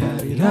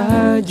dari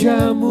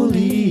Raja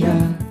Mulia,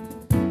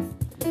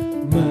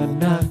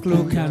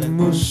 menaklukkan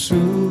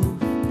musuh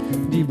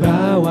di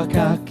bawah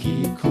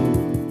kakiku.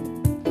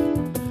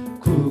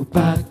 Ku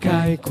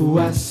pakai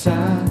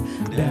kuasa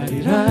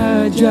dari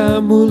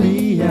Raja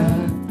Mulia.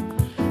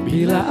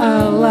 Bila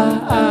Allah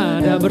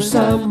ada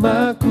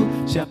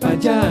bersamaku, siapa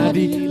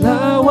jadi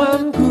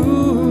lawanku?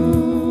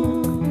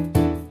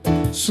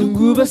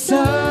 Sungguh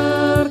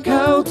besar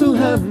Kau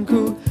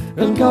Tuhanku,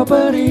 Engkau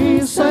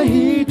perisai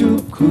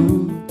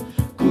hidupku.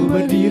 Ku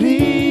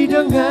berdiri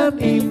dengan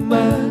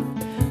iman,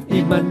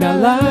 iman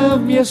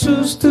dalam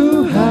Yesus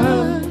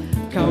Tuhan.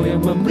 Kau yang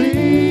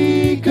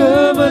memberi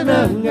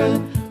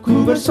kemenangan,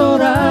 ku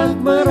bersorak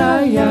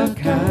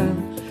merayakan.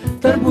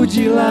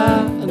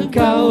 Terpujilah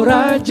Engkau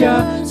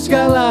Raja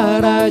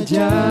segala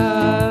raja.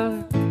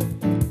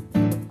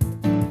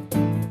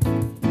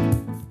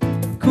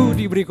 Ku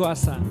diberi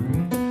kuasa,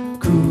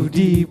 ku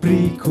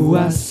diberi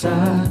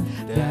kuasa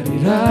dari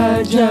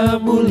Raja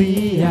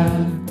Mulia,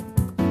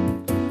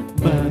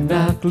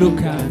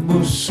 menaklukkan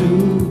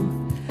musuh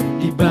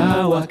di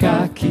bawah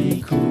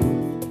kakiku.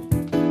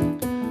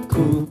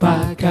 Ku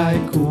pakai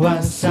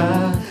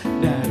kuasa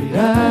dari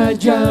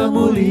Raja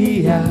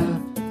Mulia.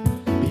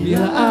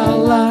 Bila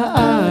Allah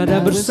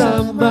ada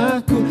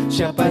bersamaku,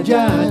 siapa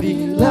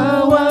jadi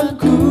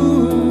lawanku?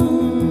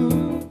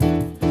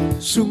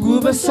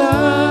 Sungguh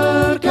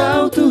besar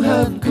Kau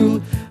Tuhanku,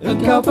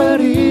 Engkau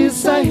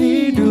perisai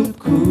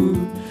hidupku.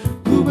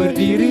 Ku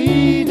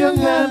berdiri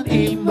dengan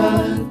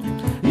iman,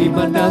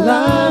 iman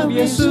dalam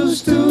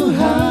Yesus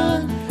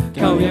Tuhan.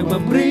 Kau yang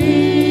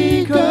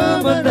memberi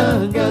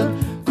kemenangan,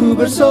 ku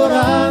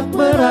bersorak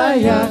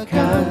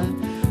merayakan.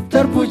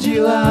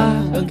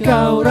 Terpujilah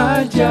Engkau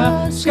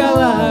Raja,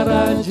 segala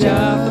Raja.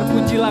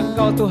 Terpujilah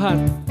Engkau Tuhan.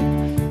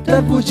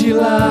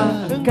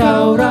 Terpujilah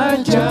Engkau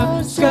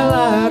Raja,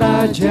 segala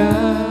Raja.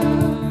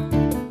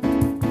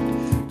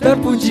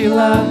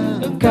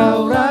 Terpujilah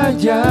Engkau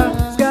Raja,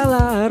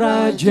 segala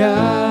Raja.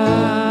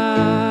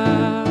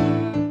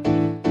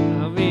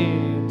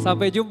 Amin.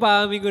 Sampai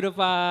jumpa minggu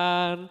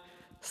depan.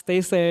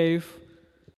 Stay safe.